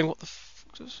 minutes going, what the f***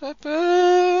 just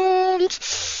happened?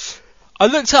 I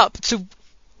looked up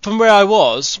from where I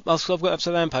was, I've got up to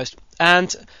the lamppost,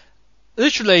 and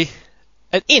literally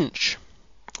an inch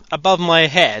above my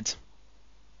head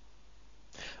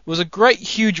was a great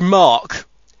huge mark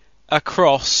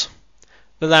across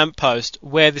the lamppost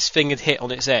where this thing had hit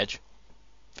on its edge.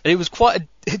 And it was quite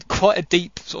a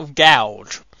deep sort of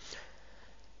gouge.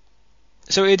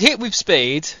 So it hit with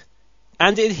speed,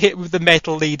 and it hit with the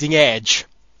metal leading edge.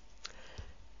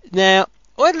 Now,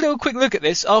 I had a little quick look at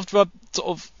this after I sort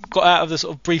of got out of the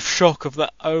sort of brief shock of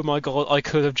that, oh my god, I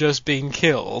could have just been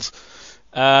killed.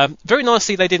 Very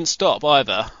nicely, they didn't stop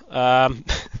either.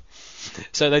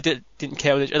 So they didn't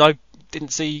kill it, and I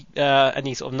didn't see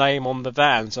any sort of name on the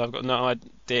van, so I've got no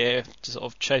idea to sort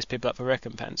of chase people up for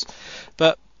recompense.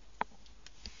 But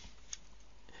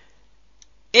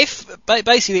if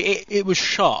basically it was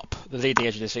sharp, the leading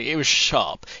edge of this thing, it was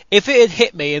sharp. If it had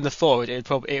hit me in the forehead,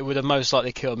 it would have most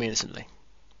likely killed me instantly.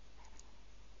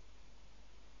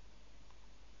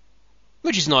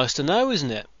 Which is nice to know,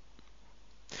 isn't it?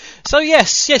 So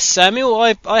yes, Samuel,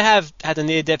 I have had a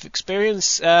near-death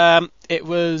experience. It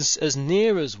was as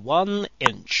near as 1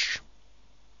 inch.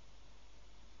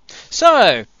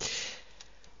 So,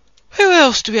 who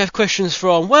else do we have questions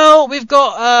from? Well, we've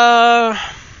got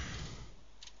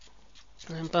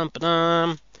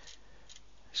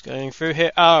just going through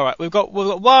here. Alright, we've got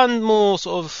one more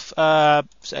sort of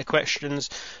set of questions.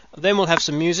 Then we'll have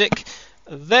some music.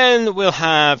 Then we'll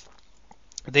have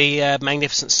the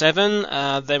Magnificent Seven,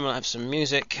 then we'll have some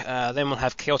music, then we'll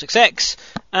have Chaotix X,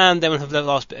 and then we'll have the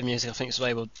last bit of music. I think it's the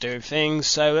way we'll do things.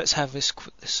 So let's have this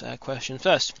question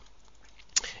first.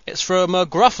 It's from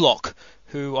Grufflock,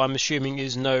 who I'm assuming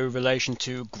is no relation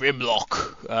to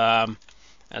Grimlock,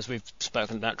 as we've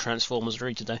spoken about Transformers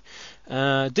Read today.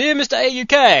 Dear Mr.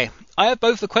 AUK, I have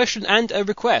both a question and a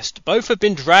request. Both have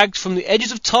been dragged from the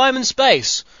edges of time and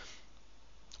space.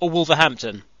 Or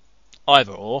Wolverhampton.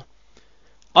 Either or.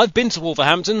 I've been to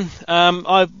Wolverhampton.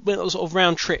 I went on a sort of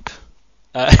round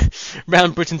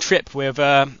Britain trip with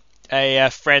a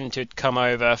friend who'd come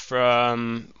over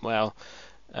from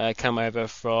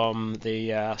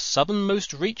the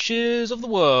southernmost reaches of the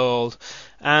world,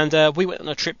 and we went on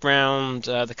a trip round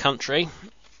the country,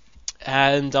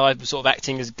 and I was sort of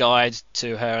acting as guide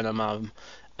to her and her mum,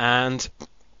 and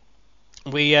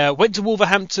we went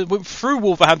through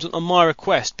Wolverhampton on my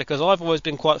request, because I've always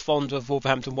been quite fond of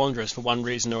Wolverhampton Wanderers for one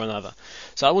reason or another.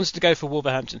 So I wanted to go for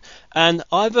Wolverhampton. And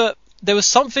there was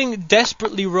something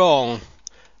desperately wrong,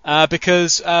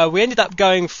 because we ended up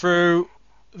going through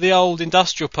the old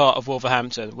industrial part of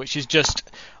Wolverhampton, which is just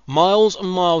miles and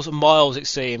miles and miles, it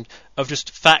seemed, of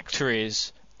just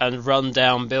factories and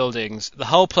run-down buildings. The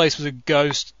whole place was a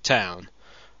ghost town.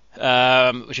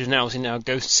 Which is now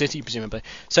Ghost City, presumably.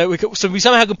 So we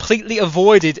somehow completely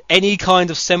avoided any kind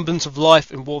of semblance of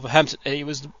life in Wolverhampton. It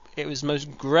was the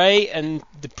most grey and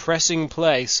depressing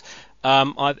place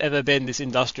I've ever been. This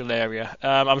industrial area.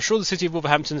 I'm sure the city of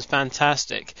Wolverhampton is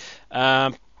fantastic.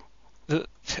 The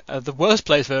worst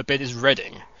place I've ever been is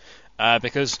Reading,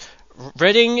 because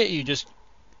Reading, when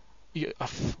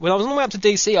I was on the way up to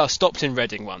DC, I stopped in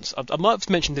Reading once. I might have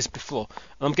mentioned this before,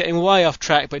 and I'm getting way off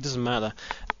track, but it doesn't matter.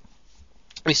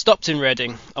 We stopped in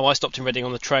Reading. I stopped in Reading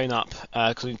on the train up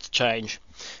because we need to change,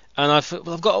 and I've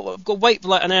got to wait for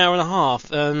like an hour and a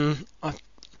half, and I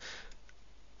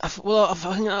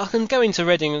can go into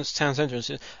Reading and town centre,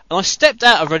 and I stepped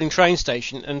out of Reading train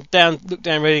station and looked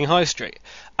down Reading High Street,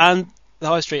 and the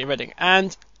High Street in Reading,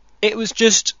 and it was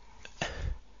just,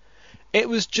 in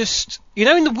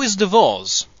the Wizard of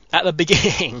Oz at the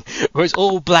beginning, where it's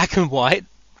all black and white.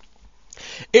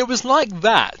 It was like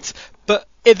that, but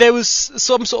there was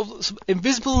some sort of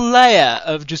invisible layer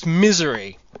of just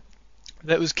misery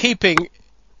that was keeping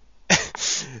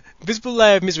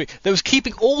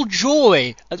all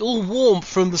joy and all warmth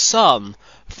from the sun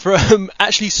from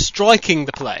actually striking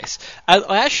the place. And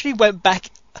I actually went back.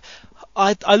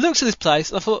 I looked at this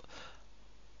place and I thought,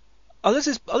 I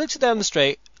looked down the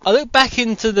street. I looked back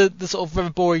into the sort of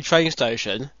Riverbury train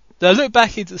station. Then I looked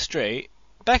back into the street,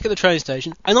 back at the train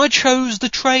station, and I chose the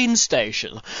train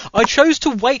station. I chose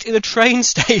to wait in a train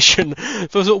station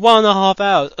for sort of 1.5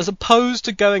 hours, as opposed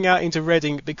to going out into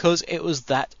Reading, because it was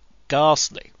that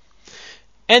ghastly.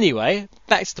 Anyway,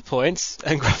 back to the point,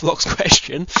 and Grufflock's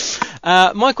question.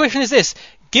 My question is this.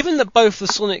 Given that both the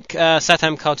Sonic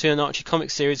Satam cartoon and Archie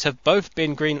comic series have both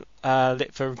been green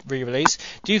lit for re-release,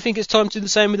 do you think it's time to do the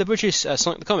same with the British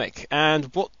Sonic the Comic?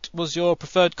 And what was your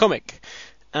preferred comic?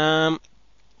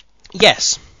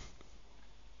 Yes.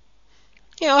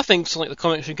 Yeah, I think Sonic the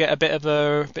Comic should get a bit of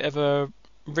a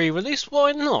re-release.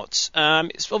 Why not?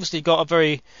 It's obviously got a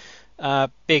very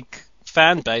big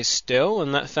fan base still,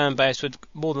 and that fan base would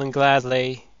more than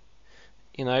gladly,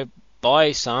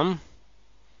 buy some.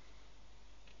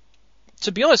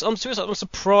 To be honest, I'm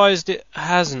surprised it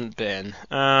hasn't been.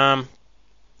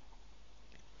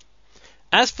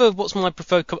 As for what's my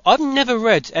preferred comic, I've never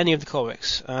read any of the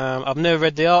comics. I've never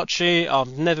read the Archie.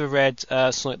 I've never read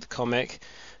Sonic the Comic.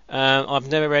 I've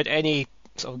never read any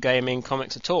sort of gaming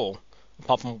comics at all,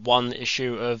 apart from one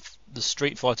issue of the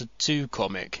Street Fighter 2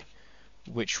 comic,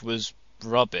 which was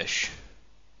rubbish.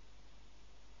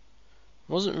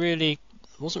 Wasn't really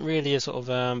a sort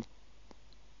of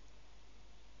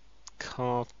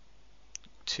cartoon.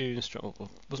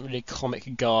 Wasn't really a comic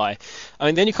guy. I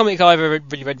mean, the only comic I ever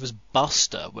really read was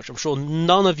Buster, which I'm sure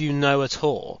none of you know at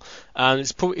all.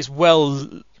 It's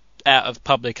well out of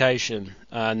publication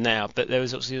now, but there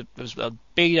was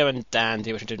Beano and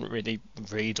Dandy, which I didn't really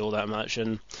read all that much,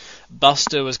 and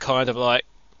Buster was kind of like,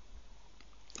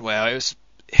 well, it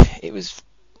was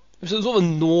sort of a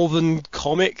northern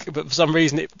comic, but for some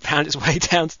reason it found its way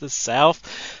down to the south,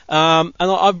 and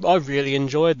I really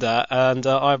enjoyed that, and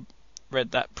I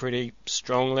read that pretty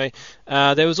strongly.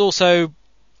 There was also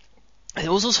a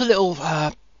little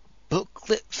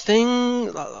booklet thing,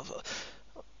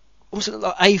 also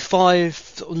like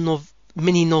A5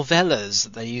 mini novellas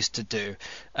that they used to do,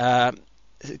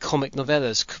 comic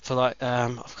novellas for like I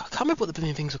can't remember what the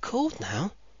blooming things are called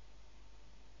now.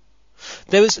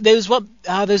 There's one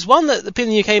that the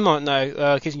people in the UK might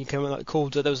know, kids in the UK might know,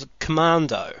 called there was a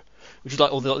Commando, which was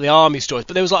like all the army stories,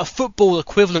 but there was like a football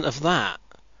equivalent of that,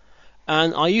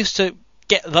 and I used to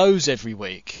get those every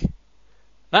week.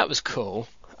 That was cool.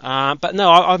 But no,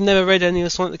 I've never read any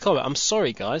of Sonic the Comic. I'm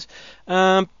sorry, guys.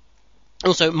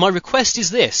 Also, my request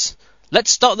is this. Let's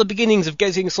start the beginnings of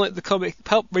getting Sonic the Comic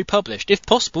republished. If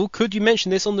possible, could you mention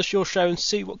this on your show and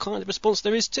see what kind of response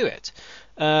there is to it?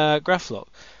 Graflock.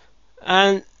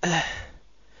 And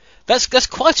that's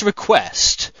quite a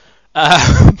request.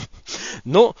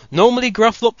 Normally,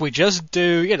 Graflock, we just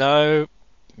do,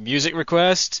 music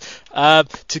requests.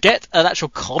 To get an actual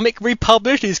comic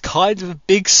republished is kind of a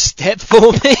big step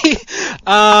for me.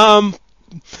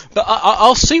 But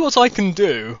I'll see what I can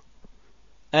do.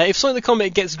 If Sonic the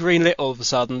Comic gets greenlit all of a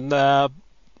sudden,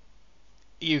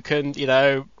 you can,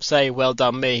 say, well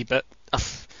done me, but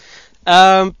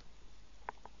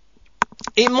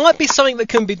it might be something that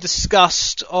can be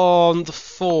discussed on the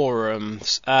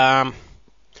forums. Or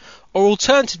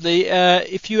alternatively,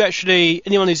 if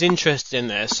anyone who's interested in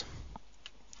this,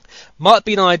 might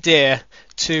be an idea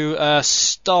to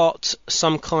start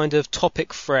some kind of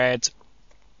topic thread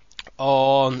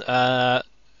on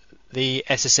the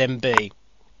SSMB,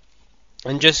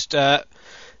 and just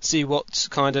see what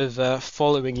kind of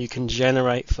following you can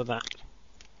generate for that,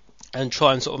 and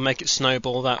try and sort of make it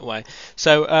snowball that way.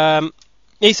 So,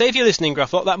 if you're listening,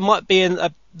 Graflock, that might be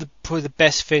probably the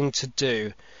best thing to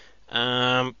do.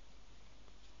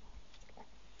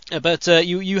 But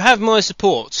you have my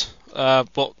support.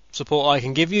 What support I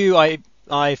can give you,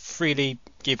 I freely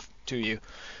give to you.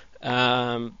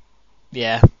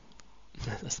 Yeah,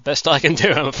 that's the best I can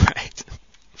do, I'm afraid.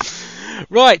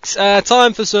 Right,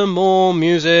 time for some more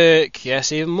music.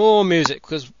 Yes, even more music,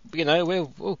 because,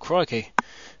 oh, crikey.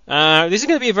 This is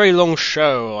going to be a very long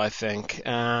show, I think.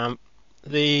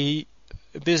 The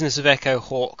business of Echo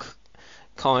Hawk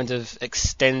kind of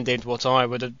extended what I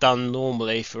would have done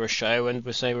normally for a show, and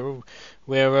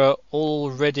we're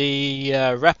already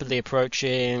rapidly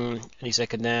approaching any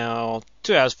second now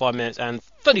 2 hours 5 minutes and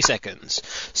 30 seconds.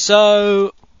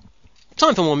 So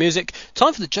time for more music.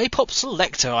 Time for the J-pop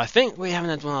selector. I think we haven't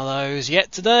had one of those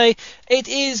yet today. It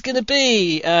is going to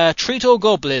be Treat All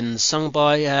Goblins, sung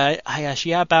by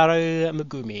Hayashibara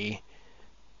Megumi.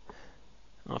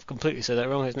 I've completely said that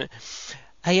wrong, isn't it?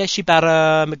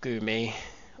 Hayashibara Megumi.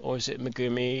 Or is it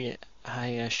Megumi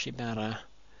Hayashibara?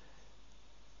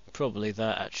 Probably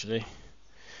that, actually.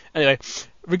 Anyway,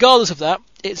 regardless of that,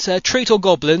 it's Treat All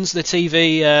Goblins, the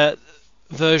TV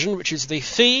version, which is the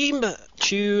theme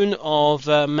tune of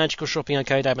Magical Shopping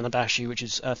Arcade Abenobashi, which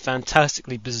is a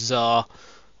fantastically bizarre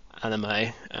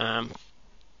anime. And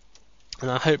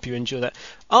I hope you enjoy that.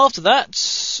 After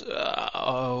that,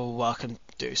 I can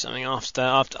do something after that.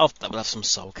 After that, we'll have some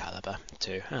Soul Calibur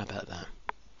too. How about that?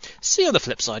 See you on the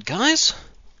flip side, guys.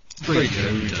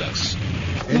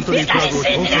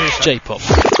 J-pop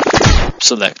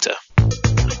selector.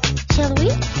 Shall we?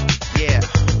 Yeah.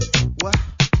 What?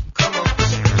 Come on.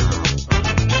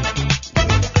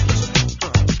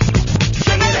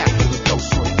 Check it out. Here we go.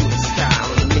 So you the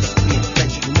style of the mystery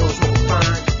adventure. Who knows what we'll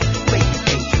find? Make it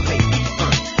danger, make it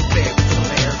fun. There with some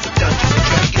hands of Dungeons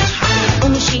and Dragons. お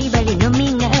むしばりの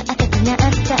実が赤くなった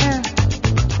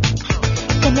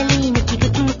かなりの気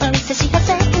分を差し挟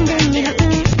んでみる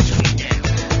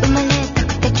生まれた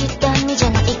くてきた身じゃ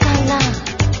ないから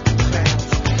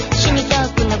死にた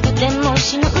くなくても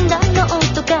死ぬんだろう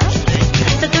と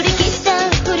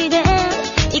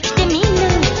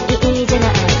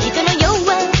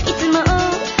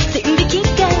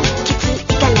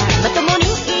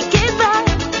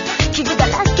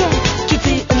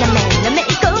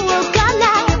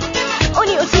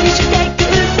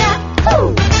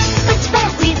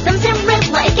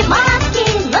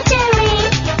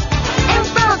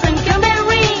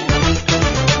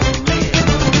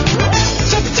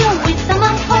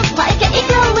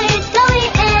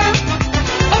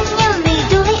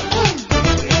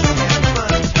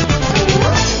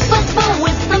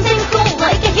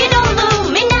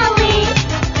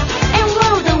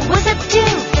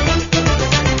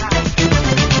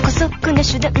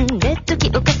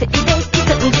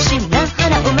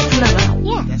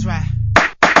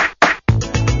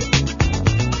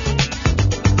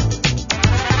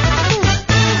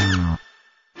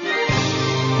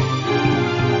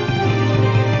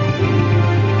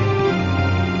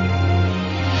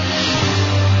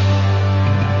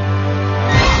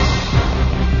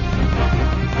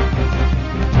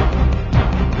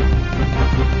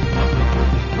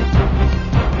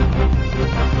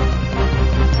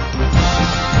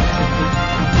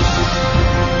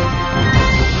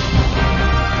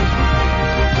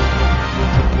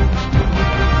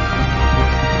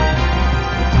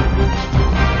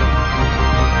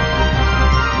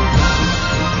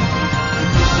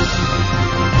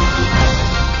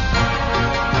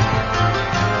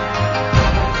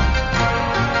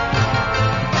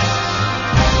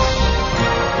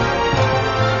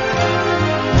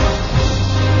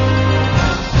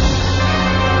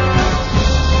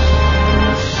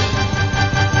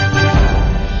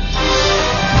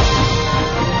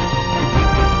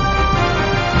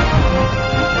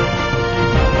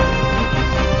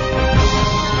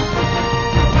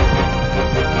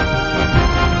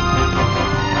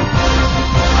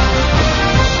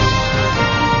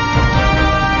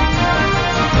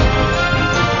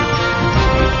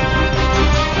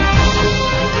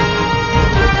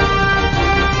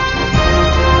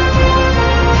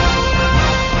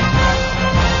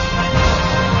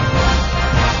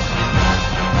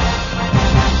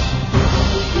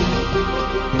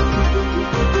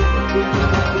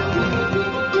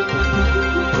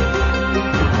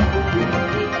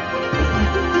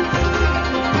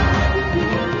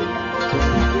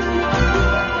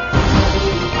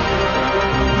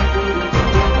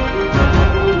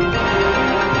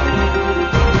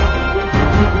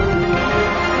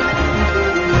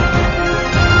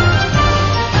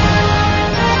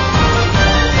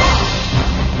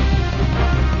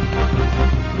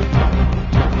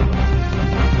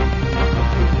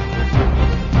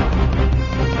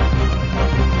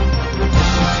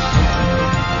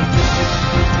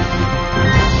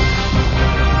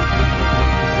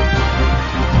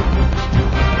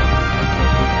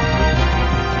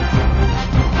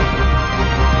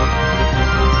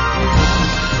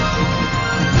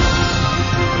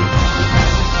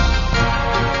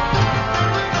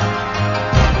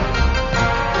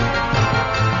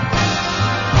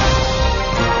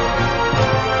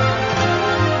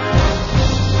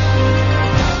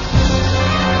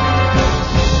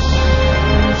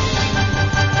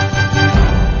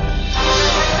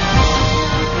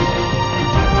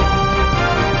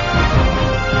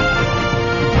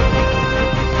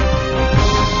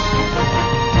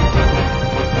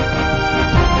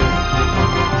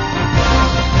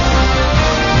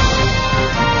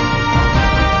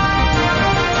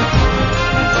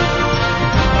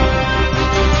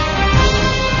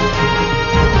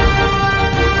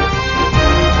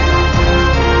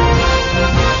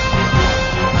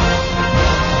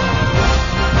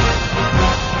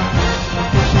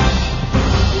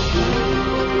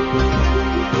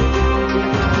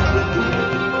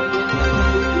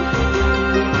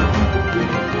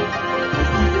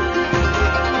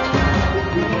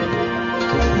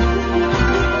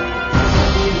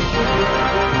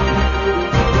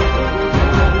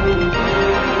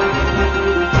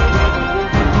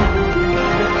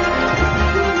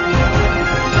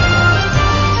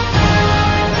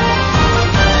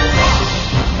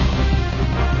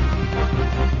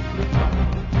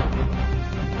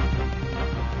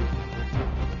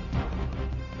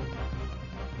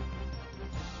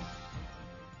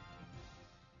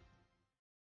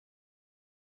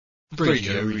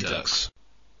Radio Redux.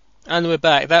 And we're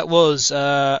back. That was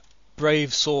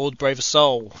Brave Sword, Braver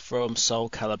Soul from Soul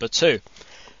Calibur 2.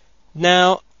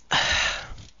 Now,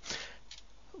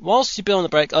 whilst you've been on the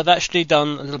break, I've actually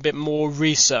done a little bit more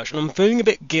research, and I'm feeling a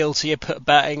bit guilty about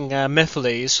batting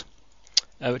Mephiles,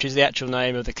 which is the actual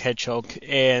name of the hedgehog,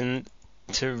 into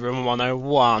Room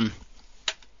 101.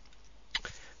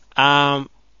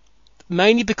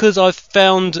 Mainly because I've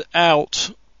found out,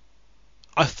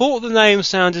 I thought the name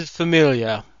sounded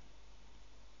familiar.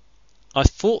 And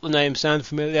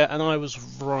I was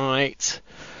right.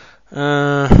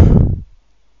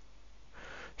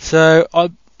 So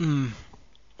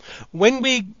when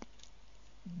we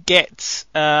get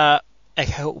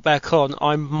Echo back on,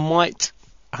 I might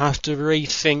have to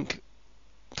rethink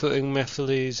putting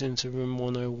Mephiles into Room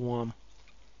 101.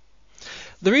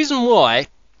 The reason why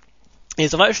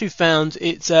is I've actually found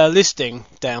its listing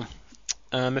down.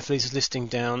 Mephiles' listing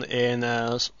down in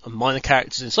minor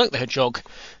characters in Sonic the Hedgehog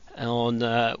on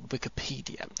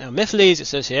Wikipedia. Now, Mephiles, it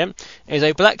says here, is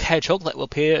a black hedgehog that will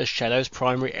appear as Shadow's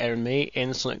primary enemy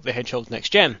in Sonic the Hedgehog Next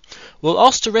Gen. While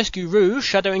asked to rescue Rouge,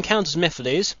 Shadow encounters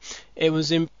Mephiles. It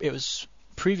was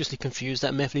previously confused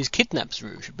that Mephiles kidnaps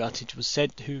Rouge, but it was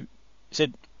said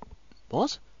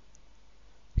what?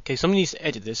 Okay, somebody needs to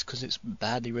edit this because it's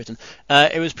badly written.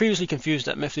 It was previously confused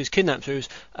that Mephiles kidnapped Rouge,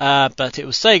 but it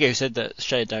was Sega who said that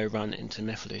Shadow ran into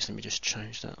Mephiles. Let me just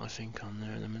change that, I think, on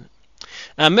there in a minute.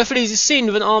 Mephiles is seen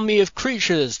with an army of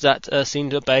creatures that seem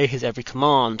to obey his every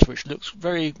command, which looks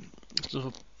very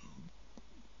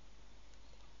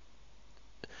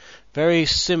very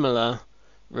similar,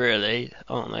 really,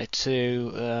 aren't they,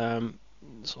 to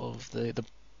sort of the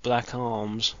Black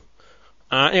Arms.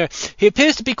 Anyway, he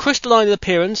appears to be crystalline in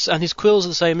appearance, and his quills are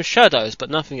the same as Shadow's, but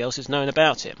nothing else is known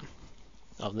about him,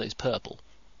 other than he's purple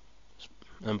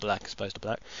and black as opposed to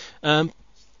black.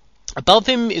 Above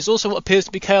him is also what appears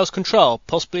to be Chaos Control,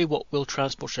 possibly what will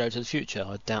transport Shadow to the future.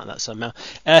 I doubt that somehow.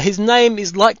 His name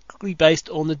is likely based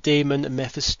on the demon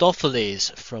Mephistopheles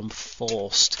from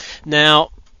Forced.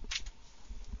 Now,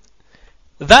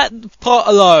 that part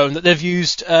alone, that they've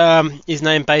used his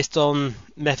name based on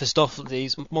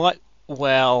Mephistopheles, might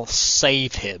well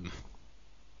save him.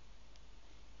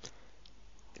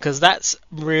 Because that's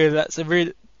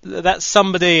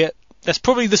somebody, that's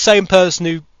probably the same person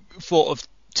who thought of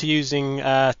using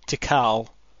Tikal.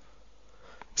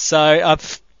 So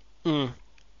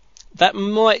that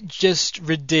might just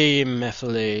redeem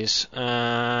Mephiles.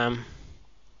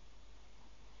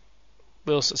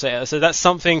 We'll say so. That's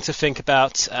something to think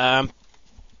about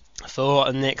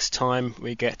for next time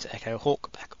we get Echo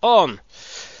Hawk back on.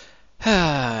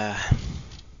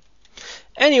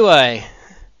 Anyway,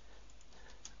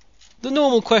 the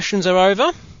normal questions are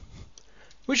over,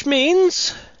 which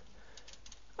means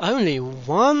only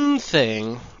one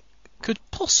thing could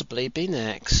possibly be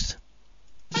next.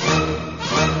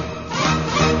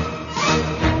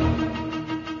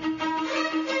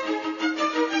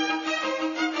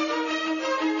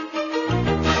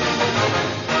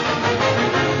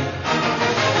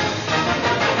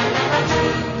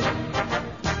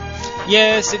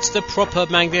 Yes, it's the proper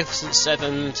Magnificent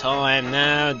 7 time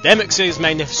now. Demyx's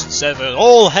Magnificent 7.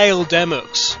 All hail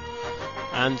Demyx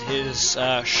and his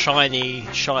shiny,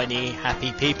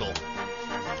 happy people.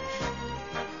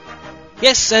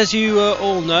 Yes, as you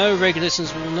all know, regular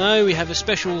listeners will know, we have a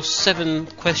special 7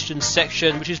 question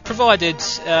section which is provided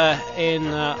in,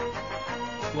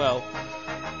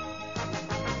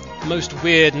 most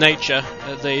weird nature,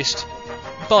 at least,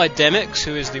 by Demyx,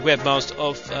 who is the webmaster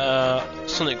of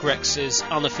Sonic Rex's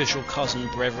unofficial cousin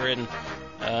brethren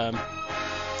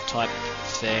type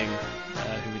thing,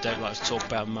 who we don't like to talk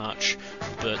about much,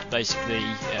 but basically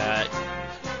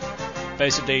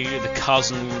the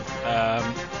cousin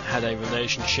had a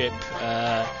relationship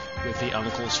with the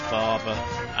uncle's father,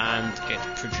 and it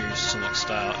produced Sonic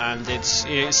Style. And it's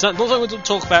not something to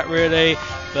talk about really,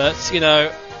 but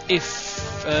if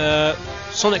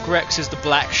Sonic Rex is the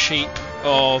black sheep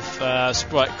of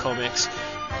Sprite Comics,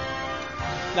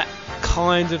 that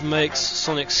kind of makes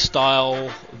Sonic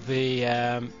Style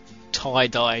the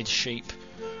tie-dyed sheep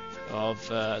of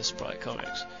Sprite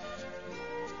Comics.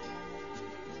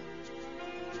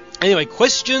 Anyway,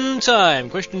 question time.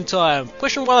 Question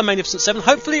 1 of Magnificent 7.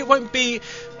 Hopefully it won't be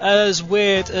as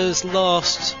weird as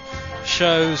last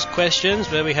show's questions,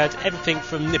 where we had everything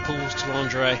from nipples to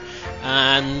lingerie,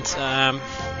 and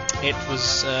it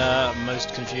was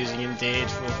most confusing indeed,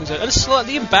 and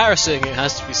slightly embarrassing, it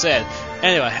has to be said.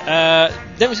 Anyway,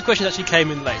 then the question actually came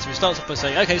in late, so we started off by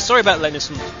saying, okay, sorry about lateness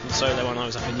from Solo when I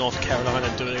was up in North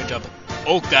Carolina doing a job.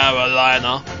 Oh,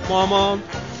 Carolina, Mama.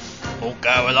 Oh,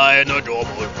 Carolina,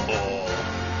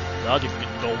 Okay,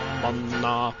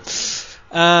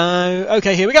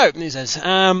 here we go. It says,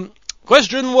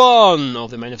 question 1 of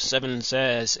the Magnificent 7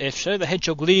 says, if Shadow the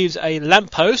Hedgehog leaves a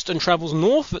lamppost and travels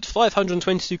north at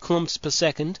 522 kilometers per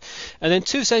second, and then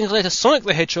 2 seconds later Sonic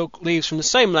the Hedgehog leaves from the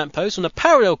same lamppost on a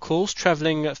parallel course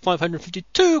travelling at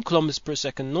 552 kilometers per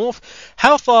second north,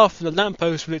 how far from the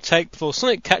lamppost will it take before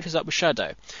Sonic catches up with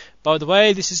Shadow? By the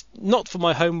way, this is not for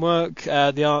my homework.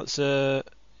 The answer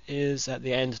is at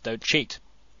the end. Don't cheat.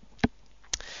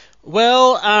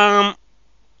 Well,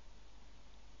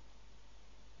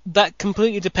 that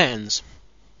completely depends.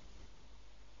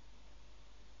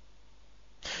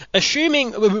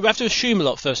 Assuming, we have to assume a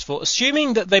lot first of all,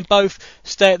 assuming that they both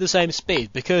stay at the same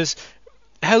speed, because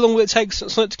how long will it take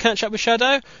Sonic to catch up with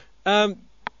Shadow? Not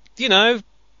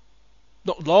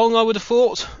long, I would have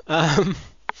thought.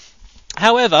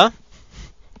 However,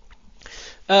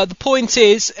 the point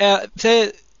is,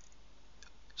 they're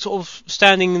sort of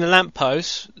standing in the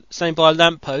lamppost, standing by a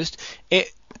lamppost,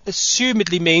 it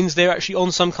assumedly means they're actually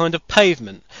on some kind of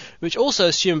pavement, which also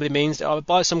assumedly means they are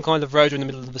by some kind of road in the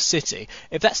middle of the city.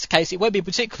 If that's the case, it won't be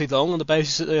particularly long on the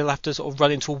basis that they'll have to sort of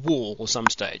run into a wall or some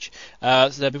stage. So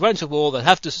they'll be running into a wall,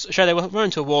 Shadow will run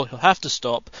into a wall, he'll have to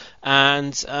stop,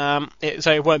 and so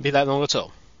it won't be that long at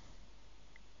all.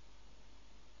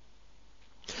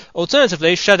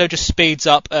 Alternatively, Shadow just speeds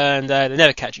up and they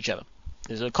never catch each other.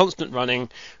 There's a constant running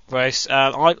race.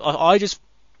 I just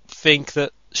think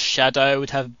that Shadow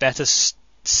would have better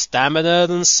stamina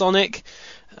than Sonic.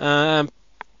 I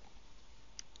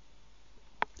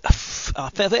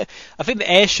think the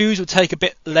air shoes would take a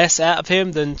bit less out of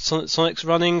him than Sonic's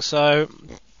running. So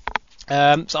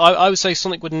I would say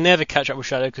Sonic would never catch up with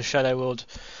Shadow because Shadow would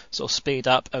sort of speed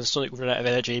up and Sonic would run out of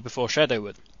energy before Shadow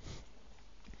would.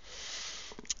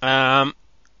 I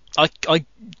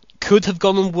could have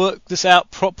gone and worked this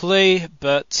out properly,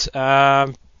 but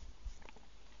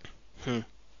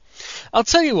I'll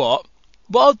tell you what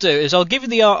I'll do is I'll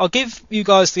give you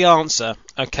guys the answer,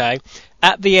 okay,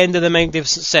 at the end of the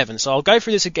Magnificent 7. So I'll go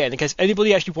through this again in case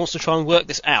anybody actually wants to try and work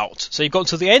this out. So you've got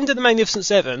until the end of the Magnificent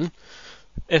 7,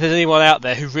 if there's anyone out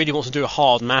there who really wants to do a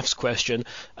hard maths question.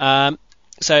 So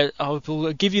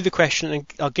I'll give you the question, and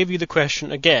I'll give you the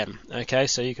question again, okay,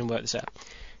 so you can work this out.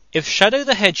 If Shadow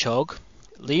the Hedgehog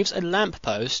leaves a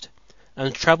lamppost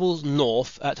and travels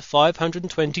north at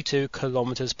 522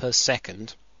 kilometers per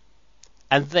second,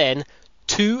 and then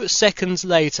 2 seconds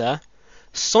later,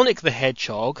 Sonic the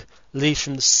Hedgehog leaves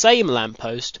from the same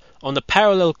lamppost on the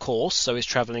parallel course, so he's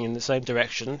travelling in the same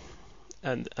direction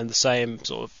and the same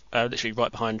sort of literally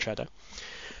right behind Shadow,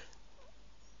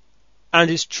 and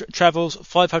he travels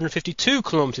 552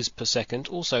 kilometers per second,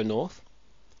 also north.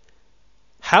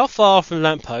 How far from the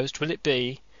lamppost will it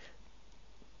be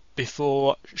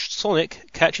before Sonic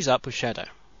catches up with Shadow?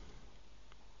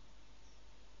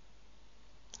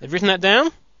 Have you written that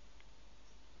down?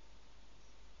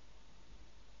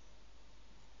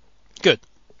 Good.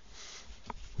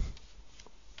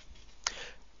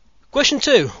 Question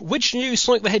 2. Which new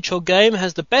Sonic the Hedgehog game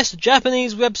has the best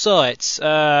Japanese websites?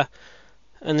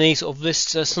 And these sort of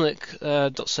lists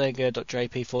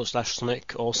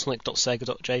sonic.sega.jp/Sonic or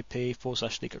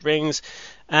sonic.sega.jp/League of Rings.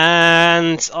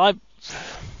 And I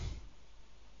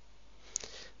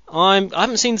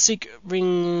haven't seen the Secret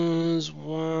Rings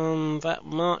one that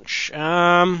much.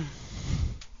 The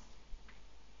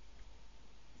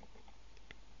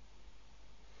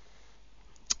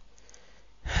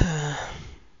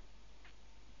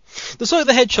Sonic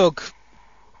the Hedgehog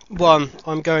one,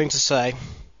 I'm going to say,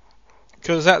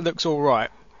 because that looks alright.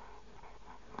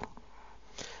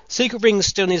 Secret Rings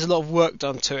still needs a lot of work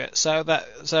done to it, so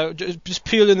just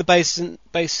purely in the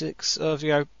basics of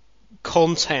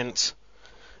content,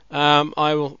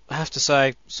 I will have to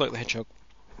say Sonic the Hedgehog.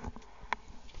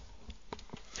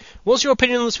 What's your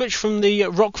opinion on the switch from the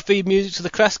rock theme music to the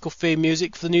classical theme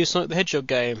music for the new Sonic the Hedgehog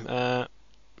game?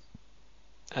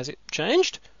 Has it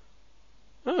changed?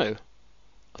 Oh,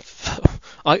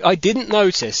 I didn't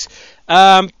notice.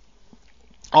 I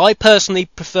personally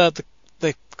prefer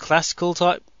the classical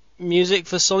type music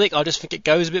for Sonic. I just think it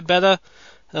goes a bit better.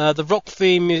 The rock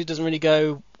theme music doesn't really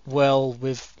go well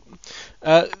with.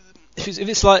 If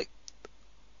it's like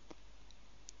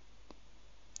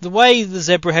the way the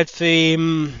Zebrahead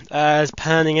theme is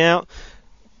panning out,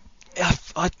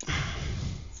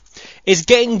 it's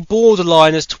getting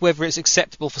borderline as to whether it's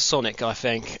acceptable for Sonic. I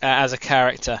think as a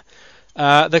character.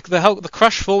 The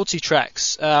Crush 40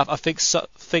 tracks, I think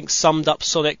summed up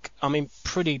Sonic,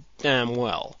 pretty damn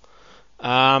well.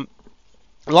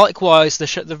 Likewise, the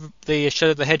Shadow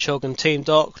the Hedgehog and Team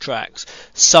Dark tracks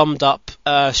summed up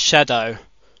Shadow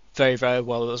very, very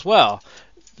well as well.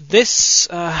 this,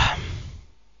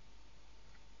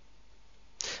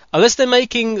 unless they're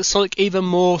making Sonic even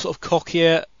more sort of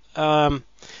cockier, and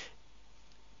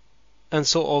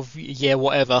sort of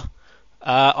whatever,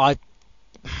 I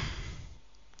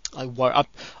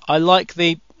like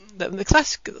the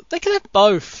classic. They can have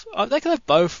both. They can have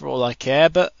both for all I care,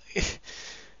 but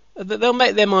they'll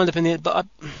make their mind up in the end. But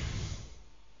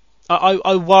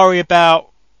I worry about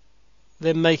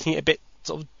them making it a bit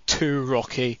sort of too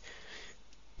rocky.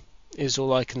 Is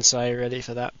all I can say really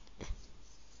for that.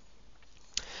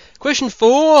 Question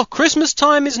 4. Christmas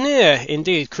time is near.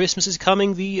 Indeed, Christmas is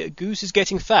coming. The goose is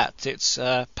getting fat. It's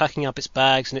packing up its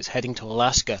bags and it's heading to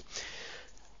Alaska.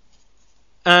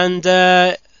 And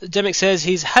Demick says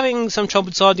he's having some trouble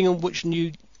deciding on which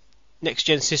new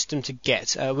next-gen system to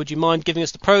get. Would you mind giving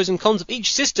us the pros and cons of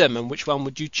each system, and which one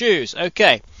would you choose?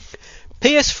 Okay.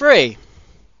 PS3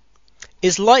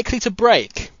 is likely to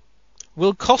break.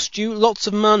 Will cost you lots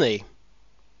of money.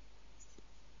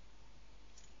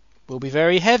 Will be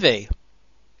very heavy.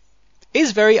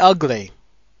 Is very ugly.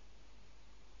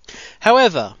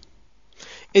 However,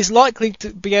 is likely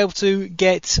to be able to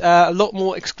get a lot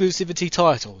more exclusivity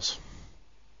titles.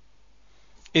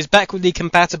 Is backwardly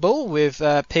compatible with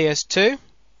PS2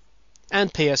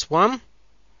 and PS1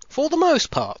 for the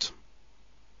most part.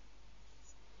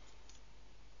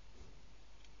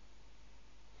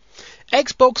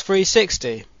 Xbox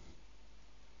 360.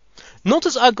 Not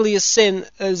as ugly as sin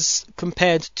as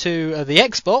compared to the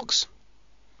Xbox.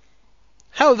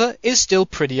 However, is still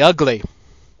pretty ugly.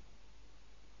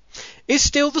 Is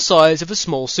still the size of a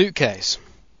small suitcase.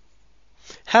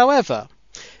 However,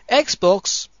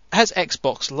 Xbox has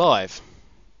Xbox Live.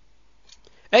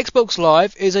 Xbox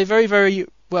Live is a very, very,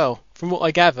 well, from what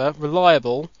I gather,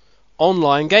 reliable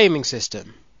online gaming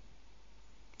system,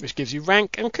 which gives you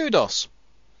rank and kudos.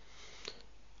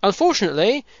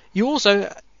 Unfortunately, you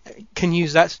also can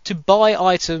use that to buy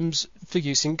items for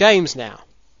use in games now.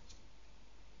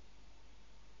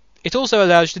 It also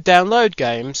allows you to download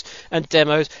games and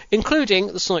demos, including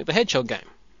the Sonic the Hedgehog game.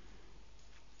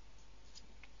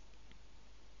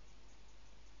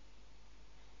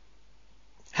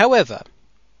 However,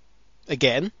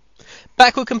 again,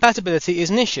 backward compatibility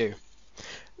is an issue.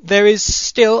 There is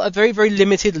still a very, very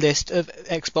limited list of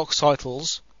Xbox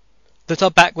titles that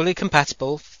are backwardly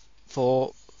compatible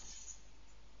for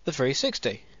the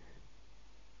 360.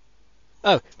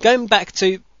 Oh, going back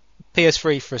to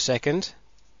PS3 for a second.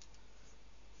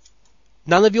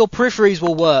 None of your peripheries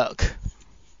will work.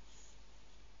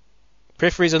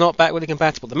 Peripheries are not backwardly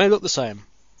compatible. They may look the same.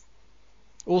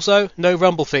 Also, no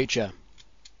rumble feature.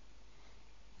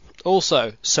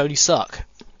 Also, Sony suck.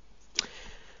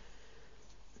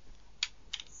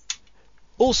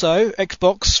 Also,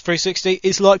 Xbox 360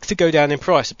 is likely to go down in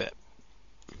price a bit.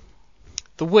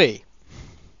 The Wii.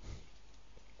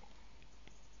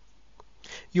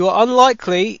 You are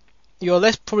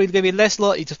probably going to be less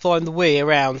likely to find the Wii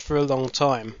around for a long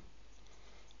time.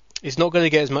 It's not going to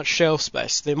get as much shelf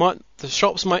space. The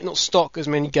shops might not stock as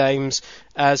many games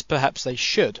as perhaps they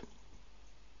should.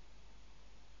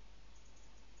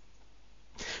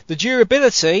 The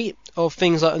durability of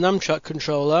things like a nunchuck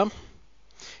controller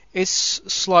is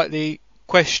slightly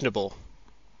questionable.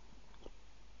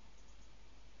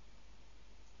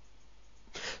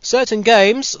 Certain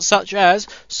games, such as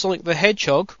Sonic the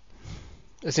Hedgehog,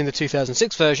 as in the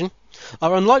 2006 version,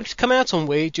 are unlikely to come out on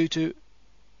Wii due to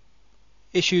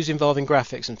issues involving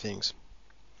graphics and things.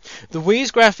 The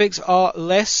Wii's graphics are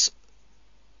less...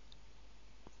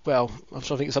 well, I'm trying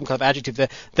to think of some kind of adjective there.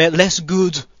 They're less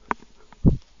good.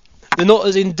 They're not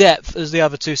as in-depth as the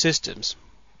other two systems.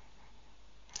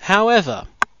 However,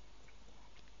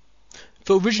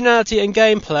 for originality and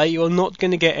gameplay, you are not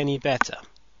going to get any better.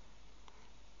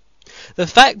 The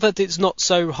fact that it's not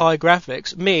so high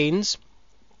graphics means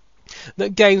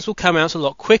that games will come out a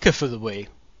lot quicker for the Wii.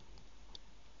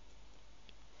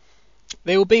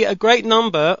 There will be a great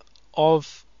number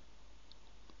of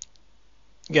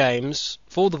games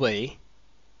for the Wii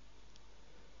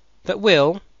that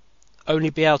will only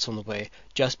be out on the Wii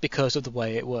just because of the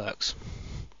way it works.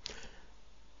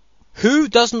 Who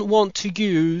doesn't want to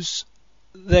use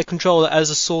their controller as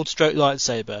a sword-stroke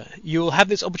lightsaber? You will have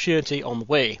this opportunity on the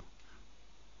Wii.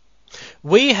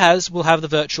 Wii will have the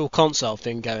virtual console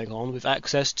thing going on with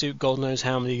access to God knows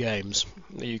how many games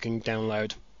that you can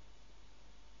download.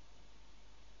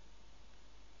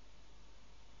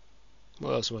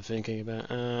 What else am I thinking about?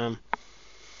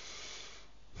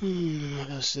 What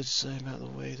else did it say about the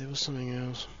Wii? There was something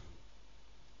else.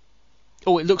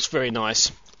 Oh, it looks very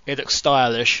nice. It looks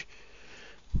stylish.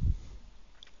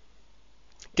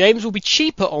 Games will be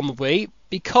cheaper on the Wii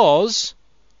because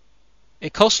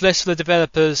It costs less for the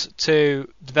developers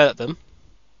to develop them.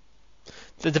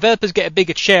 The developers get a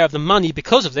bigger share of the money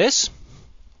because of this,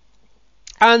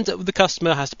 and the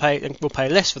customer has to pay and will pay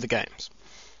less for the games.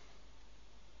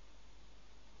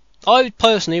 I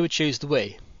personally would choose the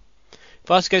Wii. If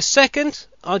I was to go second,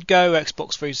 I'd go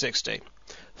Xbox 360.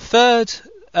 Third,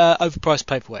 overpriced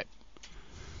paperweight.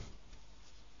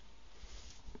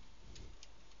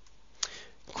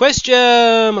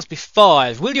 Question must be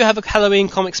 5. Will you have a Halloween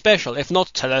comic special? If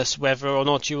not, tell us whether or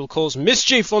not you will cause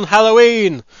mischief on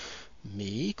Halloween.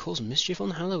 Me cause mischief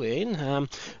on Halloween?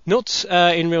 Not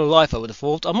in real life, I would have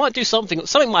thought. I might do something.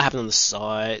 Something might happen on the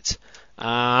site.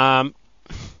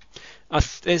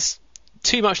 There's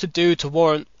too much to do to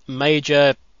warrant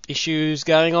major issues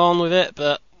going on with it,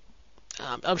 but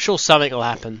I'm sure something will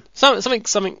happen.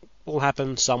 Something will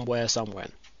happen somewhere.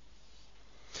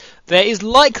 There is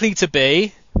likely to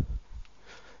be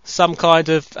some kind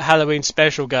of Halloween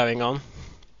special going on.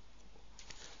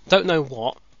 Don't know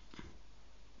what,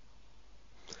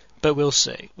 but we'll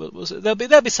see. We'll see. There'll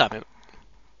be something.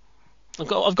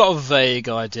 I've got a vague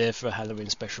idea for a Halloween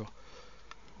special.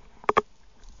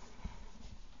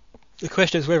 The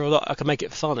question is whether or not I can make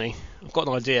it funny. I've got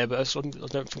an idea, but I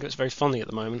don't think it's very funny at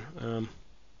the moment.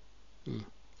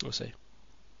 We'll see.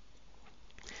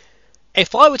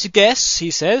 If I were to guess,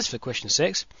 he says, for question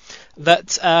 6,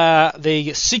 that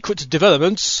the secret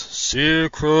developments...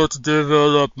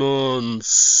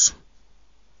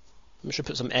 I should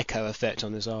put some echo effect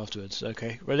on this afterwards.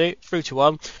 Okay, ready? 3, 2,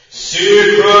 1.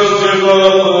 Secret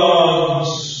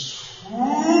developments!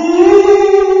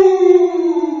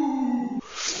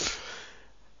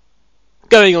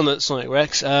 Going on at Sonic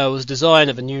Rex was design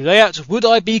of a new layout. Would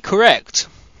I be correct?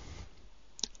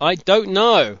 I don't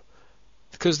know,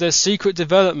 because there's secret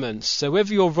developments. So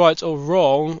whether you're right or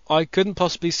wrong, I couldn't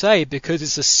possibly say, because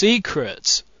it's a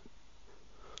secret.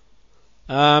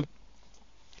 3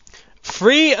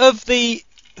 of the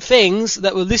things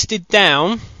that were listed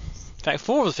down, in fact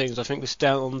 4 of the things I think listed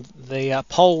down on the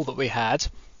poll that we had,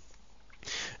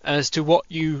 as to what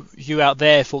you out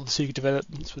there thought the secret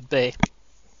developments would be,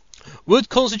 would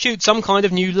constitute some kind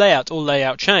of new layout or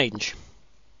layout change.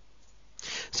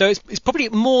 So it's probably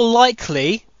more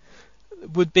likely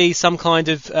would be some kind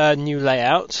of new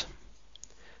layout,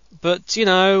 but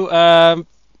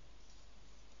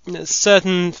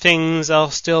certain things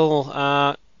are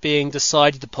still being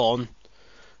decided upon,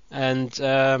 and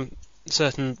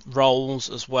certain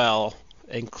roles as well,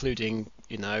 including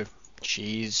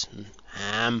cheese and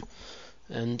ham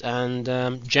and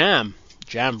jam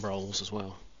rolls as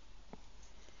well.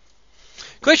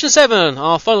 Question 7,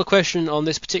 our final question on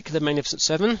this particular Magnificent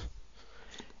 7,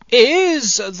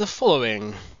 is the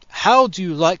following. How do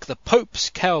you like the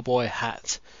Pope's cowboy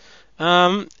hat?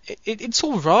 It's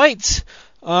alright.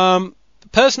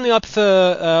 Personally, I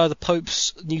prefer the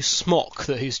Pope's new smock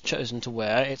that he's chosen to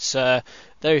wear. It's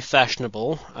very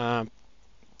fashionable.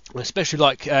 Especially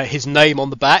like his name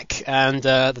on the back and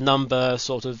the number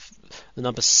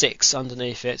 6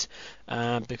 underneath it,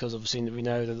 because obviously we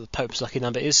know that the Pope's lucky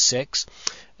number is 6,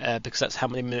 because that's how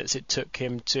many minutes it took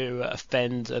him to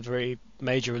offend a very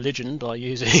major religion by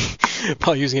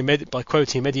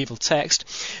quoting medieval text.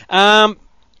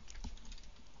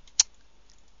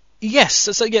 Yes,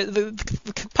 so yeah, the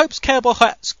Pope's cowboy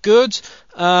hat's good.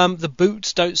 The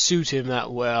boots don't suit him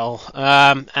that well.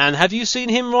 And have you seen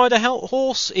him ride a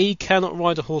horse? He cannot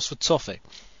ride a horse for toffee.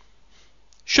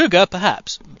 Sugar,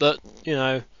 perhaps, but,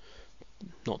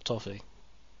 not toffee.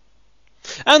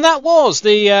 And that was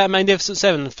the Magnificent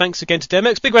 7. Thanks again to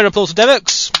Demix. Big round of applause for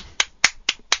Demix.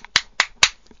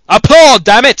 Applaud,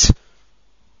 damn it!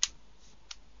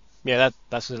 Yeah,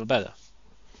 that's a little better.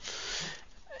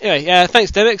 Anyway,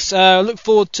 thanks, Demix. Look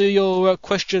forward to your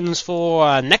questions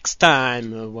for next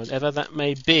time, or whatever that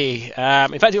may be. In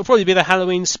fact, it'll probably be the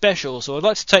Halloween special, so I'd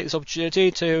like to take this opportunity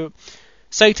to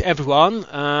say to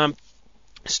everyone,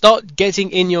 start getting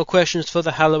in your questions for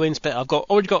the Halloween special. I've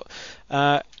already got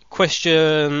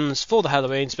questions for the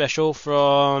Halloween special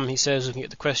from, he says, looking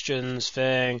at the questions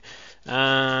thing.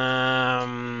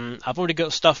 I've already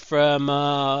got stuff from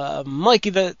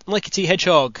Mikey T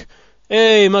Hedgehog.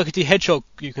 Hey, Mikey T Hedgehog,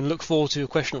 you can look forward to a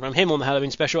question from him on the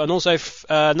Halloween special, and also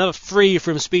another 3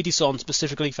 from Speedy Son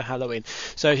specifically for Halloween.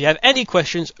 So if you have any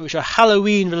questions which are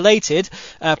Halloween related,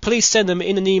 please send them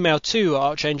in an email to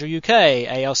Archangel UK,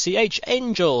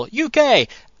 Archangel UK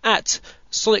at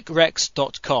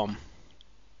sonicrex.com,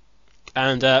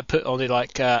 and put on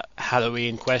the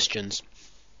Halloween questions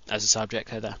as a subject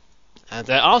header, and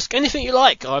ask anything you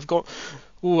like. I've got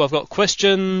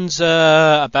questions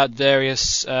about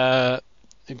various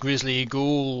grisly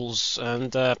ghouls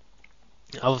and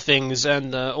other things,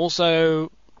 and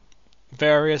also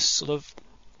various sort of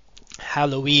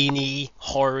Halloween-y,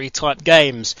 horror-y type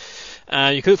games.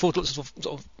 You could afford lots of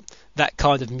sort of that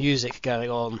kind of music going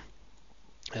on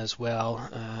as well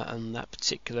on that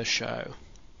particular show.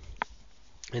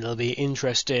 It'll be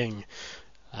interesting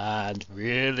and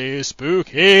really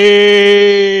spooky.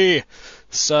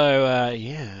 So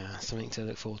yeah, something to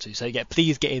look forward to. So yeah,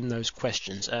 please get in those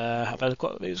questions.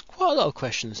 There's quite a lot of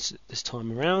questions this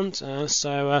time around.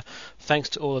 So thanks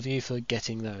to all of you for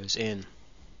getting those in.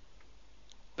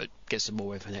 But get some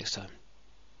more info next time.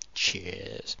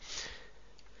 Cheers.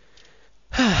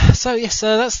 So yes,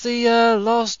 that's the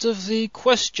last of the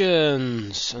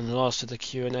questions and last of the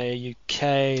Q&A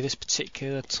UK this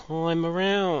particular time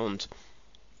around.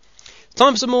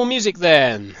 Time for some more music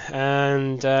then.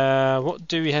 And what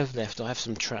do we have left? I have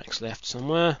some tracks left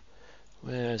somewhere.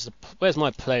 Where's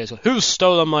my playlist? Who's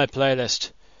stolen my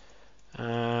playlist?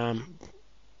 I'll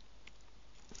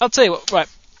tell you what. Right.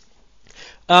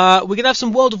 We're going to have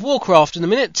some World of Warcraft in a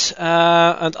minute,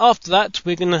 and after that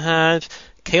we're going to have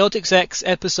Chaotix X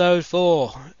Episode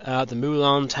 4, the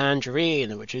Mulan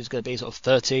Tangerine, which is going to be sort of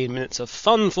 13 minutes of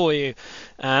fun for you.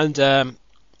 And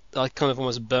I kind of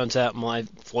almost burnt out my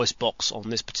voice box on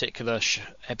this particular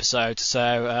episode,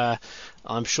 so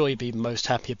I'm sure you'd be most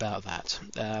happy about that.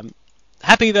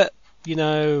 Happy that,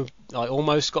 I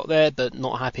almost got there, but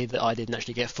not happy that I didn't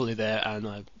actually get fully there, and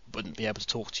I wouldn't be able to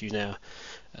talk to you now.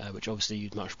 Which obviously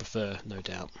you'd much prefer, no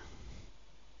doubt.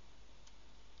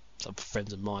 Some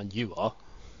friends of mine, you are.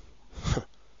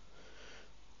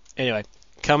 Anyway,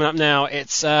 coming up now,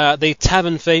 it's the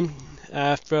Tavern theme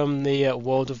from the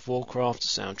World of Warcraft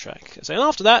soundtrack. So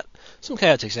after that, some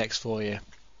Chaotix X for you.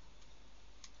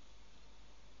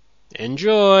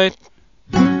 Enjoy!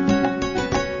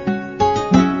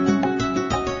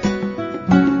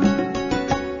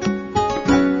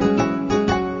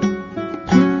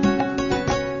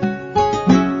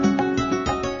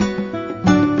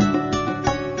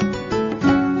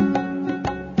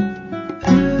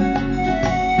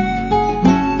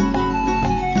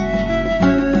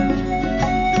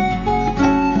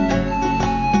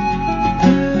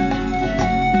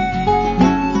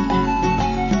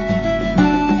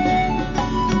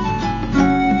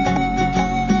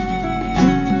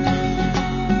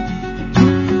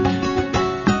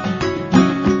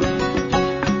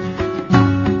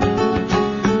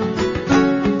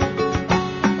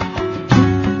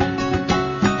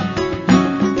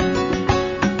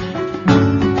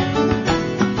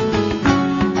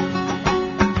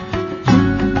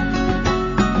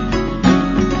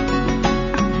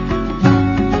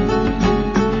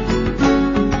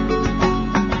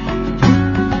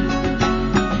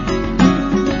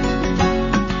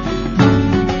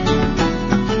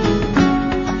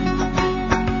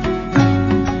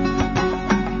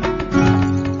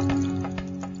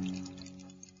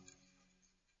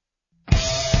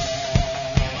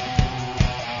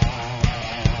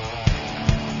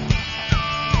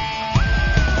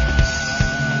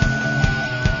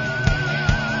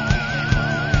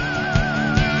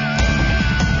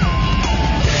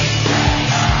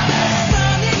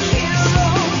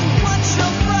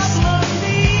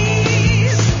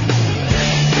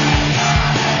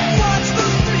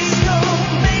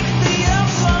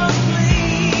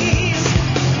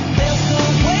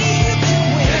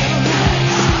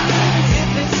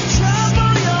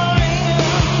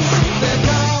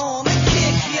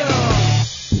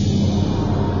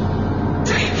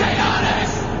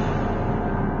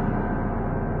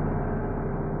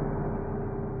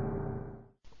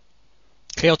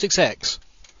 Chaotix X,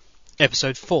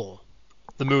 Episode 4,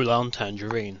 The Mulan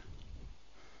Tangerine.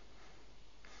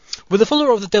 With the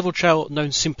follower of the Devil Child,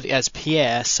 known simply as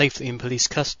Pierre, safely in police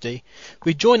custody,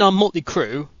 we join our motley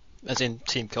crew, as in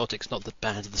Team Chaotix, not the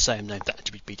band of the same name, that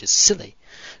would be just silly,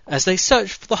 as they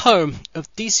search for the home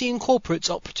of DC Incorporate's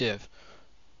operative,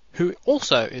 who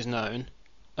also is known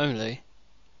only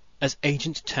as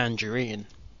Agent Tangerine.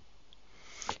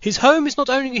 His home is not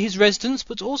only his residence,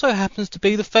 but also happens to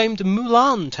be the famed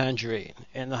Mulan Tangerine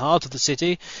in the heart of the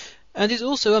city, and is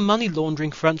also a money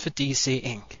laundering front for DC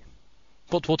Inc.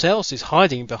 But what else is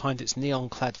hiding behind its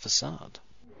neon-clad facade?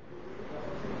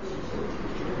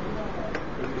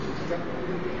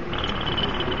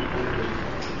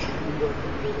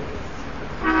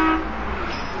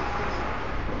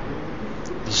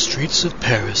 The streets of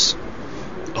Paris,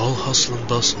 all hustle and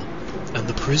bustle, and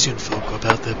the Parisian folk are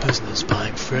about their business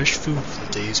buying fresh food for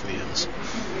the day's meals.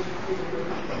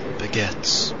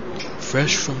 Baguettes,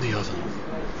 fresh from the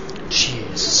oven,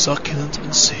 cheese, succulent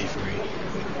and savoury.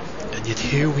 And yet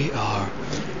here we are,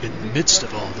 in the midst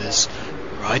of all this,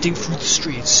 riding through the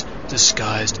streets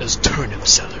disguised as turnip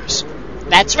sellers.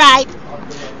 That's right.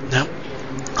 Now,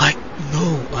 I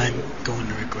know I'm going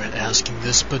to regret asking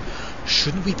this, but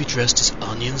shouldn't we be dressed as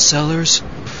onion sellers?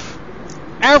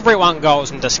 Everyone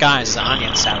goes in disguise as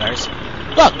onion sellers.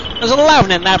 Look, there's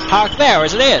 11 in that park there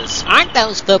as it is. Aren't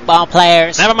those football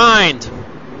players? Never mind.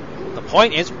 The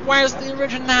point is, where's the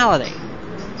originality?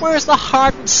 Where's the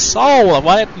heart and soul of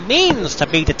what it means to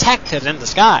be detectives in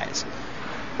disguise?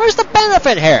 Where's the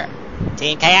benefit here?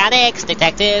 Team Chaotix,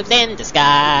 detectives in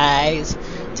disguise.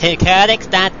 Team Chaotix,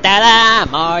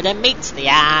 da-da-da, more than meets the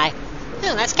eye.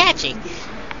 Oh, that's catchy.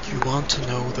 You want to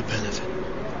know the benefit?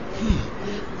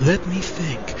 Let me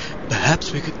think.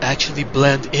 Perhaps we could actually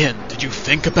blend in. Did you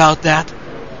think about that?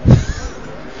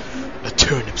 A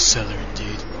turnip seller,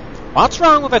 indeed. What's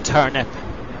wrong with a turnip?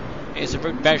 It's a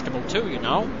root vegetable too, you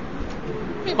know.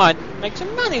 We might make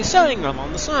some money selling them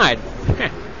on the side.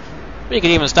 We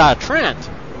could even start a trend.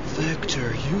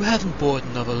 Vector, you haven't bought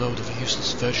another load of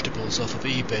useless vegetables off of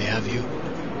eBay, have you?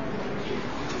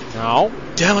 No.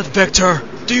 Damn it, Vector!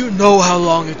 Do you know how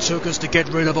long it took us to get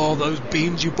rid of all those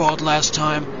beans you bought last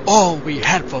time? All we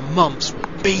had for months were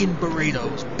bean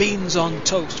burritos, beans on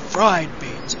toast, fried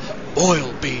beans,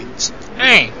 boiled beans.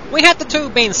 Hey, we had the 2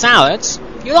 bean salads.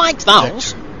 You liked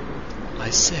those. Vector, I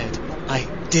said I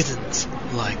didn't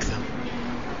like them.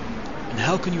 And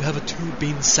how can you have a 2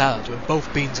 bean salad when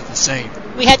both beans are the same?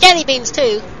 We had jelly beans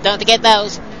too. Don't forget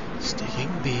those. Sticking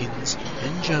beans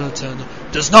in gelatin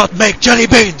does not make jelly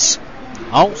beans!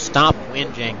 Oh, stop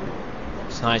whinging.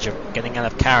 Besides, you're getting out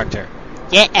of character.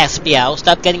 Yeah, SBO,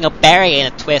 stop getting a beret in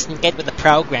a twist and get with the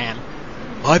program.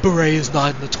 My beret is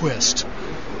not in a twist.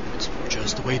 It's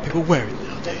just the way people wear it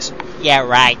nowadays. Yeah,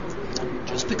 right.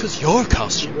 Just because your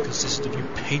costume consisted of you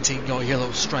painting your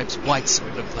yellow stripes white so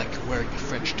you look like you're wearing a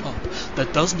French top,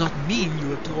 that does not mean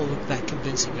you at all look that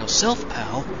convincing yourself,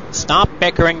 pal. Stop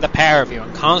bickering, the pair of you,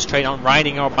 and concentrate on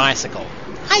riding your bicycle.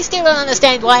 I still don't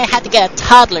understand why I had to get a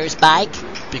toddler's bike.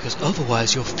 Because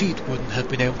otherwise your feet wouldn't have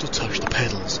been able to touch the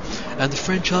pedals, and the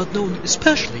French are known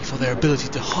especially for their ability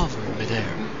to hover in midair.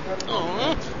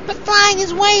 Oh, but flying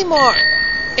is way more...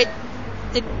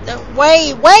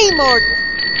 way more...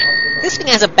 This thing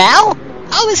has a bell?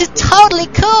 Oh, this is totally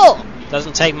cool!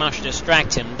 Doesn't take much to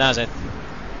distract him, does it?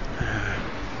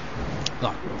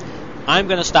 Look, I'm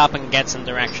gonna stop and get some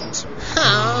directions.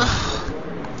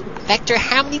 Vector,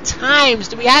 how many times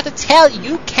do we have to tell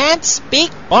you can't speak?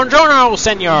 Buongiorno,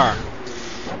 senor!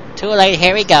 Too late,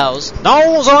 here he goes.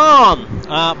 Nose on!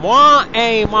 Moi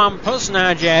et mon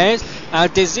personnage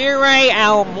désire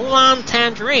un moulin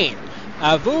tangerine.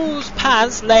 Vous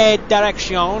passe les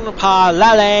directions par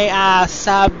l'allée à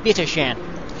Sabitation.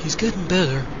 He's getting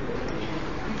better.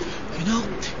 You know,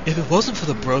 if it wasn't for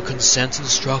the broken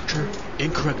sentence structure,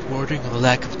 incorrect wording, and the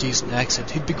lack of decent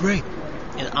accent, he'd be great.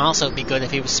 It'd also be good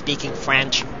if he was speaking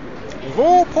French.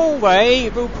 Vous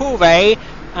pouvez,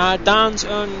 dans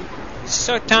un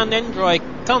certain endroit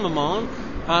calmement,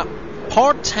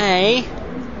 porter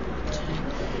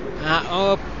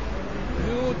au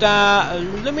plus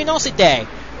de luminosité.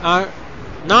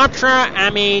 Notre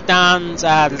ami dans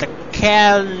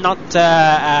lequel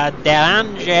notre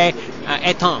dérange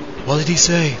étant. What did he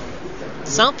say?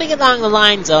 Something along the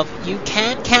lines of, you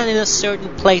can't count in a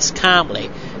certain place calmly.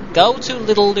 Go to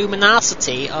little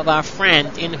luminosity of our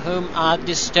friend in whom are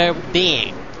disturbed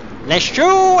being. Le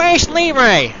chou est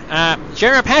livré. Je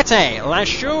répète, le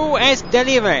chou est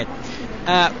délivré.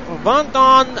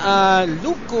 Vendons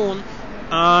l'ucun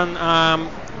en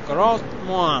gros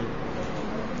mois.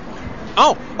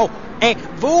 Et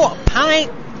vous parlez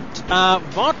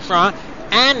votre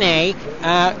année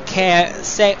que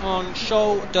c'est un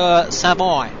show de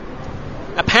Savoy.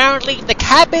 Apparently, the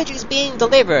cabbage is being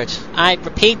delivered. I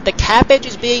repeat, the cabbage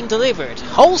is being delivered.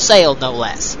 Wholesale, no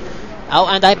less. Oh,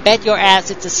 and I bet your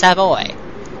ass it's a Savoy.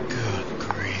 Good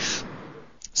grief.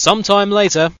 Sometime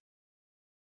later.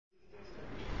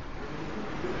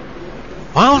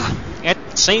 Well, it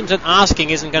seems that asking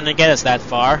isn't going to get us that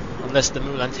far, unless the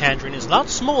Moulin Tangerine is a lot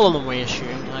smaller than we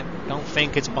assumed. I don't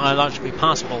think it's biologically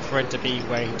possible for it to be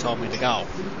where he told me to go.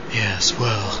 Yes,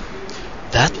 well,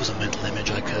 that was a mental image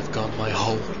I could have gone my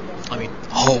whole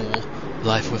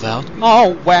life without.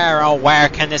 Oh, where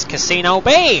can this casino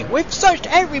be? We've searched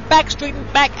every back street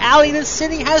and back alley this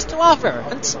city has to offer,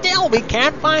 and still we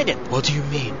can't find it. What do you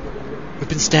mean? We've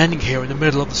been standing here in the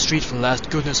middle of the street for the last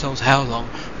goodness knows how long,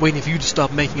 waiting for you to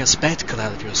stop making a spectacle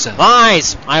out of yourself.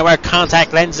 Lies! I wear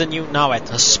contact lenses and you know it.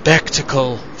 A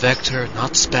spectacle, Vector,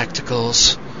 not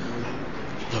spectacles.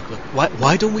 Look,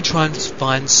 why don't we try and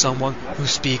find someone who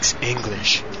speaks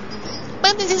English?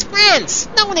 But this is France.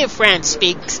 No one in France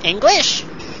speaks English.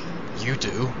 You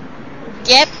do.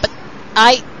 Yeah, but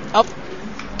I up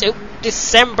to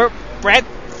December bread,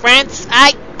 France.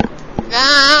 I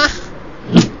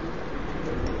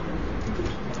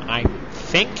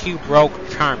think you broke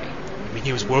Charmy. You mean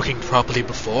he was working properly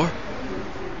before?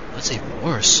 That's even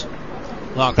worse.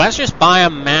 Look, let's just buy a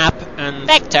map and...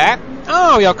 Vector!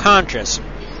 Oh, you're conscious.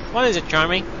 What is it,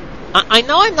 Charmy? I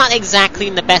know I'm not exactly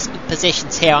in the best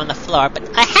positions here on the floor,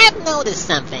 but I have noticed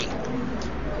something.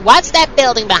 What's that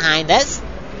building behind us?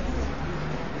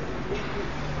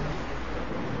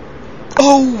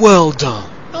 Oh, well done.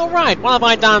 All right, what have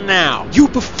I done now? You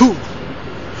buffoon!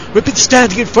 We've been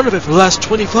standing in front of it for the last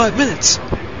 25 minutes.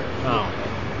 Oh.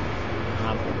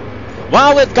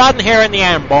 Well, we've gotten here in the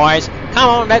end, boys. Come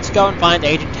on, let's go and find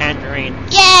Agent Tangerine.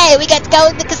 Yay, we get to go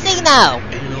to the casino!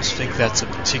 Anyone else think that's a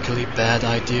particularly bad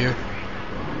idea?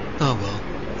 Oh well,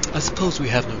 I suppose we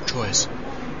have no choice.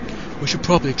 We should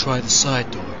probably try the side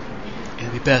door.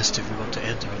 It'd be best if we want to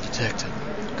enter undetected.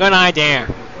 Good idea.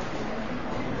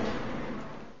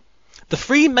 The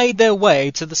three made their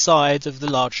way to the side of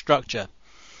the large structure,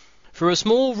 through a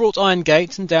small wrought iron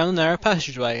gate and down a narrow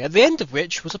passageway, at the end of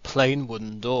which was a plain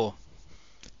wooden door.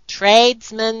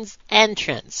 Tradesman's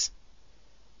entrance.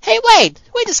 Hey, wait!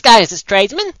 We disguised as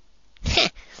tradesmen.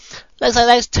 Looks like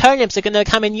those turnips are going to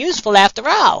come in useful after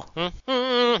all.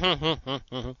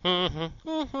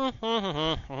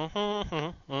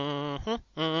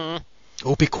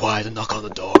 Oh, be quiet and knock on the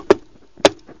door.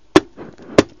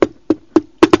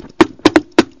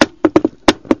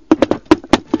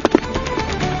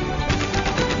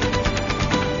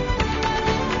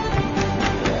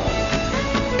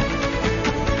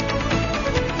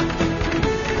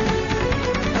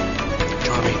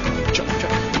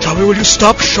 Charmy, will you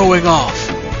stop showing off?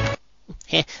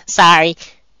 Sorry.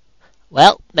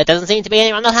 Well, there doesn't seem to be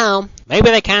anyone at home.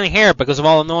 Maybe they can't hear because of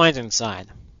all the noise inside.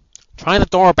 Try the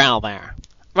doorbell there.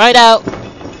 Righto.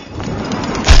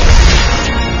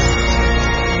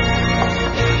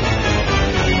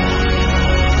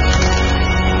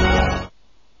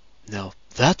 Now,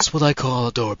 that's what I call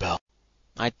a doorbell.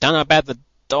 I don't know about the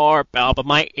doorbell, but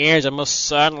my ears are most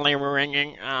certainly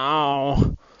ringing.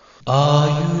 Oh. Are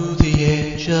you the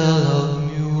angel of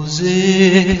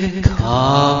music?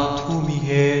 Come to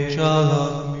me, angel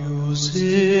of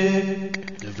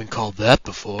music. Never been called that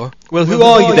before. Well, who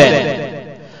are you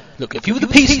then? Look, if you were the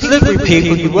pizza delivery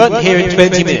people, you weren't here in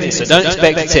 20 minutes, so don't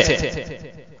expect a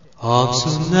tip.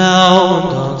 Answer now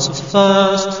and answer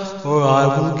first, or I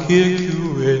will kick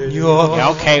you in your...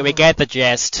 Okay, we get the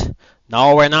gist.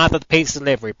 No, we're not the pizza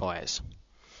delivery boys.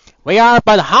 We are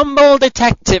but humble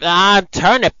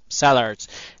turnip sellers,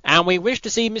 and we wish to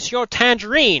see Monsieur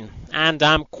Tangerine, and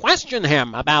question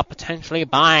him about potentially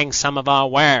buying some of our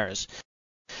wares.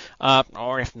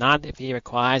 Or if not, if he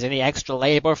requires any extra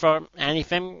labor for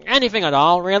anything at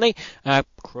all, really.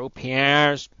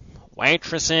 Croupiers,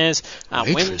 waitresses,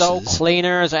 window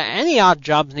cleaners, any odd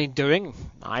jobs need doing.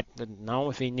 I don't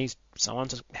know if he needs someone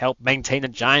to help maintain a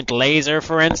giant laser,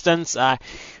 for instance.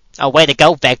 Oh, way to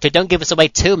go, Vector. Don't give us away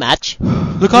too much.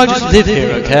 Look, I just live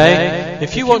here, okay?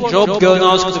 If you want jobs, go and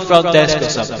ask for the front desk or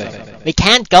something. We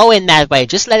can't go in that way.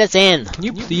 Just let us in. Can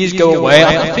you please go away?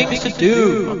 I've got things to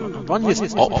do. I'm running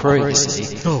this opera, you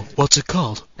see. Oh, what's it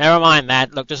called? Never mind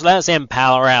that. Look, just let us in,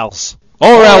 pal, or else.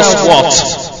 Or else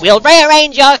what? We'll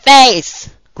rearrange your face.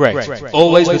 Great.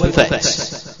 Always with the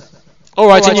face.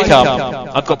 Alright, in you come.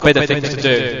 I've got better things to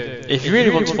do. If you really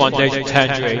want to find Agent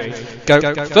Tangerine, go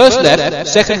first left,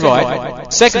 second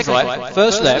right,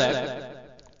 first left,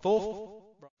 fourth.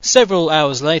 Several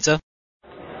hours later.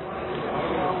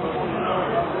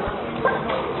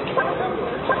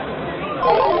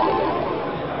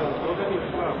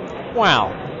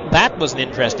 Wow, that was an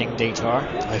interesting detour.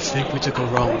 I think we took a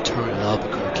wrong turn in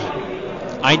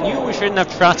Albuquerque. I knew we shouldn't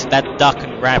have trusted that duck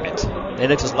and rabbit. They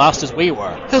looked as lost as we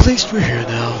were. At least we're here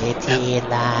now. City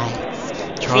lights.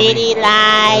 Charmy. City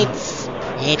lights.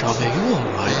 Charmy, are you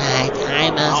alright? I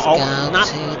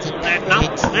must go to the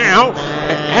not now.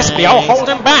 SBO, hold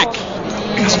him back.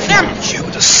 It's you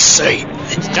to say.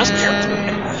 It's just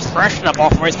impressionable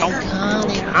for his own.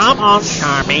 Come on,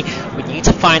 Charmy. We need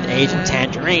to find Agent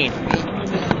Tangerine.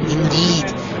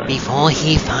 Indeed, before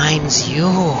he finds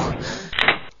you.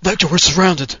 Vector, we're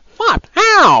surrounded. What?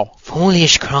 How?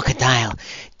 Foolish crocodile.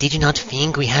 Did you not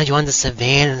think we had you under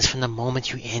surveillance from the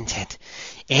moment you entered?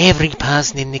 Every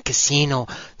person in the casino,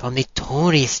 from the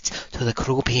tourists to the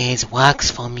croupiers,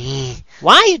 works for me.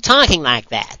 Why are you talking like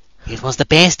that? It was the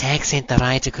best accent the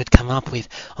writer could come up with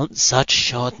on such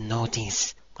short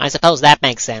notice. I suppose that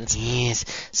makes sense. Yes,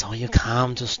 so you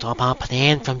come to stop our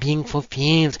plan from being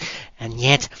fulfilled, and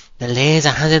yet the laser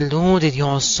has eluded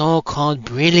your so-called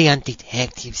brilliant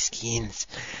detective skills.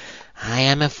 I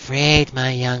am afraid,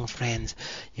 my young friends,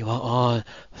 you are all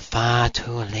far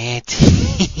too late.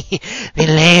 The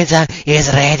laser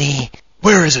is ready.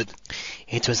 Where is it?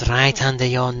 It was right under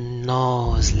your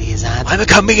nose, lizard. I'm a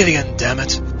chameleon, damn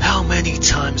it. How many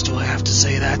times do I have to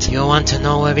say that? You want to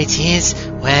know where it is?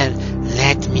 Well,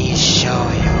 let me show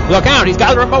you. Look out, he's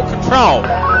got the remote control.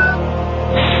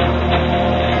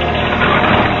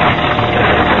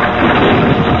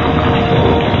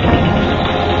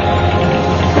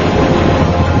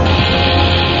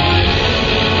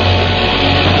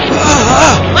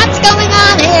 What's going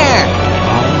on here?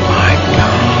 Oh my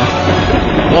god.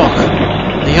 Look,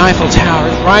 the Eiffel Tower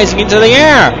is rising into the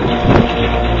air.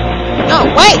 No,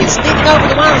 wait, it's leaning over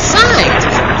to one side.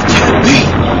 It can't be.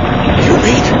 You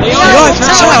mean The Eiffel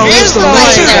Tower is the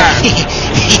laser?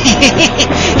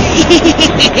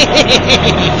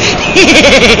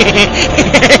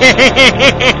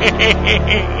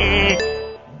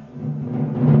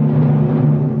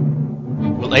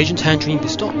 Will Agent Tangerine be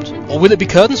stopped? Or will it be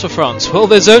curtains for France? Well,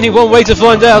 there's only one way to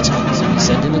find out. Simply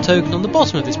send in a token on the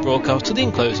bottom of this broadcast to the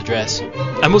enclosed address.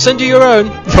 And we'll send you your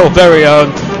very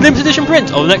own, limited edition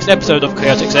print of the next episode of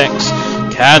Chaotix X.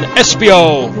 Can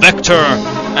Espio, Vector,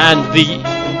 and the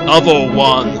other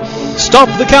one stop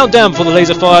the countdown for the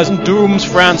laser fires and dooms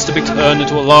France to be turned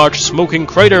into a large smoking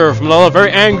crater from a lot of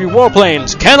very angry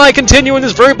warplanes? Can I continue in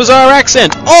this very bizarre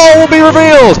accent? All will be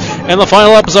revealed in the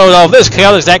final episode of this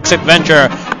Chaotix X adventure.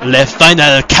 The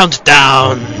final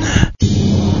countdown.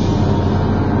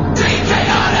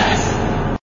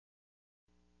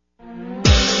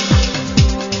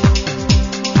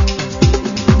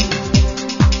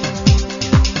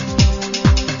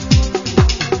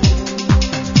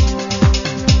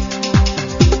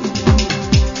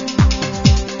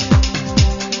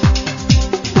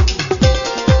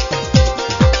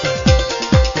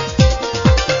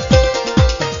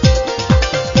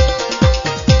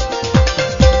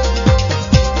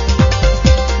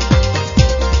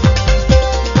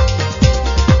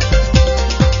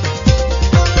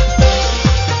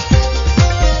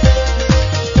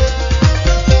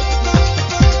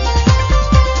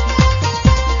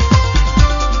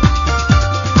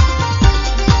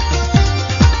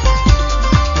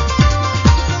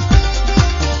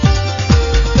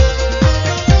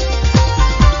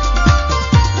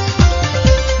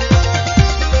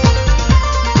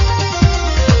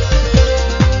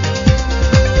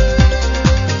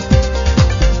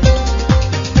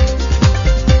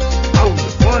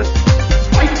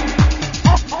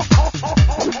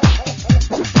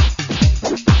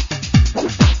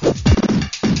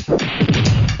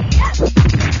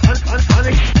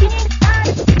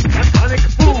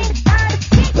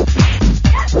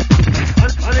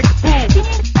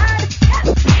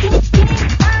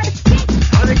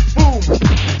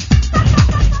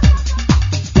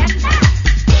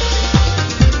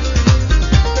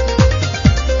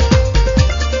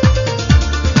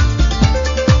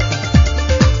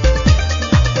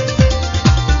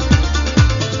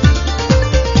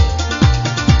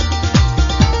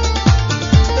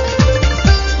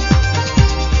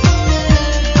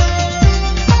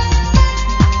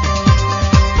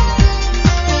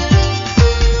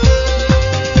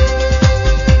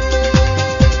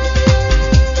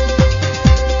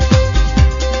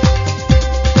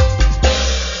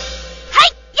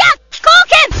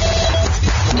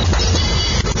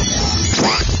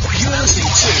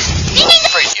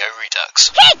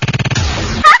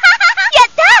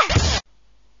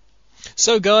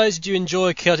 So guys, did you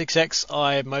enjoy Chaotix X?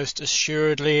 I most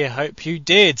assuredly hope you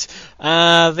did.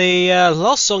 The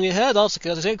last song you heard after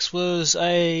Chaotix X was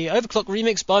a Overclock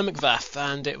remix by McVaff,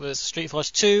 and it was Street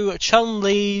Fighter 2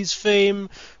 Chun-Li's theme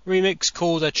remix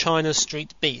called a China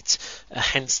Street Beat,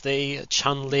 hence the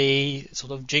Chun-Li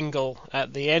sort of jingle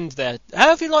at the end there. How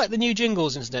have you liked the new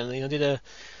jingles, incidentally? I did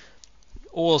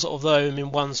all sort of them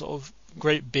in one sort of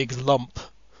great big lump.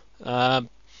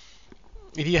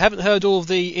 If you haven't heard all of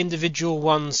the individual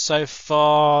ones so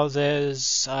far,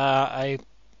 there's I'm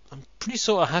pretty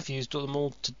sure I have used them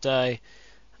all today.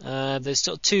 There's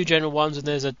sort of two general ones, and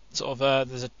there's a sort of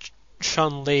there's a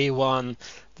Chun-Li one,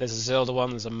 there's a Zelda one,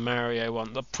 there's a Mario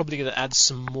one. They're probably going to add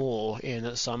some more in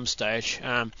at some stage,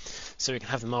 so we can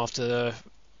have them after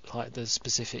the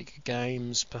specific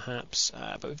games, perhaps.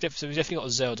 But we've definitely got a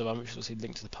Zelda one, which is obviously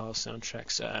linked to the past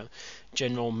soundtracks.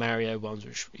 General Mario ones,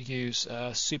 which use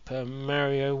Super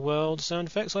Mario World sound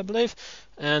effects, I believe.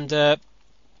 And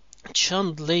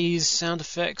Chun-Li's sound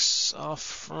effects are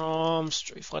from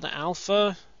Street Fighter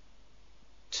Alpha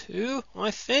 2,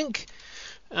 I think.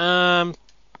 I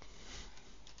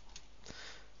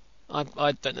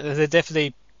don't know. They're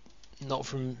definitely not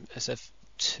from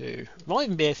SF2. Might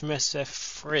even be from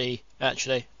SF3,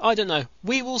 actually. I don't know.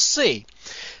 We will see.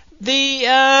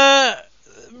 The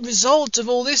result of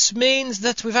all this means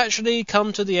that we've actually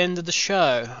come to the end of the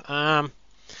show.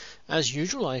 As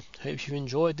usual, I hope you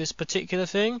enjoyed this particular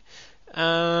thing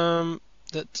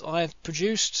that I've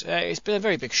produced. It's been a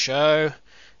very big show.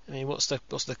 I mean, what's the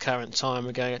current time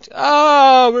we're going at?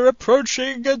 We're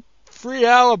approaching a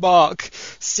 3-hour mark.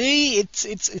 See,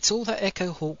 it's all that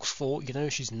Echo Hawk's fault. You know,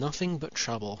 she's nothing but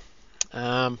trouble.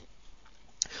 We'll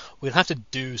have to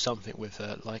do something with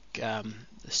her, like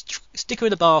stick her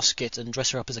in a basket and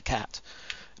dress her up as a cat,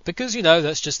 because you know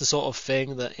that's just the sort of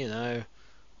thing that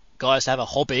guys have a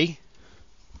hobby.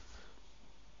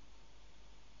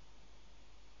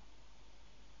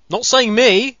 Not saying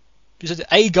me, just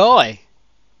a guy.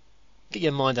 Get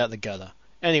your mind out the gutter.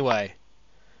 Anyway,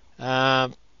 I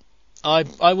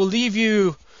will leave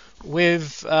you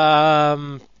with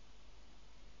a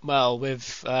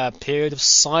period of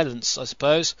silence, I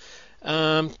suppose.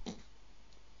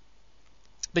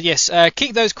 But yes,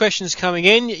 keep those questions coming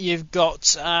in. You've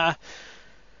got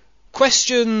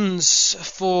questions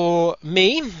for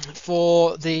me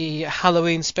for the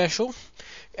Halloween special.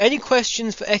 Any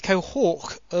questions for Echo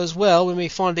Hawk as well when we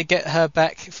finally get her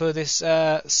back for this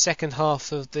second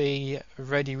half of the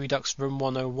Radio Redux Room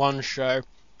 101 show?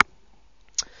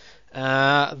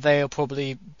 They'll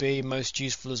probably be most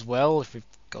useful as well. If we've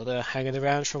got her hanging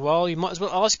around for a while, you might as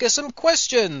well ask her some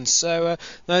questions. So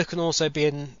those can also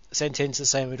be sent in to the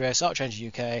same address, ArchAnger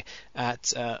UK at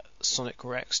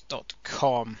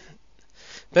sonicrex.com.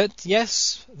 But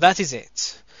yes, that is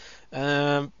it.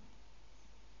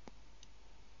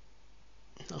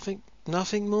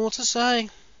 Nothing more to say,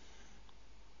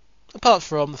 apart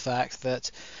from the fact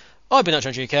that I've been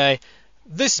ArchAnger UK,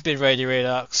 this has been Radio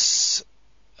Redux,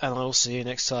 and I will see you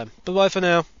next time. Bye bye for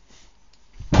now.